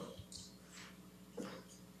vote.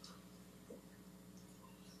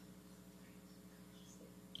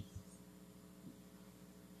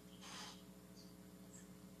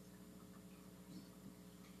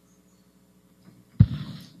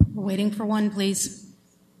 We're waiting for one, please.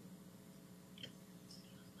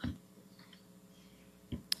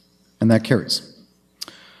 And that carries.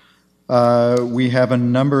 We have a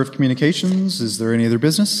number of communications. Is there any other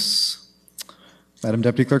business? Madam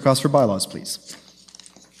Deputy Clerk, ask for bylaws, please.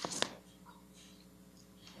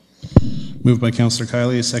 Moved by Councillor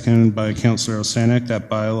Kiley, seconded by Councillor Osanek, that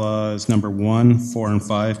bylaws number 1, 4, and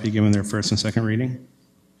 5 be given their first and second reading.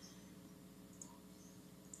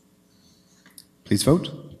 Please vote.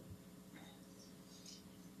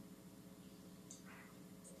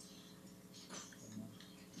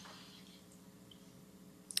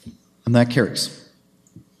 And that carries.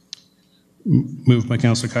 Moved by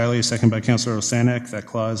Councillor Kiley, seconded by Councillor Osanek, that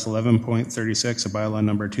clause 11.36 of bylaw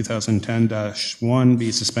number 2010-1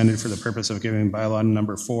 be suspended for the purpose of giving bylaw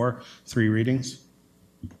number 4 3 readings.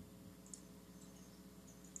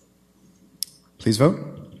 Please vote.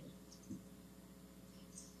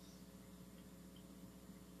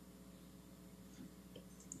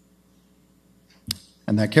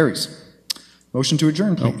 And that carries. Motion to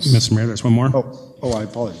adjourn, please. Mr. Mayor, there's one more. Oh, I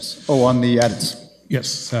apologize. Oh, on the edits. Yes,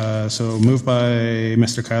 so moved by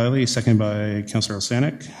Mr. Kiley, seconded by Councillor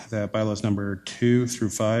Osanek, that bylaws number 2 through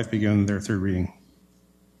 5 be given their third reading.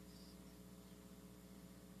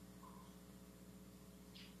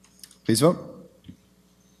 Please vote.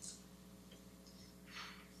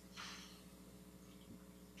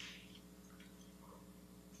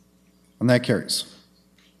 And that carries.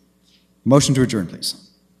 Motion to adjourn, please.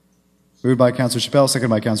 Moved by Councillor Chappelle,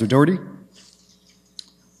 seconded by Councillor Doherty.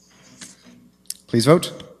 Please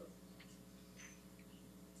vote.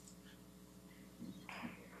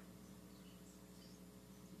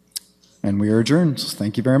 And we are adjourned.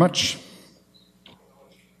 Thank you very much.